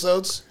 8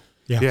 episodes,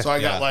 yeah. so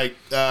I got like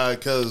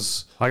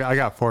because I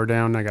got 4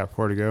 down. I got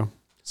 4 to go.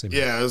 Same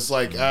yeah, it's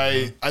like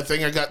I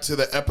think I got to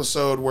the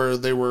episode where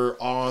they were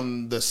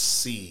on the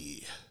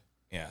sea.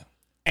 yeah,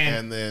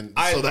 And then,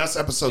 I- so that's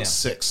episode yeah.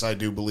 6, I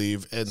do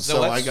believe, and So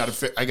so let's-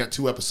 I got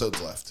 2 episodes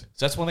left. So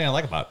that's one thing I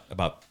like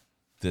about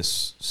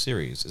this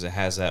series is it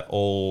has that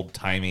old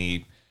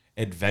timey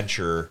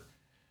adventure,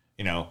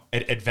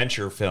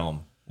 adventure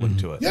film look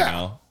to it. Yeah. You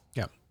know?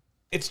 Yeah.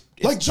 It's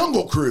Like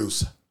Jungle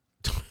Cruise.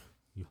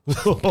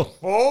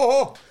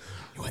 oh,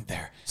 you went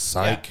there.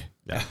 Psych.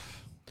 Yeah.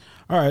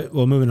 All right.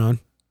 Well, moving on.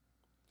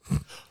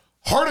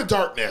 Heart of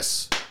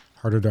Darkness.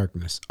 Heart of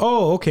Darkness.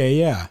 Oh, okay.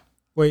 Yeah.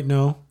 Wait,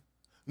 no.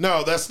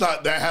 No, that's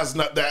not.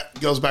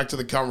 That goes back to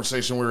the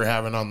conversation we were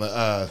having on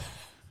the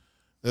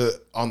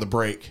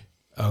break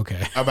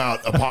Okay. about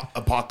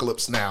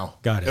Apocalypse Now.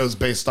 Got it. It was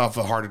based off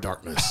of Heart of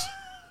Darkness.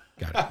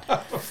 Got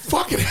it.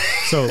 Fucking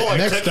So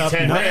next up,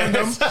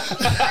 random.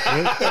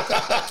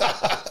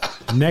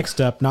 next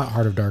up, not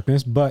Heart of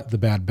Darkness, but The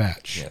Bad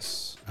Batch.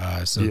 Yes.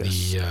 So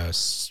the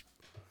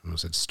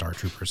almost said Star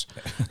Troopers.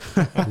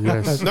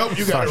 Yes. Nope,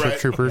 you got it Starship right.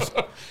 Troopers.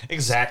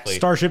 Exactly.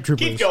 Starship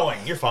Troopers. Keep going.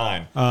 You're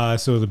fine.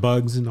 So the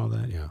bugs and all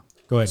that. Yeah.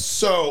 Go ahead.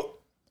 So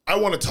I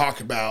want to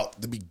talk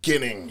about the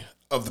beginning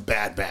of the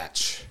Bad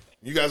Batch.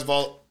 You guys have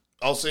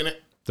all seen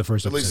it? The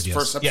first At episode. least the yes.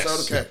 first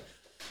episode? Yes. Okay.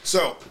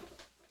 So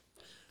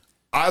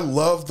I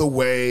love the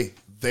way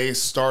they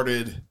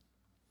started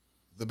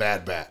the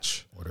Bad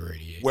Batch, Order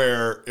 88.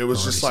 where it was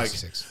Order just like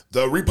 66.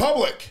 the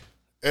Republic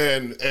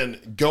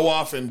and go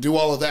off and do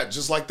all of that,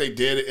 just like they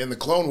did in the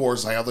Clone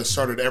Wars, like how they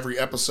started every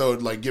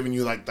episode, like giving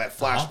you like that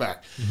flashback.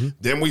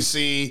 Then we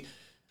see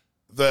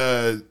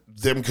them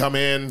come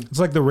in. It's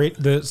like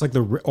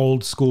the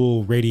old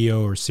school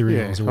radio or Yeah,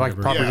 serials or like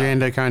whatever.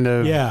 propaganda kind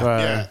of. Yeah.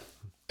 Yeah.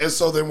 And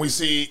so then we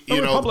see, The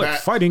you know, Republic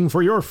fighting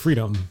for your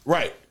freedom.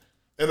 right.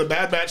 And the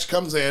Bad Batch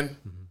comes in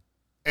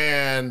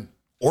and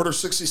Order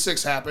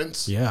 66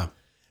 happens. Yeah.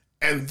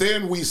 And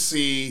then we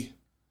see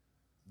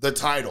the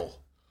title.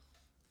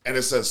 And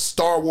it says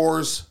Star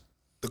Wars,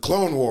 the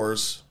Clone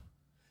Wars,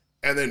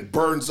 and then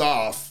burns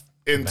off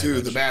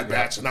into the Bad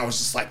Batch. And I was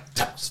just like,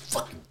 that was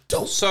fucking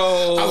dope.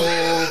 So,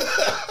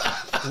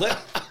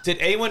 did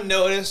anyone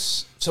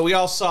notice? So we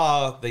all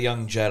saw the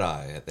young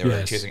Jedi that they were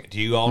Yes. chasing. Do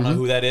you all know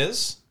who that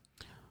is?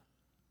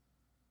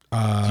 Do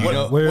you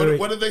know?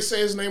 What did they say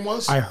his name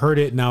was? I heard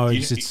it. Now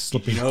it's You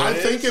slipping. know who I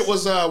it think is? it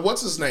was,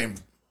 what's his name?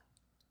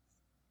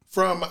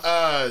 From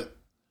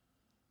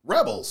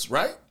Rebels,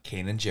 right?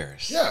 Kanan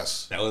Jarrus.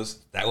 Yes.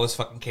 That was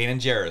fucking Kanan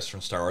Jarrus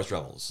from Star Wars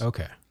Rebels.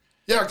 Okay.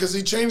 Yeah, because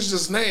he changed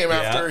his name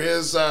after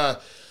his. I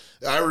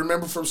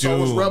remember from Star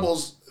Wars Doom.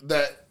 Rebels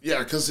that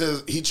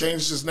because he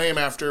changed his name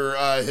after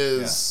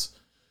his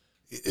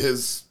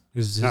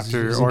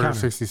After his Order encounter.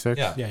 66.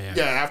 Yeah.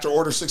 Yeah. after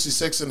Order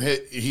 66, and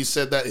he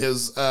said that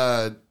his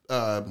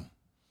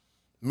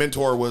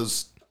mentor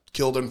was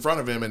killed in front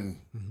of him, and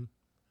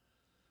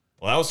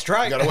Well, I was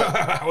right. got away.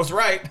 I was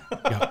right.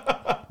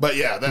 but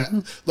yeah,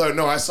 that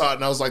no, I saw it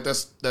and I was like,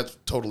 that's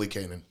totally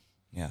Kanan.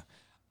 Yeah.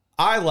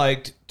 I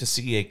liked to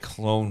see a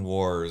Clone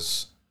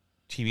Wars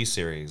TV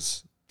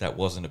series that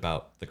wasn't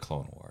about the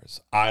Clone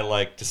Wars. I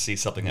like to see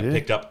something that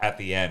picked up at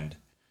the end.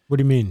 What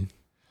do you mean?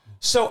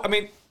 So, I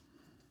mean,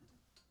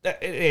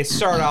 it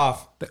started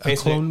off basically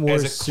Clone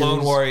Wars as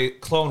a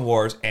Clone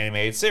Wars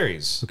animated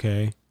series,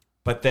 Okay.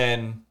 but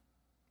then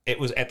it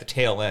was at the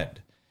tail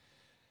end.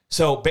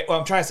 So what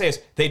I'm trying to say is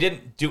they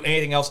didn't do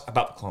anything else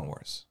about the Clone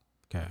Wars.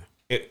 Okay.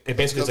 It basically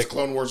Because was the like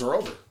Clone Wars are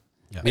over.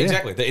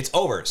 exactly it's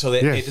over. So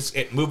that Yes.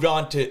 it moved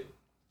on to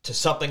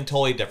something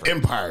totally different.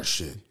 Empire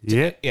shit.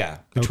 Yeah. Yeah,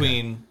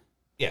 between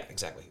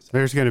exactly.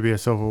 There's going to be a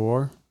Civil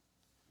War.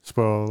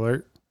 Spoiler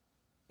alert.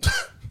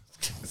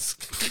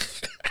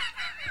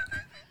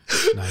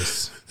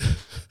 Nice.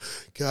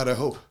 God, I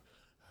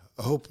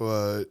hope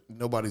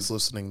nobody's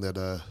listening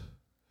that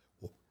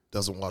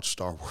doesn't watch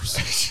Star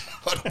Wars.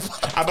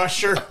 I'm not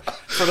sure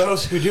for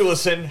those who do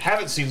listen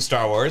haven't seen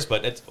Star Wars,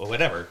 but it's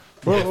whatever.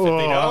 if they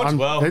don't,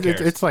 who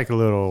cares? It's like a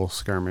little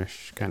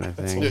skirmish kind of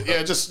thing.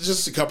 Yeah,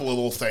 just a couple of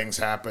little things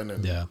happen,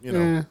 and you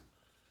know,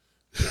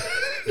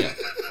 Yeah.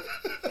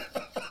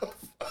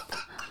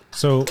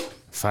 So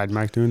Side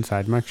mic doing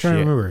side mic trying to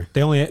shit. remember,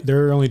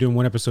 they're only doing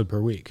one episode per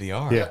week. They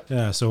are. Yeah.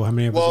 Yeah. So how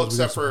many episodes? well, we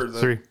got except so- for the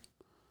 3.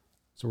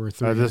 so we're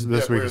three. This yeah,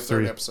 week we're is the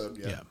third 3. episode.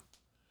 Yeah. Yeah.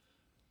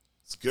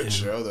 It's a good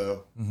show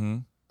though. Mm-hmm.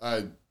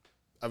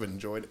 I've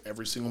enjoyed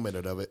every single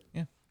minute of it.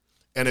 Yeah.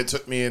 And it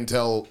took me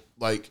until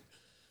like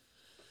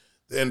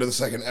the end of the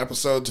second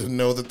episode to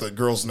know that the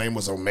girl's name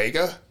was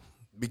Omega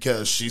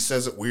because she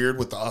says it weird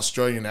with the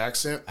Australian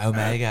accent.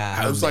 Omega.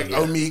 I was like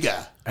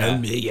Omega.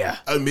 Omega.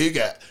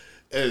 Omega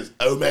is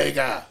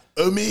Omega.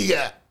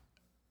 Omega.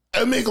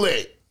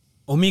 Omegle.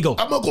 Omegle.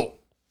 A muggle.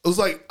 It was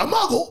like a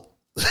muggle.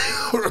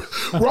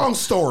 Wrong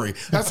story.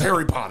 That's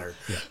Harry Potter.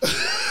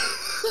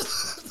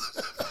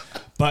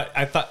 But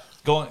I thought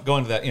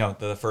going to that,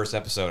 the first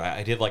episode,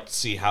 I did like to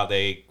see how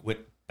they went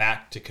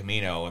back to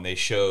Camino and they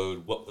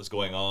showed what was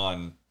going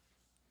on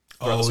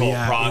throughout this whole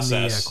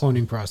process.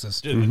 cloning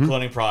process. The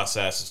cloning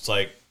process. It's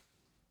like,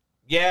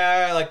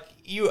 like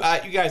you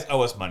guys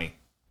owe us money.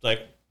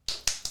 Like,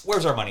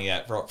 where's our money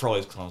at for all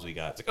these clones we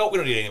got? It's like, oh, we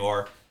don't need it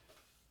anymore.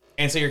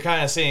 And so you're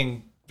kind of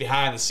seeing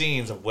behind the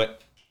scenes of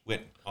what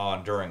went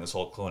on during this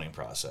whole cloning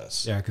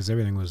process. Yeah, because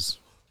everything was.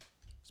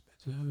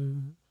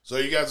 So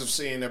you guys have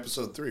seen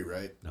episode 3,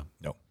 right?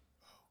 No.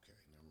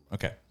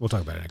 Okay. We'll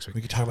talk about it next We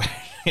week. can talk about it.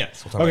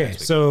 Yes. We'll talk about it Okay,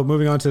 next week. so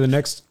moving on to the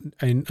next,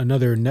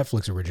 another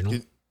Netflix original.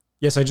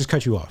 Yes, I just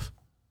cut you off.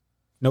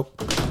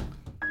 Nope.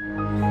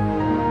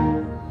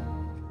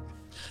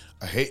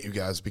 I hate you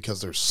guys because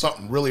there's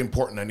something really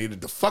important I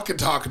needed to fucking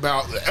talk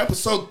about in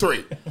episode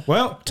 3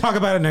 Well, talk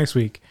about it next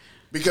week.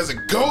 because it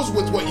goes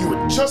with what you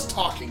were just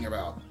talking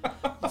about.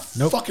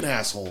 Nope. Fucking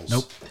assholes.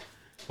 Nope.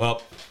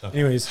 Well, okay.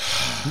 Anyways,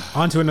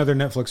 on to another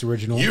Netflix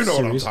original. You know what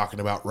I'm series. talking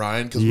about,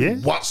 Ryan, because Yeah. we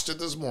watched it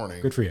this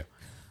morning. Good for you.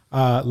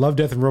 Love,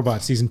 Death, and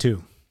Robots season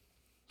 2.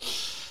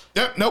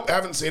 Yep, nope,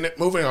 haven't seen it.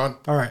 Moving on.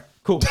 All right,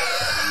 cool.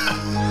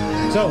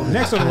 So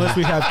next on the list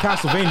we have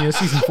Castlevania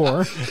season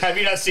 4. Have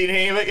you not seen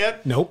any of it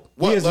yet? Nope.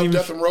 He What, hasn't Love, even-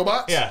 Death, and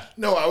Robots? Yeah.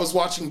 No, I was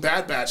watching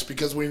Bad Batch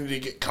because we need to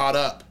get caught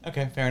up.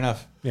 Okay, fair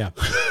enough. Yeah,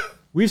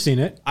 we've seen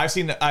it. I've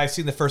seen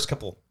the first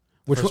couple.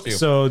 Which first one, few.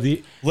 so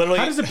the Literally-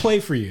 how does it play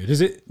for you? Does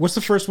it? What's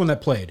the first one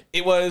that played?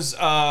 It was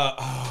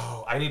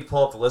I need to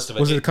pull up the list of it.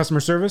 Was it customer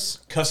service?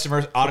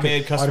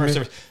 Automated customer automated.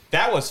 service.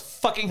 That was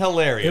fucking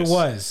hilarious. It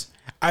was.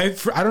 I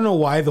don't know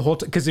why the whole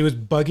time because it was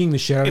bugging the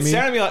shit out of It me.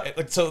 sounded to me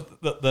like so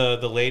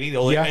the lady, the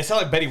old lady, Yeah. it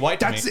sounded like Betty White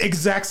to That's me. the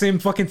exact same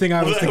fucking thing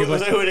I was that- thinking.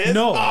 was like, that who it is?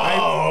 No.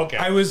 Oh, okay.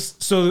 I was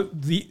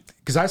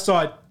because I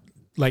saw it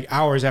like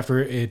hours after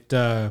it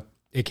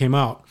came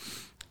out,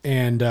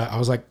 and I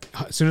was like,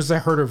 as soon as I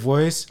heard her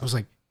voice, I was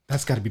like,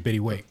 that's got to be Betty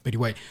White. Betty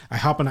White. I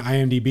hop on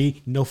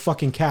IMDb, no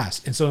fucking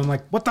cast, and so I'm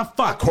like, what the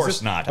fuck? Of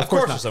course not. Of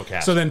course there's no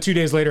cast. So then 2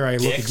 days later, I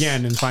look Dicks.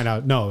 again and find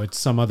out no, it's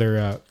some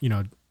other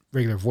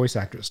regular voice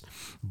actress,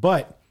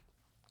 but.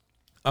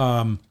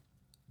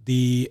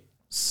 The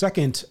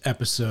second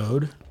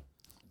episode.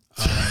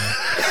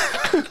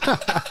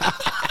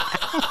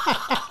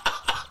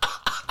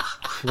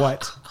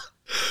 What?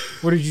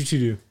 What did you two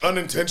do?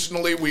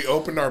 Unintentionally, we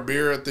opened our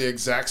beer at the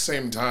exact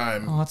same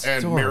time that's and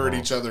adorable. mirrored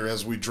each other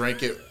as we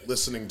drank it,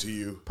 listening to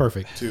you.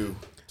 Perfect. To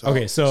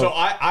Okay, So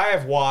I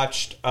have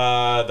watched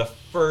the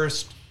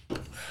first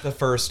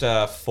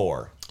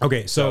 4.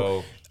 okay,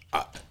 so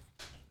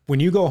when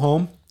you go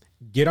home,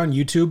 get on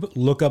YouTube,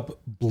 look up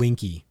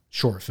Blinky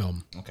short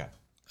film, Okay.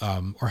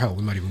 or hell,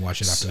 we might even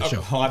watch it after the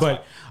show. Well,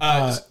 But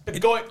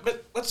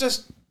but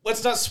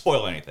let's not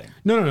spoil anything.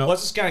 No.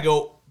 Let's just kind of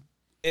go.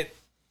 It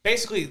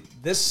basically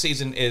this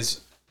season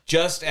is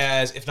just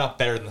as, if not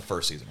better than the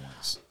first season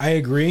was. I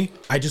agree.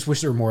 I just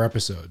wish there were more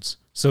episodes.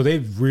 So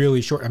they've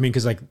really short. I mean,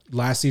 because like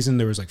last season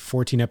there was like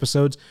 14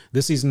 episodes.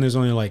 This season there's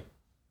only like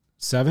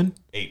 7,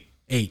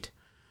 8.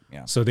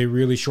 Yeah. So they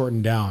really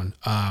shortened down.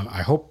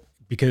 I hope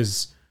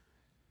because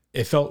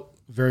it felt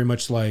very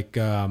much like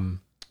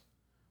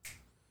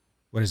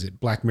what is it,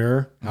 Black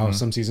Mirror? How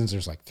some seasons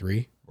there's like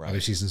 3, other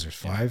seasons there's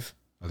 5,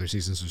 other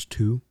seasons there's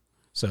 2.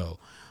 So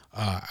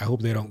I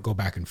hope they don't go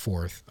back and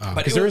forth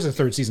because there is a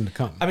third season to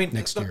come. I mean,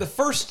 next year. the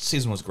first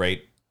season was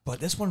great, but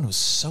this one was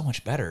so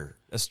much better.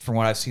 That's from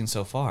what I've seen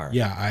so far.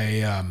 Yeah,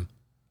 I'm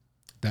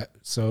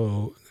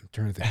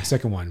trying to think. The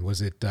second one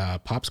was it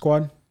Pop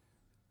Squad?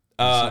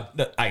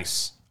 The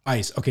Ice.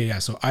 Ice. Okay, yeah.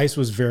 So Ice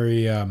was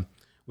very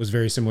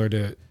similar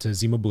to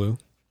Zima Blue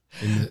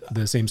in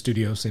the same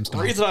studio, same The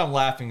style. reason I'm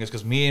laughing is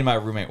because me and my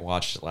roommate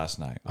watched it last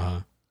night.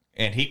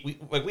 And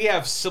we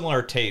have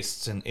similar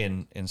tastes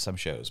in some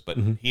shows, but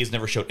he's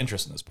never showed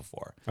interest in this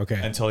before. Okay.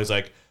 Until he's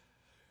like,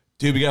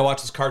 dude, we gotta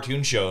watch this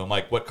cartoon show. I'm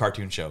like, what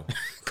cartoon show?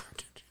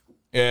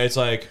 Yeah, it's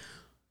like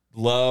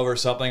Love or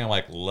something. I'm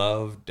like,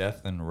 Love,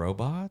 Death, and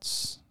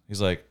Robots? He's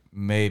like,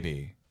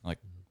 maybe. I'm like,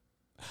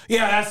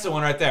 yeah, that's the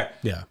one right there.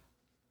 Yeah.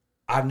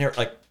 I've never,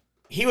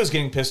 he was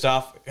getting pissed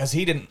off because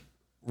he didn't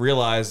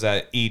realize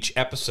that each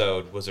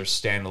episode was their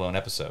standalone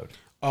episode.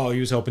 Oh, he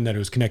was hoping that it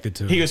was connected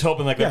to. He was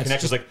hoping Yeah, the it's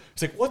connection was just-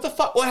 it's like, what the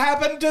fuck? What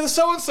happened to the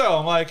so and so?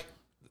 I'm like,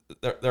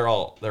 they're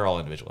all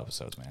individual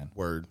episodes, man.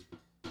 Word.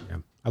 Yeah.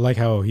 I like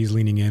how he's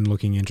leaning in,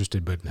 looking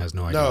interested, but has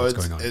no idea No, what's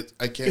it's going on.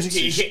 I can't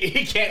see.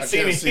 He can't I see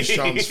can't me. see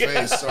Sean's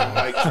face, so I'm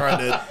like trying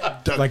to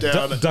duck Like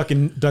down.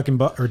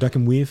 duck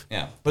and weave.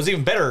 Yeah, but it's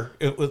even better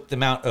with the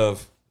amount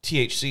of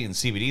THC and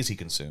CBDs he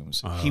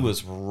consumes. He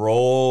was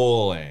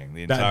rolling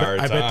the entire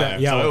I time. bet that.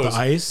 Yeah, So it with was- the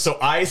ice. So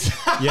ice.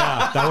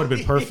 Yeah, that would have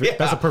been perfect. Yeah.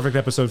 That's a perfect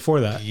episode for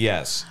that.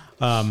 Yes,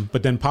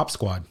 But then Pop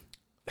Squad.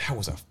 that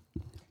was a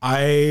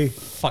I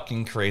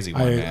fucking crazy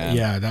one, man.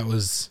 yeah, that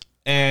was.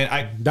 And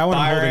That one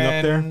I'm holding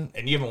up there.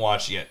 And you haven't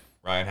watched yet,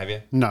 Ryan? Have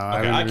you? No, Okay, I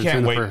haven't I even can't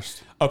seen the wait.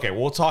 first. Okay,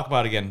 we'll talk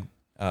about it again.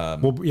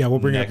 We'll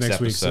bring it up next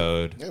week.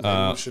 So- episode. Yeah,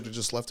 maybe we should have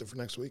just left it for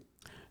next week.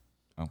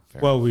 Oh,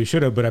 fair. well, we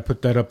should have, but I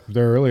put that up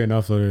there early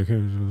enough. Yeah.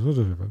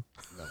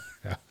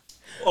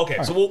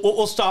 okay, so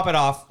we'll stop it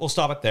off. We'll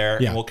stop it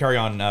there, Yeah. and we'll carry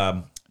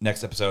on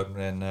next episode,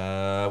 and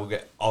I'll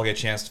get a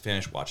chance to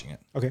finish watching it.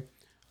 Okay.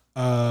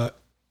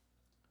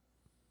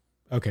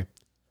 Okay.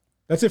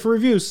 That's it for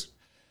reviews.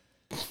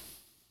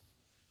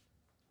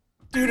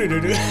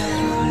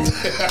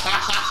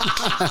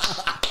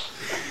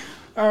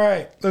 All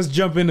right, let's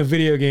jump into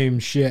video game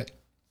shit.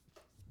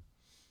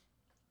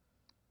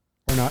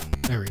 Or not.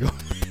 There we go.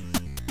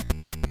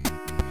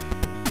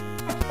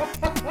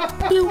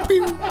 Pew,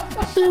 pew,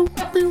 pew,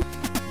 pew. Pew,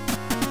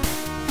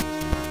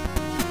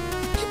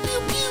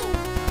 pew, pew.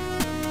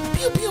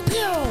 Pew, pew,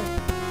 pew.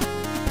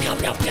 Pew,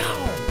 pew, pew.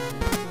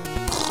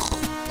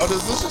 Oh,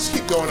 does this just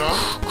keep going on?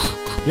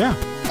 Yeah.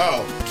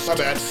 Oh, my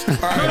bad.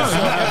 All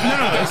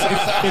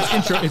right. It's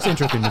intro. It's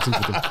intro theme. It's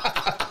intro theme.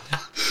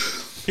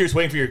 You're just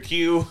waiting for your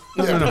cue.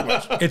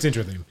 No. It's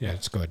intro theme. Yeah,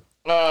 just go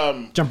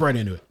ahead. Jump right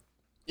into it.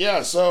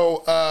 Yeah,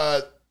 so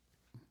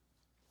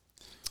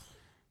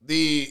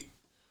the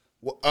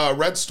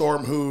Red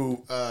Storm,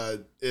 who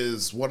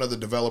is one of the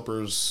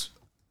developers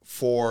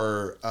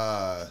for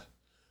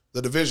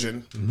The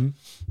Division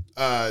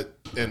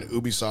and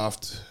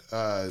Ubisoft,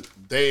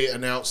 they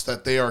announced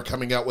that they are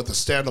coming out with a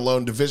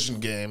standalone Division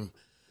game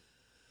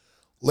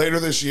later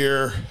this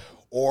year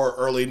or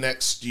early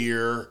next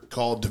year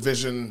called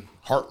Division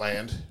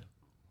Heartland.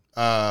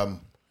 And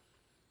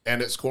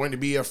it's going to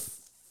be a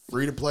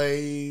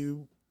free-to-play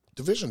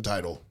Division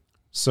title.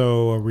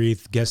 So are we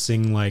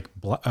guessing like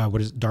what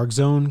is it, Dark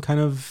Zone kind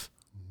of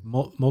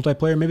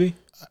multiplayer maybe?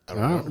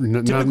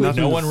 Nothing,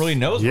 No one really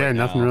knows. Yeah, right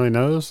nothing now. really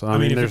knows. I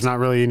mean, if there's it's- not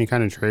really any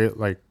kind of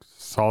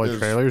solid There's-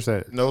 trailers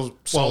that. No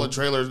solid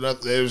trailers.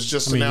 Nothing. It was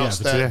just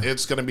announced that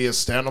it's going to be a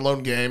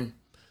standalone game.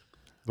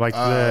 Like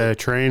the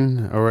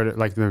train or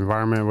like the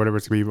environment, whatever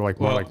it's going to be, like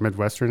more Well, like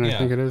Midwestern, I yeah.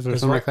 think it is, or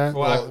It's something right- like that.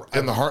 well,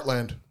 In the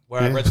Heartland.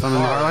 What I've read so Some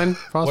in the far, Heartland,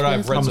 what possibly? I've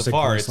read so Almost like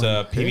far, it's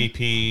a Wasteland.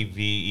 PvP,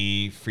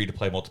 VE,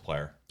 free-to-play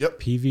multiplayer.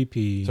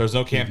 PvP. So there's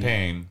no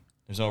campaign.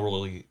 There's no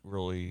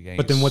really any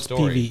But then what's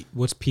story. PV?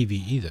 What's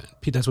PVE then?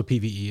 That's what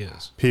PVE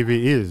is.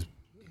 PvE is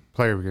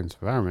player against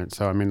environment,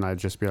 so I mean, that'd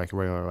just be like a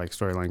regular like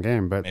storyline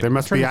game. But there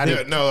must be Yeah,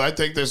 added. no, I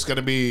think there's going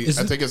to be. Is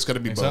I it- think it's going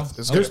to be Think both. so?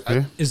 It's There's,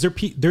 gonna, is there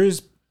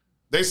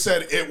they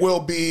said it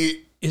will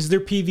be is there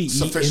PVE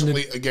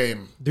sufficiently in the, a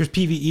game. there's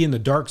PVE in the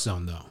Dark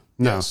Zone though?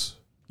 No. Yes.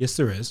 Yes,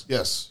 there is.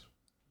 Yes.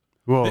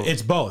 Well,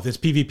 It's both. It's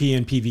PvP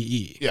and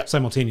PVE Yeah.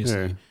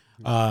 simultaneously.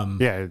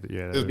 yeah.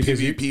 It's Because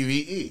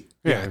PvE.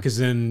 Yeah, because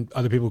then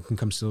other people can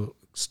come steal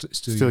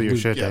Steal your loot.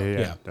 shit. Yeah.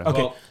 Yeah.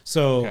 Okay, Well,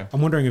 so okay.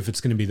 I'm wondering if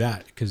it's going to be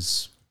that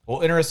because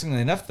Well,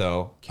 interestingly enough,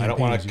 though, I don't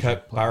want Campaigns to usually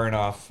cut play. Byron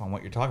off on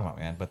what you're talking about,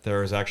 man. But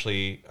there is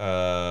actually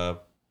a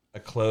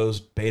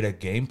closed beta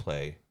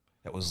gameplay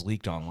that was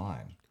leaked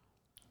online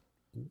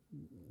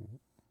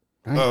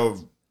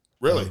Oh,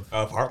 really?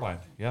 of Heartline.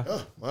 Yeah,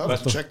 Oh, well, I'll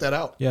have to check that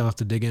out. yeah, I'll have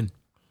to dig in.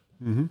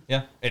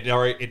 yeah.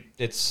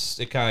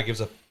 It kind of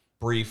gives a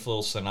brief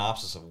little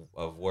synopsis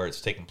of where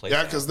it's taking place.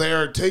 Yeah, at. because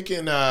they're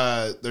taking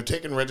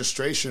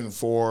registration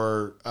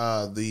for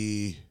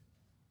the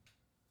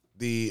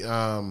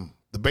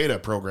beta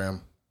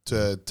program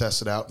to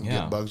test it out and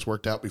Yeah. get bugs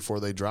worked out before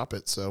they drop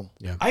it. So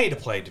I need to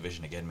play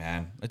Division again,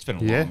 man. It's been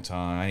a Yeah. long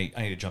time.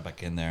 I need to jump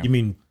back in there. You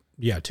mean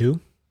 2?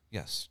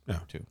 Yes, No.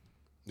 too.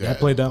 I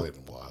played that. in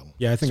a while.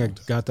 Yeah, I think I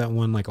got that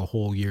one like a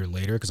whole year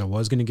later because I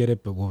was going to get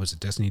it, but what was it?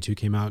 Destiny 2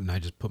 came out and I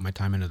just put my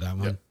time into that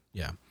one.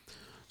 Yeah.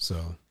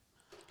 So,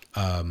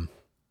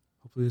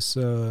 hopefully this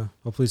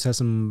has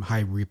some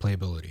high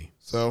replayability.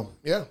 So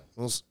yeah,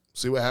 we'll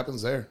see what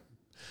happens there.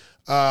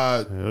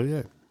 Hell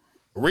yeah.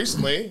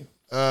 Recently,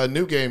 a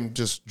new game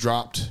just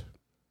dropped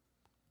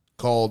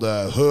called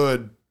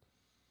Hood.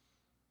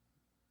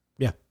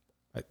 Yeah.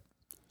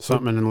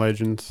 Something in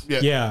Legends. Yeah,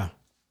 Yeah.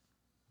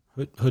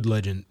 Hood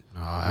Legend.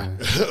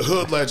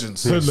 Hood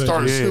Legends, Hood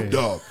starring Legends. Snoop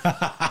Dogg.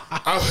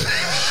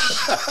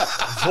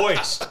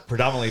 Voiced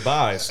predominantly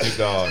by Snoop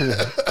Dogg.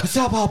 What's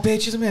up, all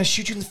bitches? I'm gonna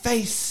shoot you in the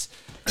face.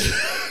 I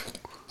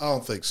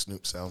don't think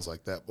Snoop sounds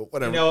like that, but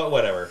whatever. You know what?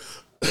 Whatever.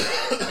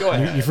 Go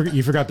ahead.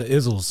 You forgot the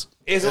Izzles.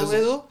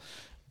 Izzle.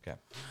 Okay.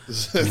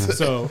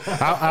 So,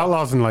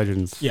 Outlaws and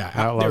Legends. Yeah,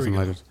 Outlaws there we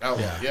and go.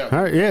 Legends. Yeah.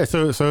 All right, yeah.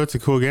 So it's a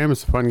cool game.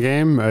 It's a fun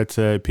game. It's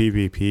a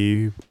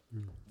PvP.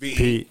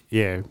 VE.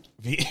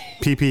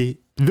 PP.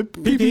 The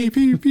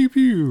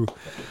PvP.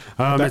 It's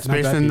not based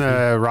that in PP.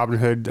 the Robin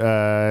Hood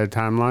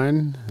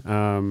timeline.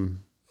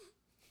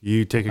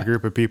 You take a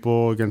group of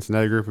people against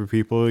another group of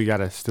people. You got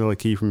to steal a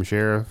key from a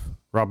sheriff,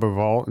 rob a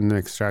vault, and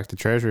extract the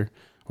treasure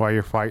while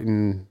you're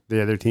fighting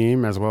the other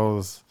team, as well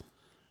as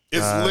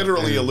It's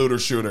literally a looter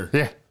shooter.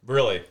 yeah.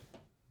 Really?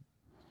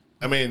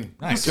 I mean,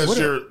 Nice. because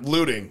you're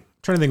looting.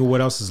 trying to think of what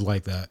else is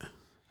like that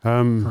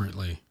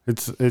currently.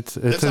 It's It's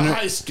a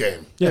heist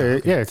game. yeah.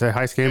 It's a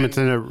heist game. It's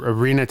an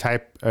arena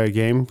type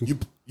game.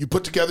 You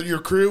put together your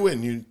crew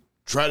and you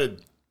try to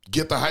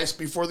get the heist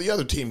before the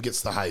other team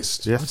gets the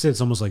heist. I would say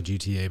it's almost like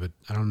GTA, but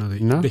I don't know.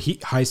 No? The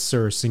heists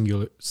are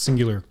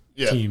singular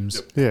Yeah.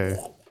 teams. Yeah.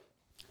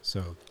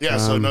 So Yeah,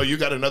 so no, you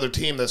got another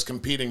team that's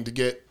competing to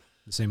get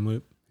the same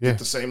loop. Yeah.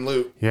 the same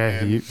loot. Yeah,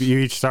 And you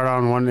each start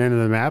on one end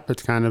of the map.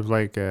 It's kind of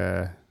like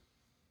a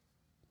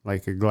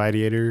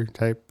gladiator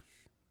type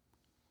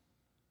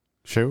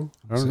show.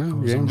 I don't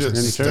know. Just Game, any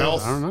show?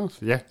 stealth. I don't know.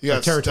 Yeah. you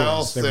got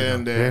territories. stealth There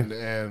we and, go.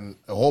 and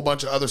a whole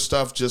bunch of other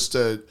stuff. Just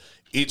to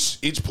each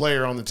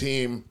player on the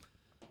team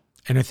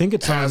And I think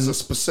it's has on a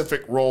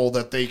specific role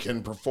that they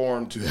can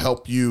perform to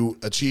help you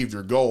achieve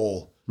your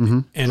goal.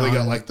 and They got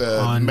on- like the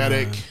on,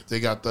 medic, they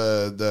got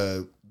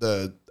the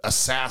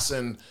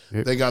assassin,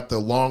 they got the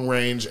long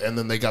range, and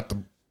then they got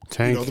the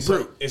Tank. the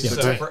brute. Is The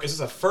this, tank. is this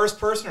a first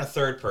person or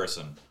third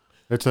person?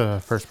 It's a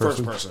first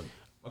First person. person.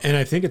 and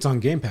I think it's on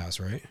Game Pass,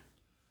 right?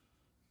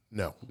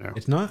 No.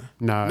 It's not.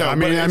 No, No, I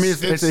mean,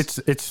 but it's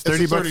it's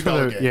 $30 a bucks for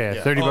 $30 the game. yeah,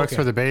 Yeah. 30 Oh, bucks okay.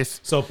 for the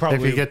base. So probably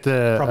if you get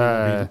probably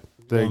the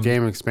would be long.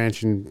 game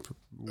expansion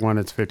one,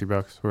 it's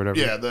 $50 or whatever.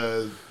 Yeah,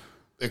 the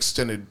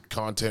extended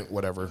content,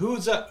 whatever.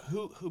 Who's that?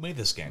 Who made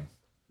this game?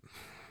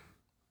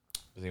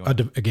 Does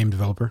anyone- A game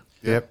developer.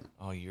 Yep.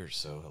 oh, you're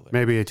so hilarious.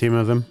 Maybe a team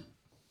of them.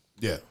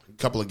 Yeah, a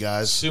couple of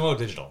guys. Sumo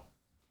Digital.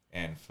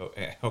 And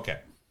okay,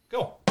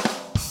 go.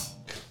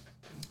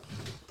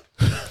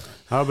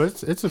 Oh,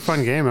 but it's a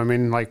fun game. I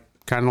mean, like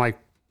kind of like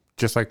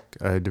just like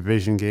a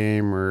Division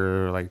game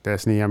or like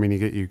Destiny. I mean, you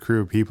get your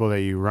crew of people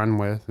that you run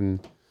with,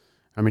 and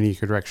I mean, you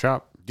could wreck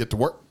shop. get to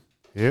work.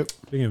 Yep.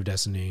 Speaking of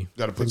Destiny,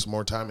 Got to put some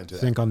more time into I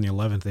that. think on the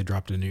 11th they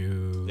dropped a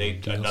new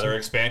Another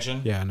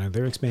expansion? Yeah,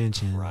 another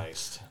expansion.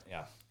 Christ.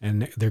 Yeah.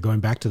 And they're going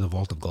back to the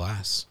Vault of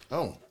Glass.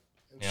 Oh,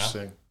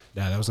 interesting.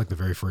 Yeah, that was like the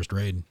very first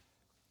raid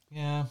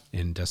Yeah.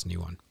 in Destiny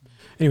 1.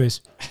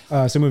 Anyways,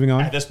 so moving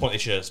on. At this point, they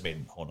should have just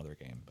made a whole other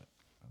game. But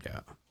Yeah.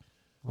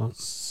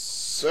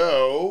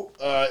 So,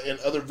 in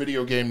other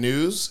video game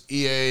news,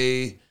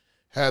 EA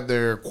had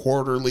their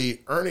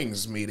quarterly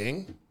earnings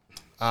meeting.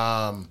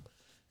 And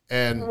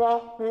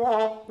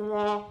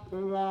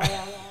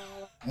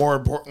more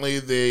importantly,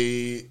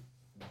 the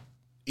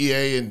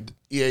EA and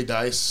EA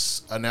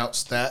DICE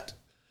announced that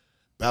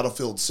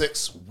Battlefield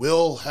 6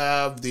 will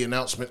have the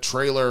announcement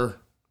trailer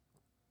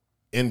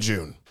in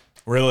June.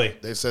 really?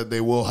 They said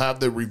they will have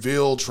the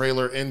reveal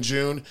trailer in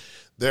June.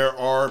 There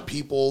are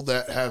people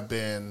that have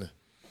been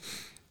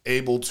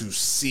able to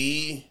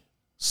see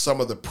some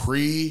of the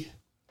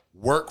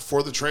pre-work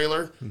for the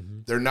trailer.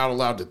 They're not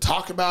allowed to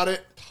talk about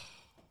it,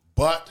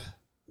 but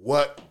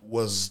what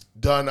was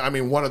done, I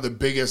mean, one of the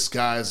biggest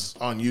guys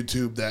on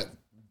YouTube that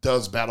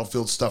does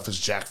Battlefield stuff is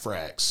Jack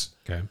Frags.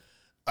 Okay.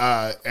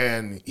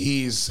 And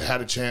he's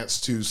had a chance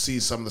to see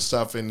some of the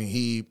stuff, and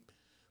he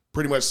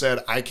pretty much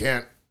said, I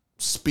can't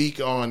speak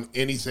on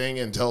anything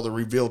until the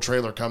reveal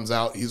trailer comes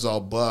out. He's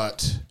all,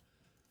 but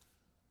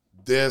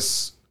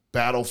this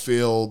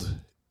Battlefield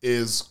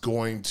is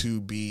going to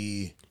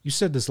be You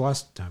said this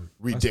last time.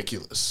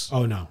 ridiculous.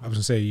 Oh, no. I was going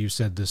to say you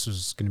said this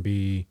was going to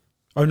be.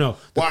 Oh, no.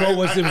 The Well, quote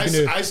was it was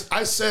going to.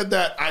 I said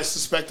that I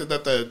suspected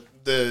that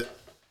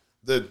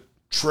the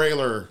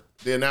trailer,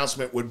 the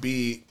announcement would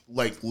be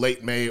like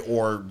late May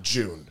or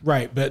June.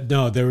 Right. But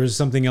no, there was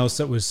something else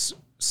that was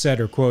said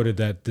or quoted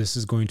that this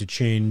is going to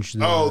change the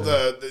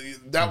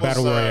That was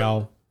Battle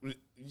Royale.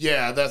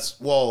 Yeah, that's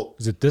well.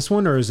 Is it this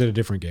one or is it a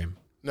different game?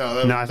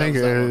 No, No, I think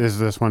that it was that one. is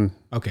this one.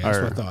 Okay, that's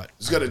Or- what I thought.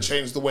 It's going to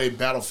change the way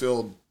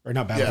Battlefield. Or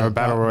not Yeah, Battle, or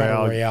Battle Battle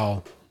Royale.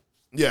 Royale.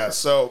 Yeah,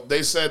 so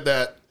they said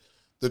that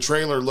the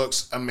trailer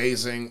looks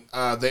amazing.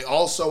 They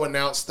also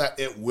announced that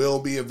it will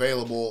be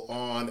available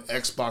on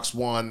Xbox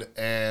One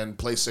and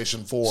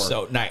PlayStation 4.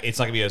 So it's not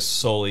going to be a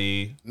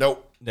solely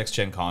Nope.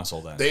 next-gen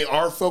console then. They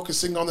are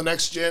focusing on the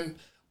next gen.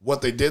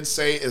 What they did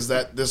say is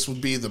that this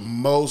would be the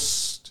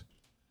most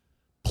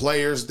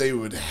players they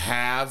would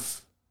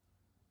have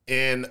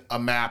in a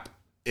map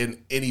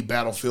in any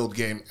Battlefield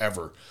game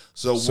ever.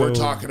 So we're So-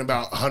 talking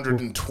about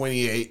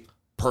 128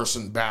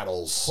 person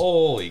battles.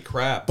 Holy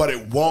crap. But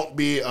it won't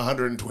be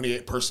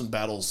 128 person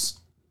battles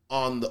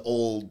on the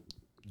old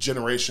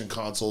generation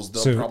consoles.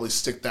 They'll So- probably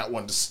stick that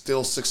one to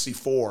still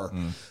 64.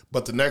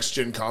 But the next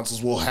gen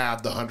consoles will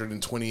have the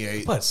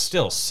 128. But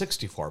still,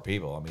 64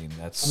 people. I mean,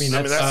 that's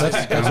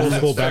That's old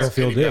school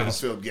Battlefield any is.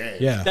 Battlefield game.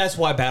 Yeah. that's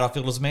why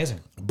Battlefield was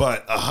amazing.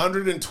 But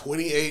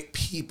 128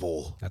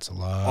 people That's a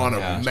lot. on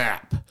a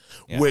map,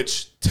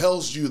 which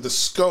tells you the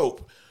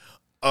scope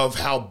of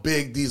how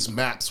big these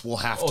maps will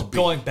have to be.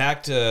 Going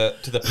back to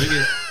the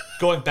previous,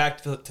 going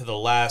back to the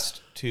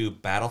last two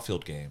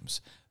Battlefield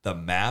games, the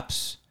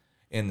maps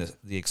and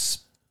the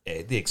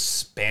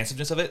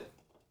expansiveness of it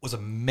was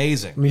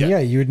amazing. I mean, yeah,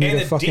 you would need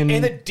and a fucking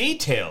and the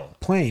detail.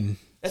 plane.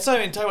 That's not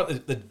even talking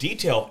about the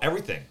detail of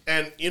everything.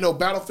 And, you know,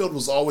 Battlefield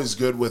was always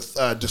good with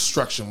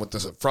destruction, with the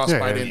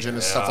Frostbite Yeah. engine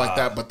and stuff like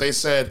that. But they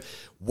said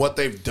what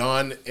they've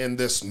done in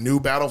this new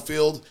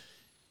Battlefield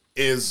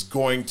is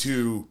going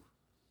to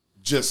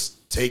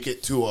just take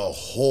it to a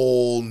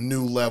whole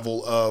new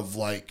level of,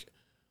 like,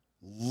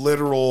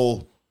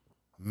 literal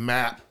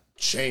map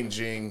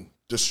changing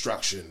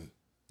destruction.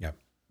 Yeah.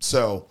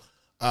 So,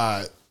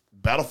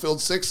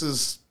 Battlefield 6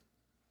 is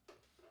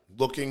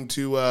looking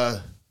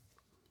to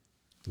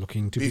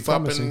Looking to be beef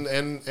up promising.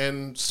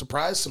 and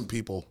surprise some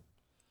people.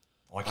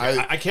 Well,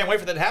 I can't wait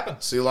for that to happen.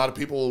 See a lot of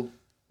people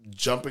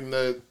jumping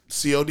the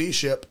COD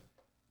ship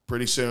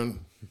pretty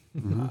soon.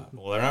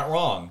 Well, they're not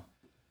wrong.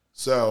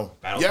 So,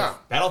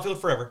 Battlefield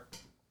forever.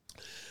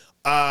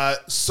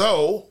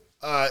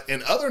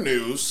 In other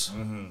news,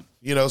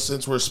 you know,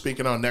 since we're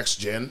speaking on next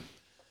gen,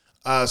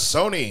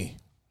 Sony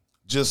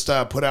just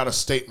put out a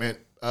statement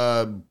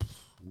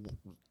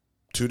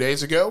 2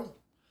 days ago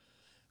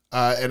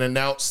and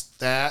announced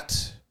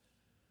that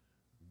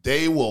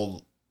it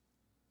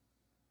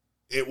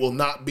will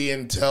not be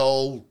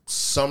until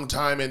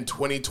sometime in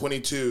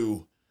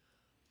 2022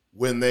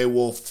 when they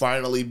will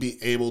finally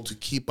be able to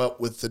keep up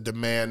with the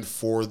demand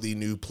for the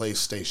new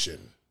PlayStation.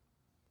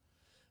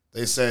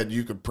 They said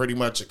you could pretty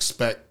much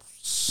expect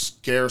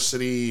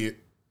scarcity,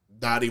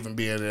 not even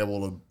being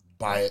able to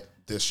buy it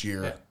this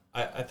year. Yeah.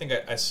 I think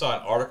I saw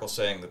an article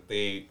saying that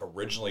they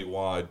originally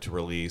wanted to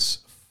release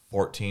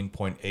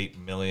 14.8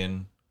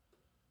 million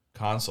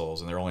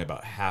consoles, and they're only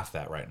about half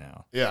that right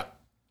now. Yeah.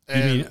 You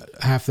And mean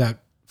half that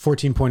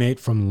 14.8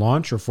 from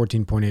launch or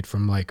 14.8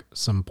 from like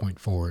some point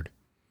forward?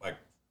 Like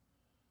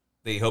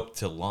they hope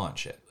to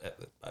launch it at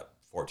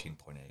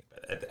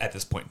 14.8 at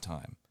this point in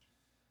time.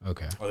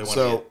 Okay. Or they want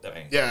so, to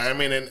get, yeah, I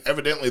mean, and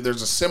evidently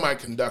there's a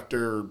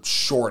semiconductor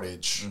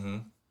shortage.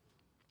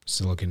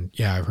 Silicon.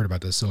 Yeah, I've heard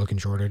about the silicon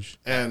shortage.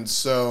 And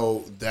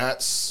so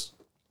that's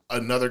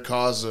another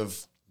cause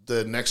of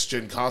the next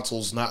gen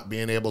consoles not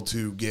being able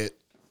to get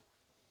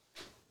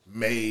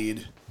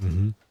made.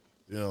 You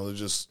know, they're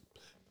just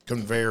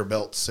conveyor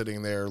belts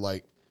sitting there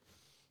like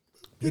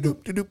doop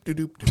doop doop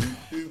doop doop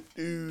doop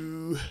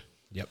doop.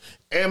 Yep.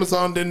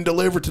 Amazon didn't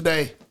deliver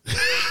today.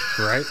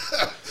 Right?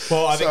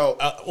 Well, I So-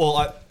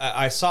 think,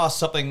 I saw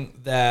something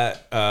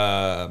that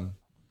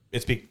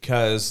it's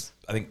because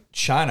I think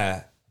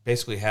China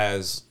basically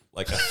has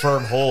like a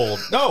firm hold.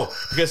 No,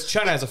 because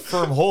China has a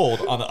firm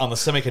hold on the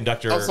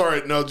semiconductor. I'm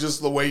sorry, no,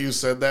 just the way you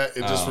said that,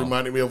 it just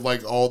reminded me of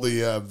like all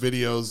the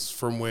videos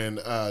from when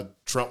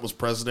Trump was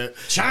president.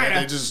 China.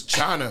 And they just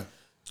China,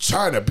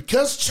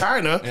 because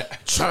China.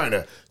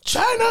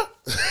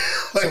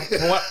 Like,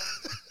 What?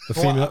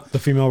 The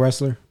female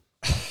wrestler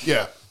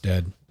yeah.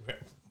 dead.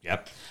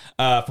 Yep.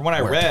 From what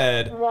I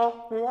read,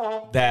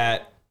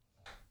 that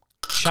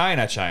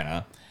China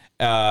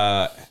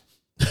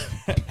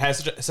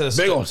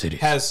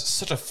has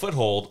such a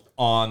foothold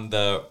on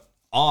the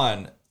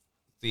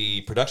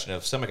production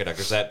of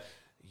semiconductors that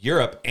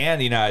Europe and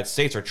the United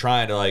States are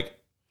trying to like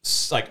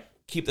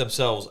keep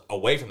themselves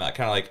away from that,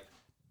 kind of like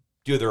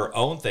do their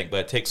own thing.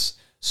 But it takes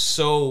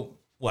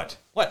what's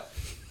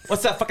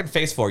that fucking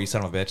face for, you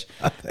son of a bitch?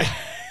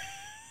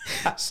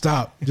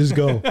 Stop. Just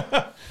go.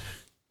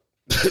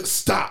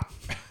 Stop.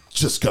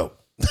 Just go.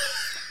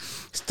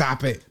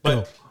 Stop it.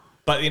 Go.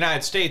 But the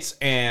United States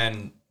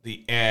and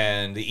the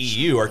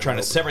EU are trying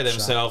to separate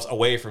themselves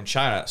away from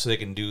China so they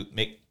can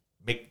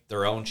make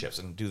their own chips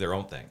and do their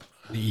own thing.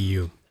 The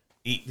EU.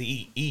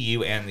 The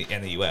EU and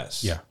the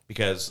US. Yeah.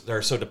 Because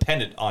they're so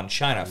dependent on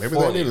China. Maybe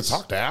for they need to these.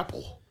 talk to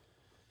Apple.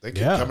 They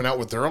keep Yeah. coming out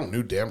with their own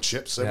new damn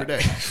chips every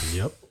day.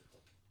 Yep.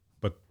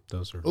 But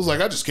those are. It was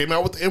like, I just came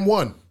out with the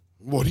M1.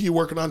 What are you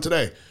working on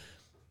today?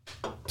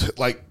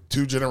 Like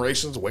 2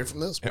 generations away from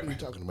this? What are you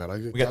talking about? I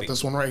got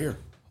this one right here.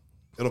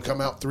 It'll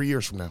come out 3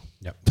 years from now.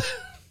 Yep.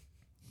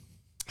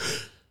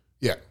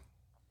 Yeah.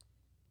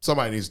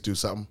 Somebody needs to do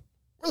something.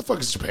 Where the fuck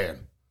is Japan?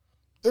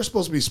 They're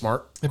supposed to be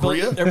smart.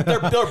 Korea? They're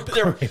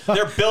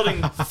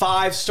building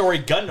 5-story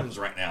Gundams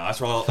right now. That's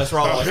where all their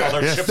chips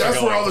are That's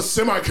going. where all the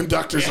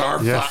semiconductors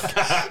are. Yes.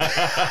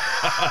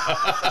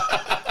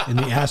 Fuck. In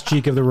the ass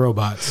cheek of the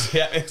robots.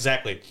 Yeah,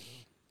 exactly.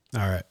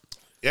 All right.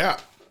 Yeah.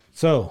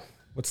 So,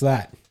 what's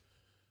that?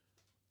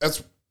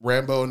 That's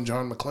Rambo and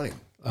John McClane.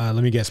 Let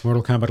me guess.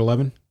 Mortal Kombat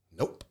 11?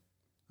 Nope.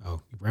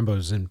 Oh,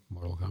 Rambo's in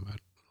Mortal Kombat.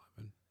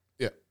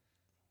 Yeah.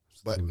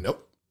 But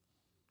nope.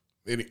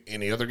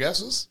 Any other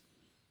guesses?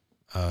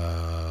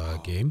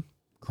 Game?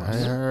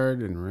 Die Hard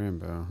and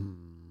Rambo.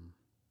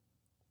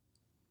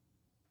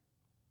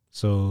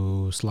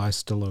 So, Sly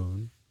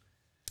Stallone.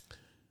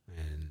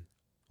 And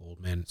Old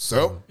Man.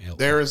 So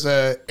there is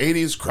a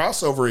 80s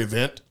crossover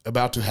event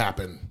about to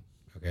happen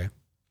Okay.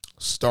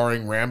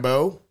 starring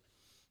Rambo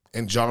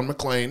and John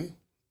McClane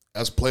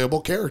as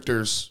playable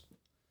characters.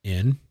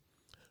 In?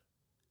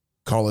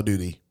 Call of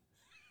Duty.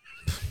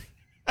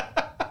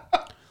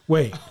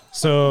 Wait.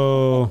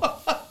 So,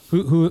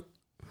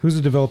 who's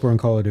the developer on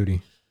Call of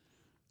Duty?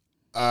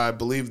 I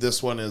believe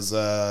this one is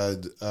why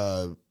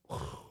the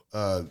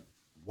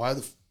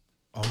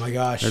Oh my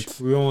gosh.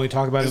 We only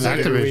talk about it Is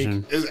every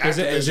Activision. week. is Is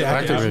it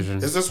Activision.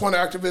 Activision. Is this one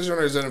Activision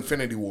or is it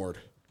Infinity Ward?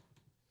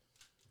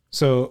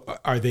 So,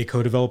 are they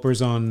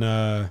co-developers on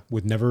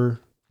with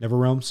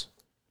NetherRealms?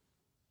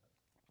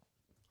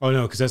 Oh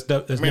no, because that's I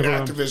mean,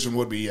 NetherRealms. Activision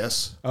would be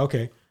yes.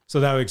 Okay, so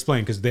that would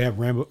explain because they have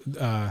Rambo,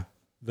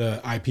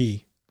 the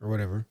IP or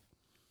whatever,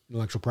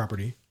 intellectual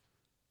property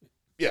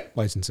Yeah.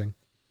 licensing.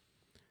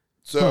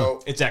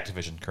 So It's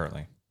Activision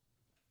currently.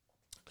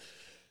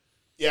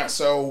 yeah,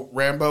 so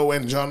Rambo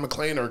and John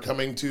McClane are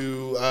coming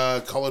to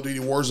Call of Duty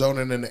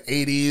Warzone in an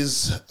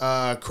 80s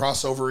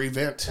crossover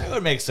event, That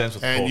would make sense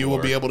with and Cold you will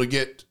War. be able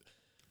to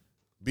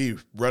be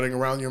running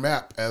around your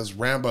map as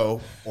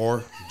Rambo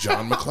or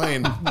John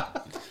McClane.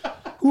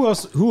 Who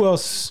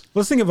else?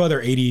 Let's think of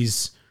other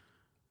 80s.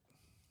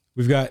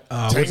 We've got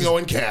Tango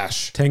and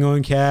Cash. Tango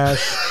and Cash.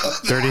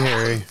 Dirty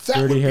Harry. That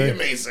Dirty would be Harry.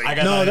 amazing.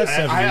 No, that's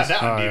I have 70s.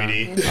 that on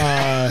DVD.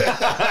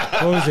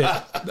 What was it?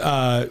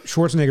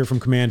 Schwarzenegger from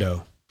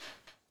Commando.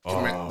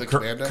 The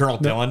Commando? Colonel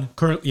Dillon.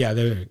 Yeah,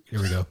 there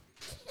we go.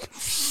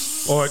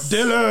 Or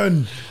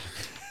Dylan,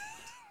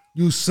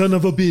 you son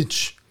of a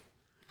bitch.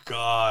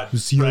 God. You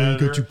see how I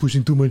got you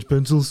pushing too much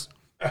pencils?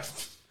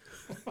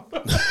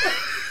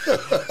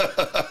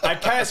 I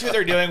kind of see what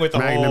they're doing with the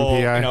Magnum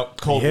whole, PI.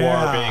 Cold War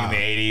Yeah. being in the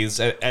 80s.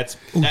 That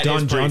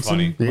Don is pretty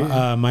Johnson,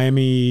 funny. Miami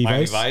Miami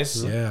Vice.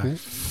 Vice? Yeah.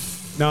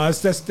 No,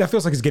 that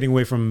feels like it's getting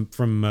away from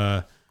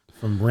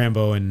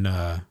Rambo and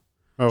John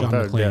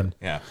McClane.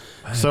 Yeah.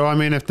 So I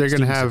mean, if they're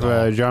gonna have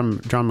Seagal.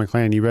 John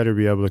McClane, you better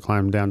be able to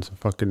climb down some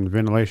fucking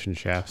ventilation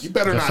shafts. You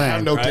better Just not have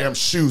saying. no Right. damn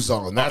shoes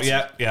on. That's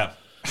Yeah.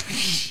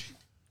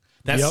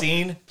 That Yep.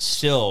 scene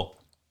still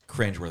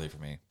cringeworthy for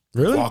me.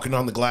 Really? walking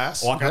on the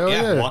glass. Walking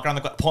on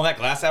the pulling that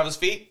glass out of his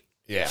feet.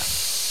 Yeah.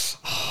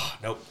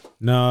 Nope.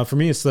 No, for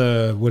me it's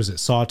the what is it?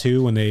 Saw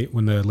 2 when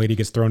the lady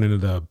gets thrown into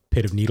the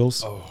pit of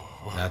needles.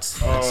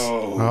 That's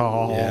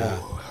Oh, yeah.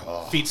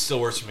 Feet still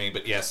worse for me,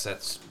 but yes,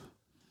 that's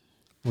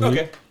Well,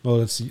 Okay. Well,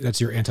 that's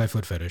your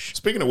anti-foot fetish.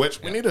 Speaking of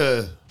which, we need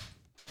to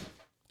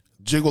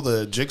jiggle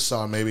the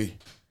jigsaw, maybe.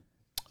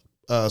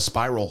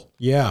 Spiral.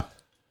 Yeah,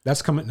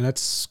 that's coming.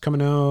 That's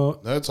coming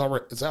out. No, it's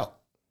already. It's out.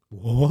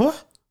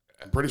 What?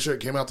 I'm pretty sure it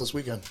came out this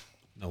weekend.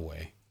 No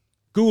way.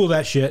 Google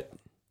that shit.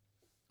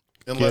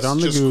 Unless on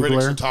the just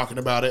critics Googler. are talking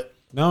about it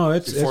No,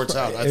 it's before it's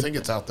out. I think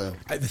it's out though.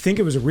 I think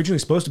it was originally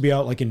supposed to be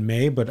out like in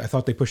May, but I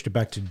thought they pushed it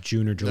back to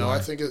June or July. No, I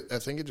think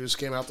it just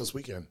came out this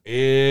weekend.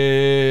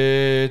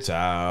 It's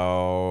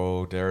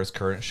out. There's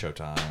current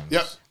showtime.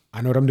 Yep. I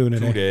know what I'm doing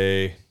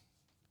today.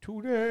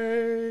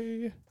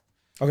 Today.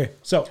 Okay,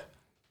 so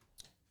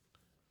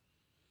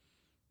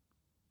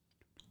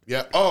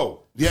Yeah.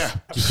 Oh, yeah.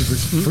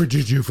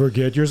 did you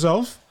forget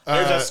yourself?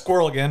 There's that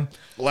squirrel again.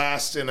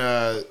 Last in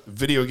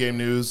video game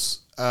news,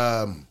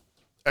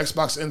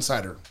 Xbox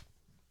Insider.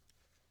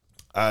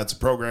 It's a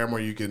program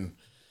where you can,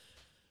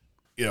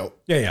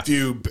 Yeah.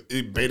 view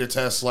beta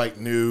tests like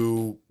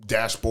new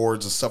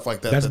dashboards and stuff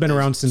like that. That's been they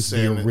around since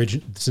say in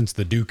it. since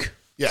the Duke.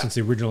 Yeah. Since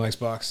the original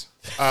Xbox.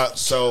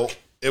 So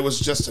it was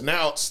just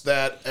announced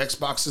that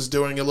Xbox is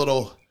doing a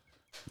little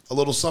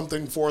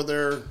something for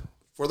their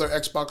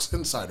Xbox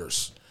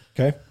insiders.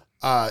 Okay.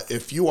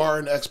 If you are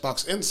an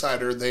Xbox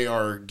insider, they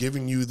are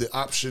giving you the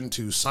option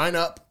to sign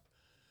up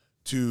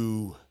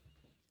to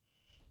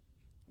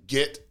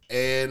get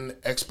an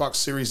Xbox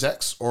Series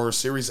X or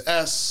Series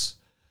S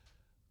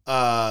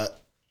at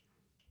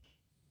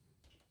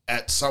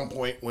some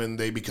point when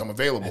they become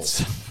available.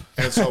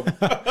 And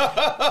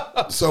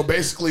so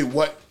basically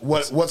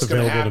what's going to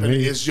available to happen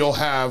me. is you'll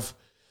have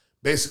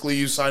basically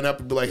you sign up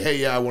and be like, hey,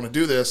 yeah, I want to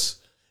do this.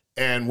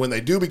 And when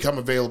they do become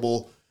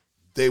available,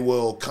 they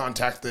will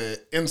contact the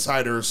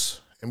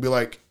insiders and be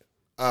like,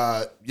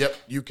 yep,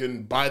 you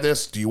can buy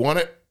this. Do you want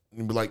it?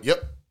 And be like,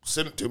 yep,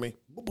 send it to me.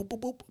 Boop, boop, boop,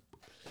 boop.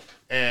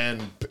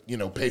 And,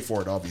 pay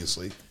for it,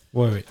 obviously.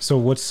 Wait. So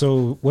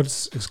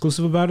what's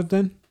exclusive about it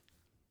then?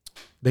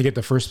 They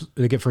get first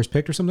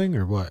pick or something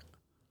or what?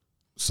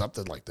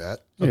 Something like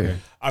that. Okay.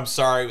 I'm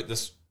sorry, but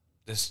this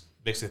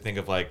makes me think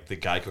of like the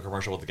Geico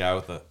commercial with the guy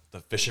with the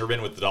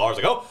fisherman with the dollars.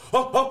 Like,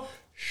 oh,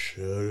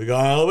 should have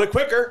gone a little bit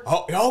quicker.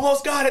 Oh, you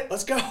almost got it.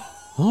 Let's go.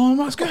 Oh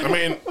my god. I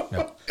mean,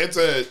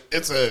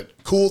 it's a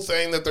cool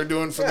thing that they're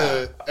doing for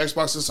the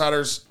Xbox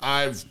Insiders.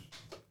 I've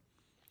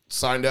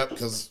signed up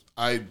because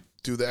I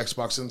do the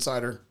Xbox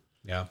Insider.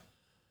 Yeah.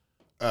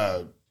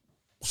 So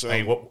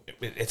I mean,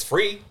 it's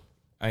free.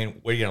 I mean,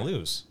 what are you gonna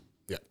lose?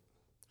 yeah,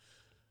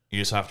 You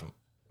just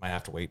might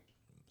have to wait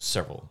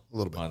several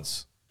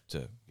months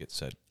to get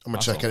said. I'm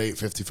gonna check at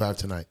 8:55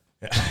 tonight.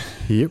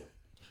 Yep.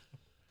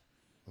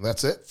 And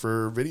that's it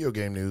for video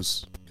game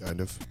news. Kind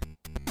of.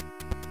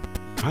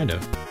 Kind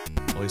of.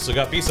 Well, we still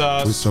got We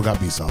Vsauce. still got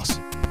Vsauce.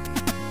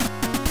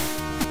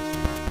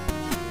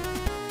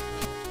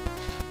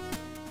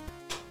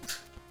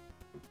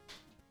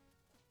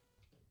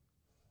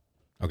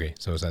 Okay,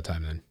 so it's that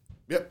time then.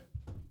 Yep.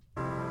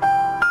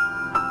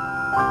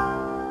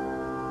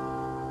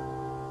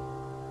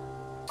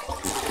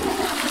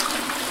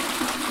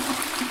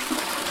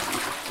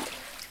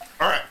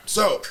 All right.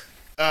 So,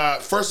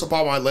 first up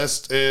on my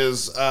list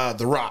is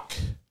The Rock.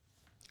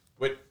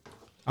 Wait,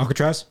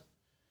 Alcatraz?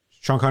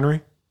 Sean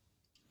Connery?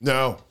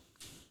 No,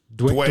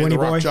 Dwayne The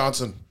Boy? Rock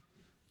Johnson.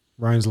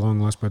 Ryan's long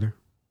lost brother?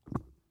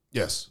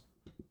 Yes.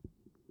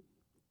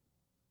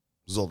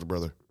 His older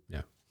brother.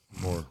 Yeah.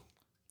 More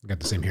Got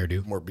the same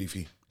hairdo. more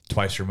beefy.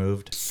 twice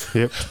removed.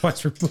 Yep.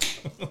 What's for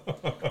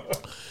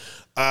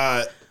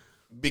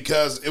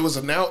Because it was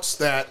announced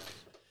that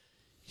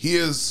he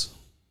is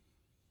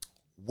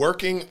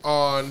working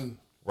on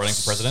Running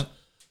for president.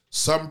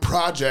 some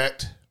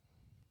project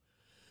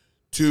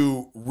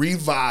to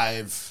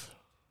revive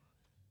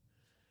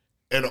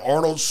an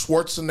Arnold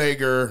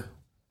Schwarzenegger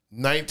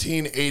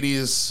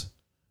 1980s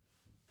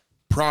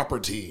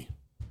property.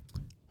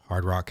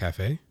 Hard Rock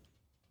Cafe?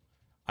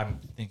 I'm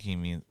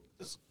thinking.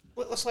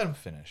 Let's let him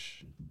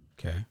finish.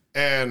 Okay.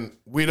 And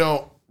we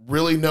don't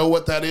really know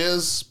what that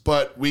is,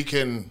 but we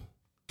can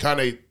kind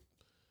of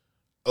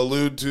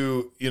allude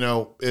to,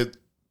 it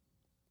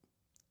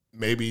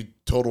maybe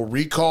Total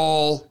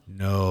Recall,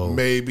 No.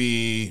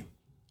 maybe,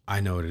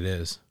 I know what it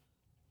is.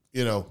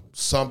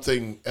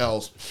 something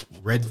else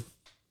Red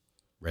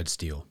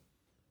Steel.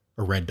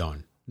 Or Red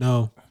Dawn.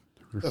 No.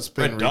 that's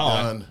been Red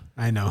Dawn. redone.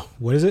 I know.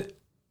 What is it?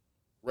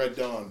 Red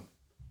Dawn.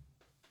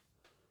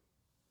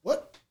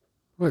 What?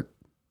 What?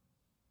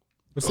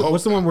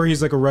 What's the one where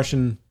he's like a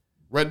Russian?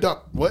 Red Dawn.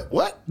 What?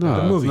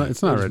 No, The movie.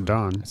 It's not Red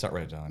Dawn. It's not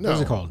Red Dawn. No.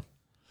 What's it called?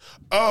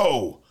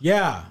 Oh,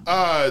 Yeah.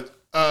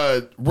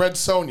 Red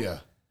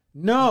Sonja.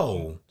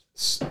 No.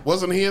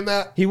 Wasn't he in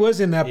that? He was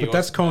in that, He but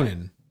that's was.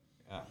 Conan.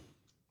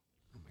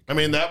 I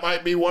mean, that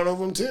might be one of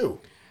them too.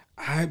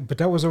 But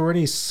that was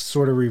already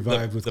sort of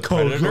revived with The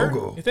Code Predator.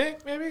 Logo. You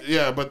think maybe?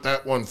 Yeah, but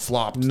that one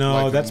flopped.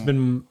 No, like that's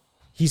been.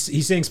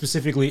 He's saying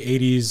specifically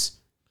 80s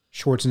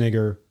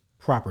Schwarzenegger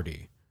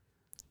property.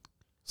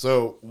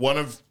 So one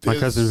of My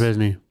his, cousin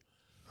Disney.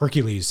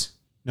 Hercules.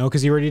 No,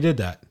 because he already did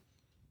that.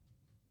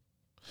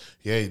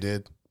 Yeah, he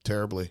did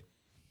terribly.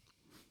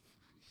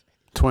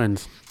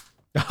 twins.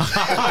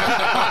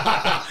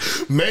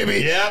 Maybe.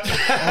 Yep.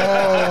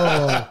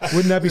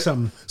 Wouldn't that be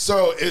something?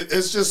 So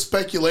it's just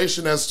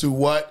speculation as to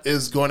what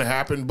is going to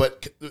happen,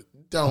 but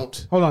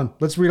don't. Hold on.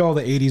 Let's read all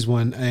the 80s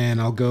one,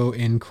 and I'll go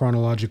in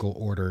chronological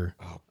order.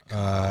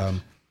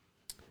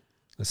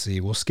 Let's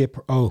see. We'll skip.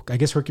 Oh, I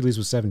guess Hercules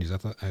was 70s.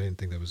 I didn't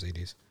think that was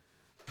 80s.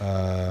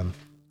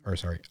 Or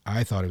sorry,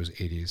 I thought it was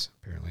 80s.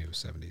 Apparently it was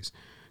 70s.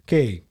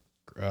 Okay.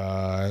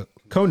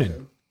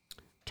 Conan.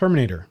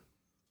 Terminator.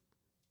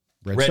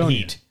 Red Sonja.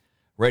 Heat.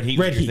 Red Heat.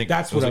 Red was your Heat, thing-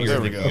 that's was what I was you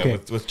were thinking. thinking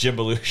Okay. with Jim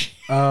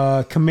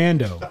Belushi.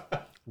 Commando.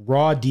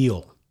 Raw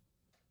Deal.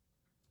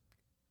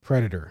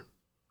 Predator.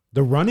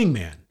 The Running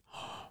Man.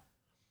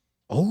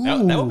 Oh,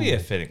 That would be a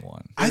fitting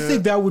one. I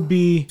think that would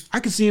be. I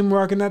could see him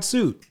rocking that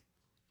suit.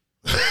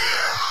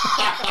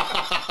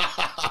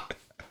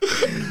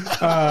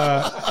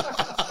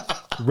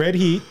 Red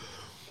Heat,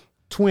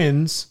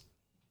 Twins,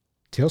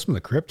 Tales from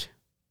the Crypt,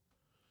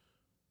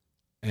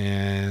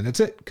 and that's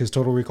it. Because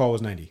Total Recall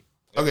was 90.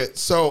 Okay,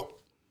 so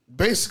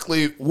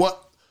basically,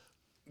 what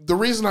the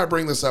reason I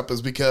bring this up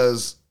is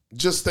because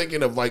just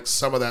thinking of like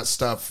some of that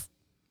stuff,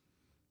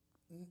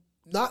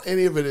 not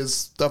any of it is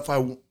stuff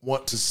I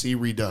want to see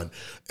redone,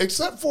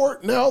 except for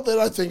now that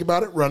I think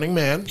about it, Running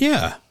Man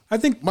Yeah, I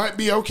think might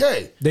be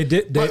okay. they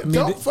did. But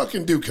don't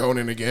fucking do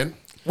Conan again.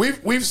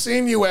 We've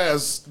seen you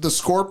as the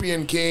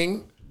Scorpion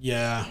King,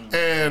 yeah,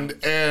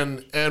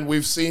 and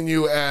we've seen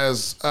you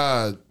as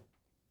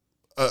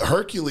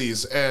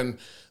Hercules, and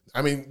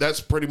I mean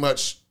that's pretty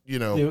much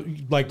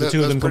like the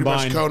two of them pretty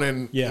much combined.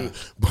 Conan. Yeah.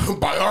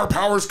 By our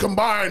powers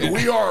combined,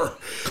 we are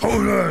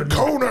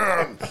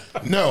Conan.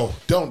 No,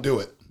 don't do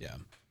it. Yeah,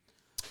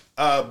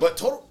 But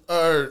total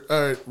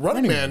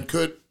Running Man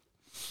could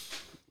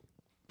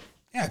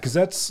yeah, because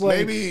that's like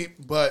maybe,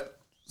 but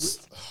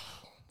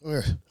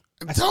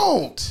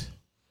don't.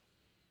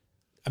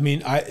 I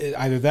mean,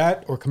 either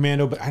that or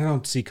Commando, but I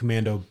don't see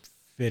Commando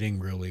fitting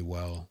really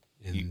well.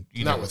 In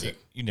You Not never, with it.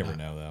 You never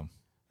know, though.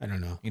 I don't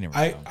know. You never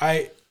I,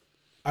 know.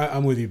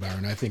 I'm with you,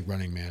 Byron. I think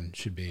Running Man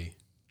should be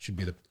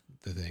the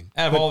thing.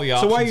 Out of all the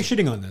So why are you options-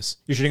 shitting on this?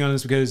 You're shitting on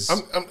this because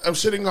I'm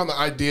shitting on the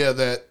idea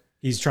that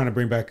he's trying to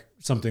bring back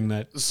something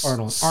that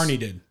Arnie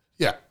did.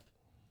 yeah.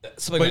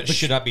 Something that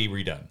should not be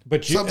redone.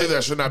 But you, Something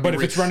that should not be. But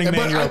if it's Running Man,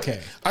 but you're I-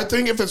 okay. I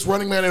think if it's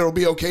Running Man, it'll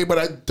be okay. But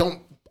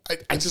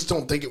I just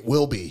don't think it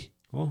will be.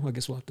 Well, I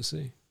guess we'll have to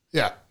see.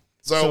 Yeah.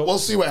 So we'll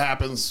see what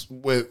happens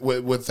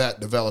with that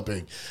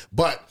developing.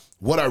 But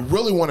what I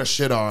really want to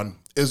shit on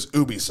is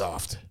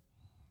Ubisoft.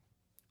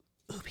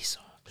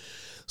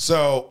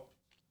 So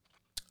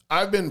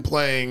I've been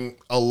playing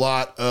a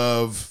lot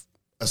of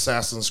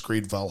Assassin's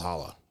Creed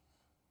Valhalla.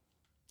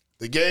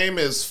 The game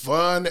is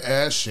fun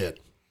as shit.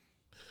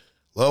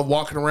 Love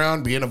walking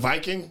around being a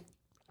Viking.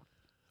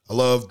 I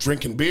love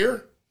drinking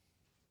beer.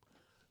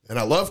 And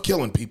I love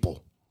killing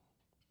people.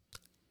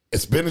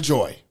 It's been a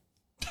joy.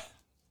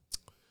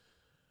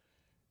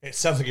 It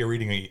sounds like you're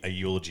reading a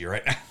eulogy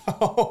right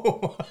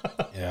now.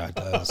 Yeah, it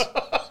does.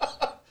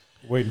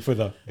 Waiting for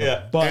the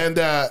Yeah. But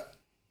And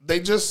they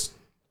just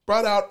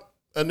brought out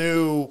a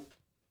new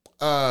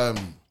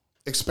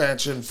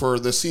expansion for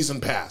the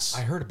season pass,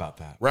 I heard about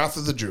that. Wrath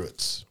of the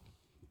Druids.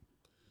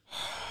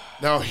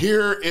 Now,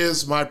 here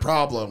is my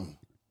problem.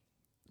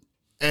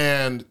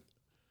 And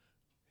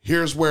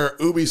here's where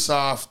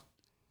Ubisoft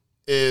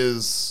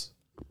is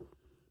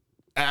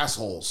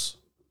assholes.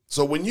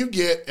 So when you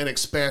get an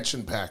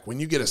expansion pack, when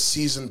you get a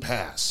season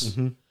pass,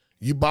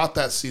 you bought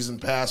that season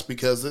pass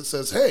because it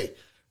says, hey,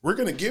 we're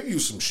going to give you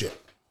some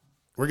shit.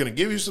 We're going to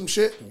give you some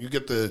shit. And you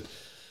get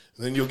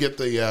then you'll get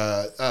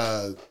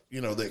the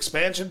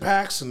expansion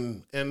packs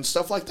and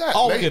stuff like that.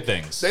 All They- the good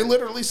things. They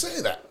literally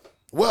say that.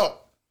 Well,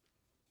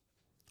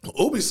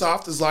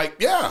 Ubisoft is like,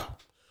 yeah,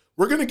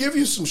 we're going to give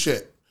you some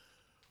shit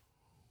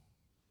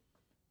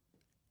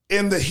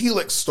in the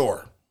Helix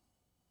store.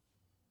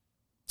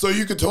 So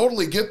you could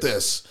totally get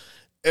this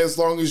as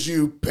long as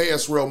you pay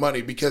us real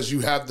money because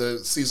you have the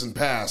season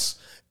pass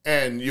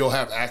and you'll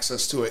have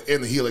access to it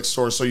in the Helix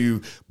store. So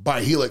you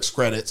buy Helix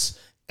credits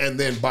and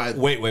then buy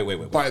Wait.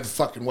 buy the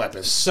fucking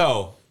weapons.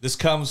 So this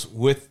comes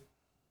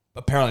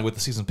apparently with the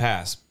season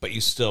pass, but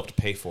you still have to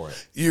pay for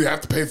it. You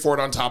have to pay for it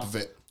on top of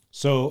it.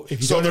 so if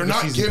you So don't they're have the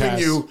not season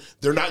giving pass,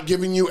 they're not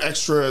giving you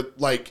extra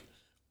like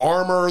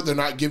armor. They're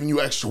not giving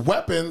you extra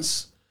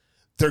weapons.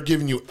 They're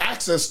giving you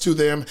access to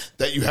them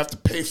that you have to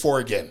pay for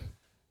again.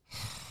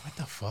 what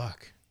the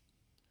fuck?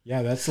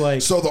 Yeah, that's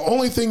like So the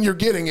only thing you're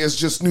getting is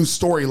just new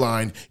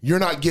storyline. You're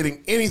not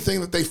getting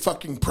anything that they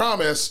fucking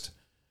promised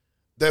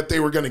that they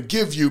were going to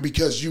give you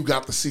because you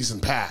got the season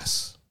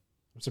pass.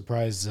 I'm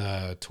surprised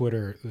the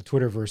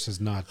Twitterverse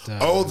is not.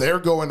 Oh, they're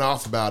going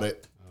off about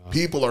it.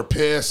 People are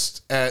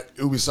pissed at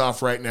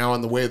Ubisoft right now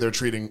and the way they're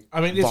treating I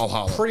mean, it's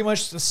Valhalla. pretty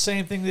much the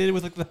same thing they did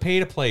with like the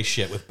pay-to-play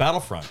shit with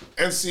Battlefront.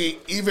 And see,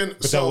 even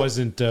but that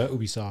wasn't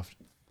Ubisoft.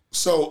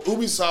 So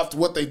Ubisoft,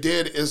 what they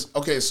did is,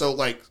 okay, so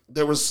like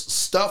there was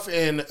stuff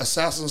in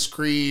Assassin's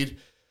Creed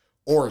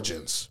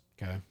Origins.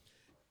 Okay.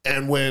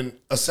 And when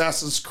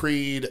Assassin's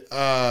Creed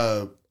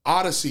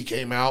Odyssey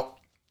came out,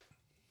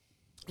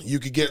 you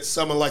could get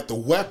some of like the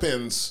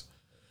weapons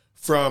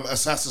from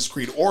Assassin's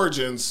Creed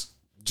Origins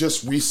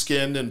just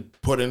reskinned and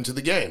put into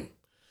the game.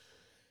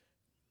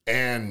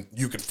 And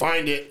you could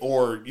find it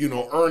or,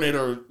 earn it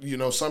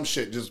or, some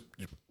shit. Just,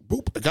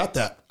 boop, I got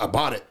that. I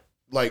bought it.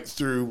 Like,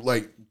 through,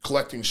 like,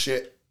 collecting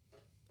shit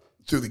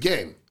through the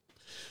game.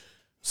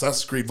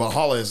 Assassin's Creed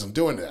Valhalla isn't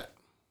doing that.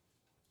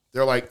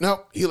 They're like,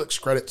 no, Helix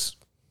credits.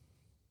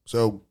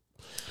 So,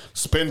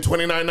 spend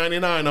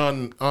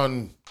 $29.99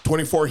 on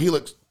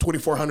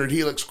 2,400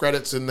 Helix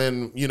credits and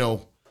then,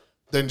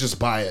 then just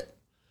buy it.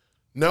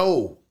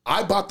 No,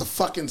 I bought the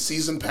fucking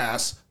season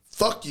pass.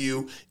 Fuck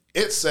you.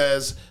 It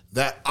says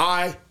that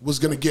I was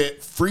going to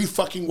get free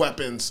fucking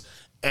weapons,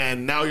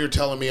 and now you're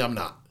telling me I'm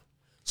not.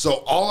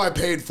 So all I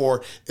paid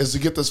for is to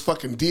get this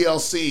fucking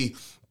DLC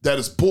that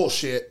is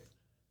bullshit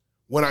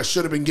when I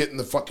should have been getting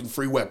the fucking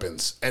free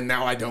weapons, and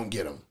now I don't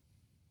get them.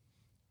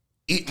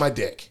 Eat my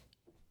dick.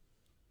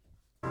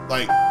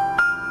 Like,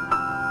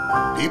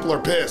 people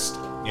are pissed.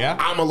 Yeah.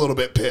 I'm a little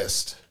bit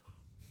pissed.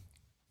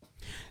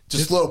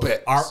 Just a little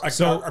bit.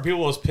 Are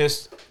people as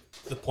pissed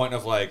to the point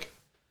of like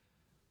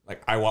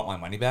I want my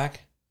money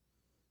back?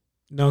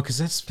 No,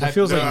 because it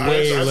feels like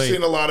way I've late.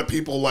 seen a lot of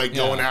people like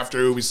going Yeah. after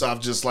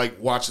Ubisoft, just like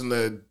watching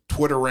the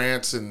Twitter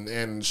rants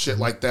and shit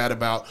like that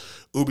about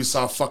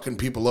Ubisoft fucking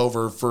people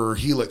over for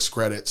Helix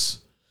credits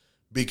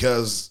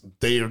because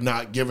they are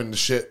not given the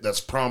shit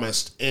that's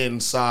promised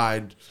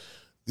inside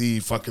the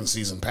fucking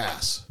season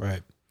pass.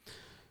 Right.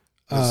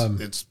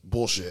 It's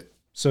bullshit.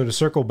 So to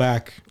circle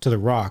back to The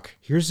Rock,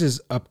 here's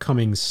his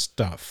upcoming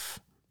stuff,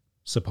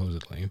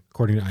 supposedly,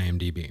 according to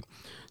IMDb.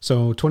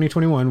 So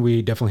 2021,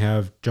 we definitely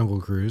have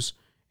Jungle Cruise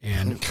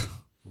and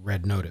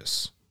Red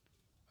Notice.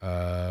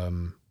 Red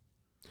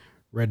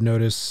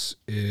Notice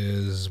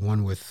is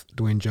one with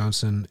Dwayne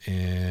Johnson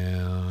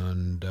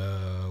and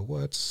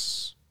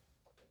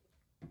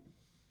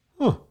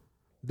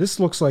this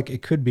looks like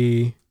it could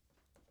be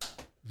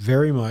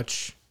very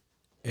much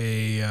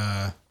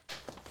a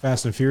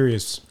Fast and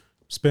Furious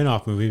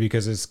spin-off movie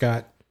because it's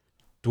got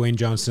Dwayne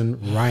Johnson,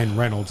 Ryan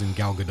Reynolds, and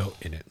Gal Gadot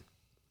in it.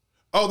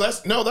 Oh, that's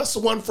the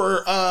one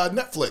for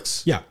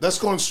Netflix. Yeah. That's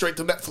going straight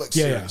to Netflix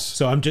Yeah. series.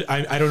 So I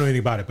don't know anything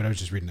about it, but I was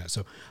just reading that.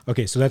 So,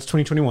 okay. So that's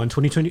 2021,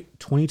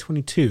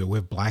 2022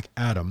 with Black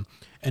Adam.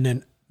 And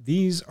then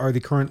these are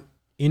the current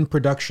in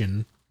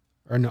production,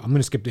 or no, I'm going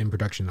to skip the in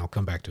production. I'll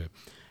come back to it.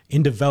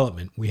 In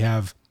development, we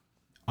have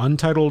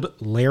Untitled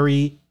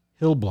Larry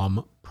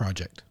Hillblum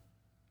Project.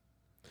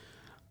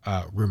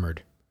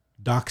 Rumored.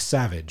 Doc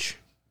Savage.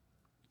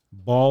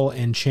 Ball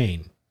and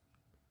Chain.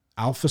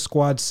 Alpha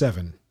Squad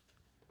 7.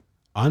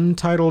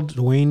 Untitled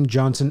Dwayne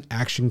Johnson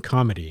action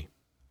comedy.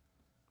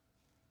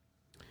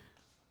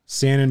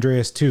 San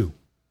Andreas 2.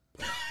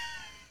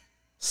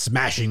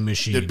 Smashing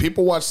Machine. Did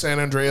people watch San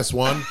Andreas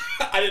 1?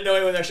 I didn't know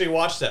anyone actually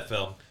watched that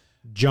film.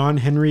 John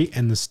Henry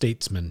and the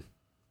Statesman.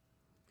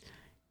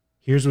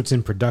 Here's what's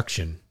in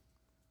production.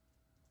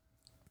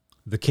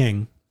 The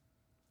King.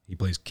 He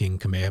plays King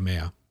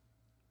Kamehameha.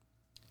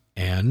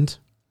 And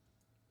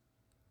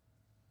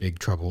Big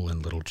Trouble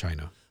in Little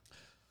China.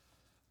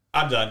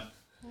 I'm done.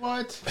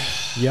 What?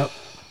 Yep.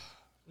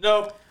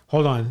 Nope.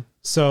 Hold on.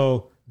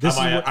 So this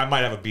I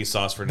might have a B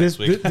sauce for next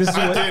week. This is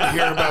I what, did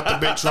hear about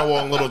the Big Trouble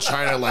in Little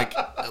China like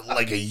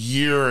a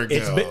year ago.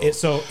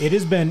 it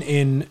has been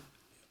in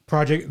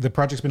project. The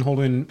project's been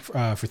holding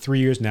for 3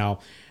 years now,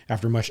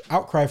 after much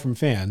outcry from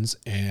fans,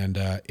 and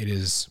it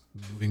is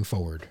moving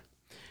forward,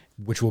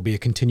 which will be a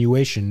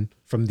continuation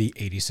from the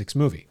 '86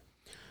 movie.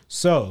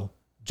 So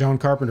John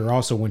Carpenter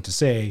also went to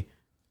say,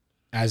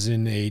 as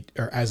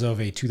of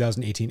a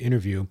 2018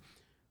 interview,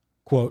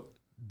 quote,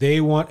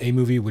 they want a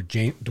movie with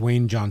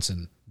Dwayne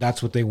Johnson.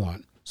 That's what they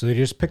want. So they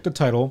just picked a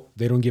title.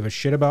 They don't give a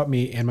shit about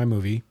me and my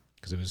movie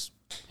because it was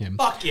him.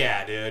 Fuck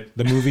yeah, dude.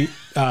 The movie,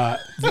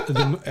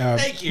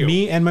 Thank you.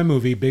 Me and my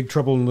movie, Big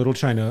Trouble in Little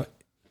China.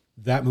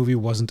 That movie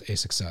wasn't a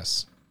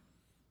success.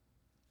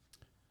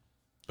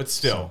 But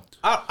still,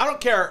 I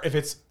don't care if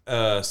it's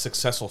a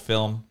successful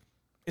film.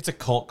 It's a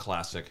cult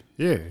classic.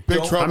 Yeah.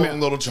 Big Trouble in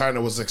Little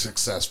China was a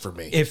success for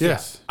me.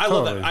 Yes. I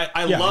love that.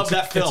 I Yeah, love it's a-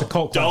 that film. it's a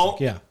cult Don't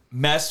classic, yeah.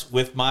 mess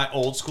with my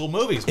old school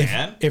movies,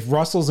 man. If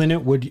Russell's in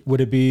it,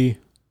 would it be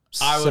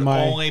I would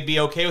only be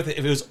okay with it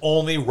if it was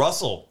only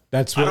Russell.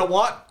 That's I what-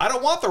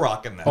 don't want The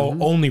Rock in that.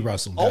 only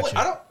Russell? Only,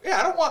 Gotcha.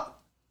 I don't want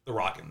The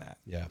Rock in that.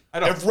 Yeah.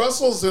 I don't. If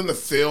Russell's in the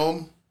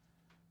film,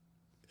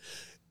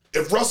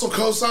 if Russell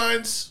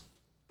co-signs,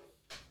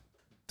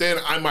 then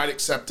I might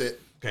accept it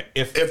Okay,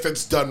 if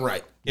it's done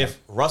right.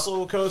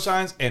 Russell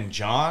co-signs and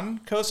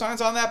John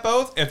co-signs on that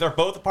both, if they're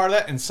both a part of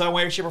that in some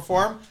way, shape, or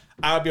form,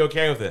 I would be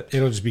okay with it.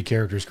 It'll just be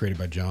characters created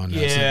by John. Yeah,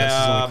 his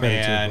only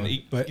credit to man.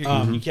 it, but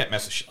You can't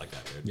mess with shit like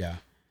that, dude. yeah.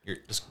 You're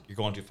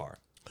going too far.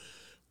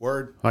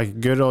 Word.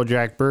 Like good old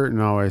Jack Burton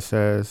always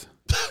says.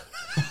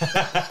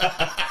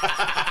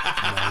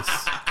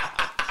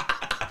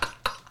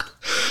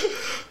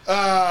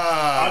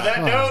 On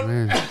that note,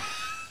 Man.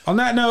 On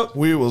that note,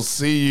 We will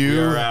see you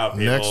We're out,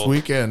 people. next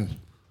weekend.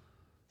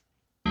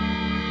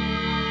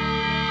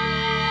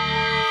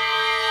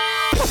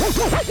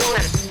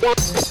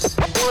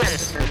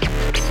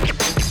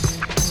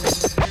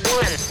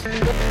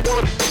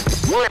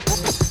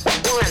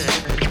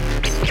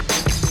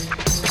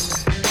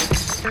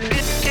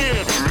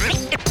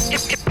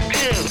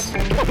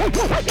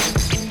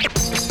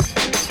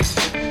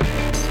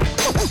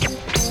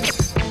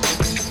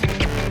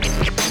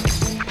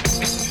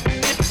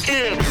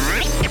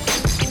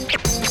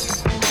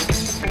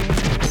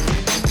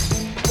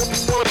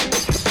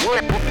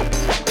 One.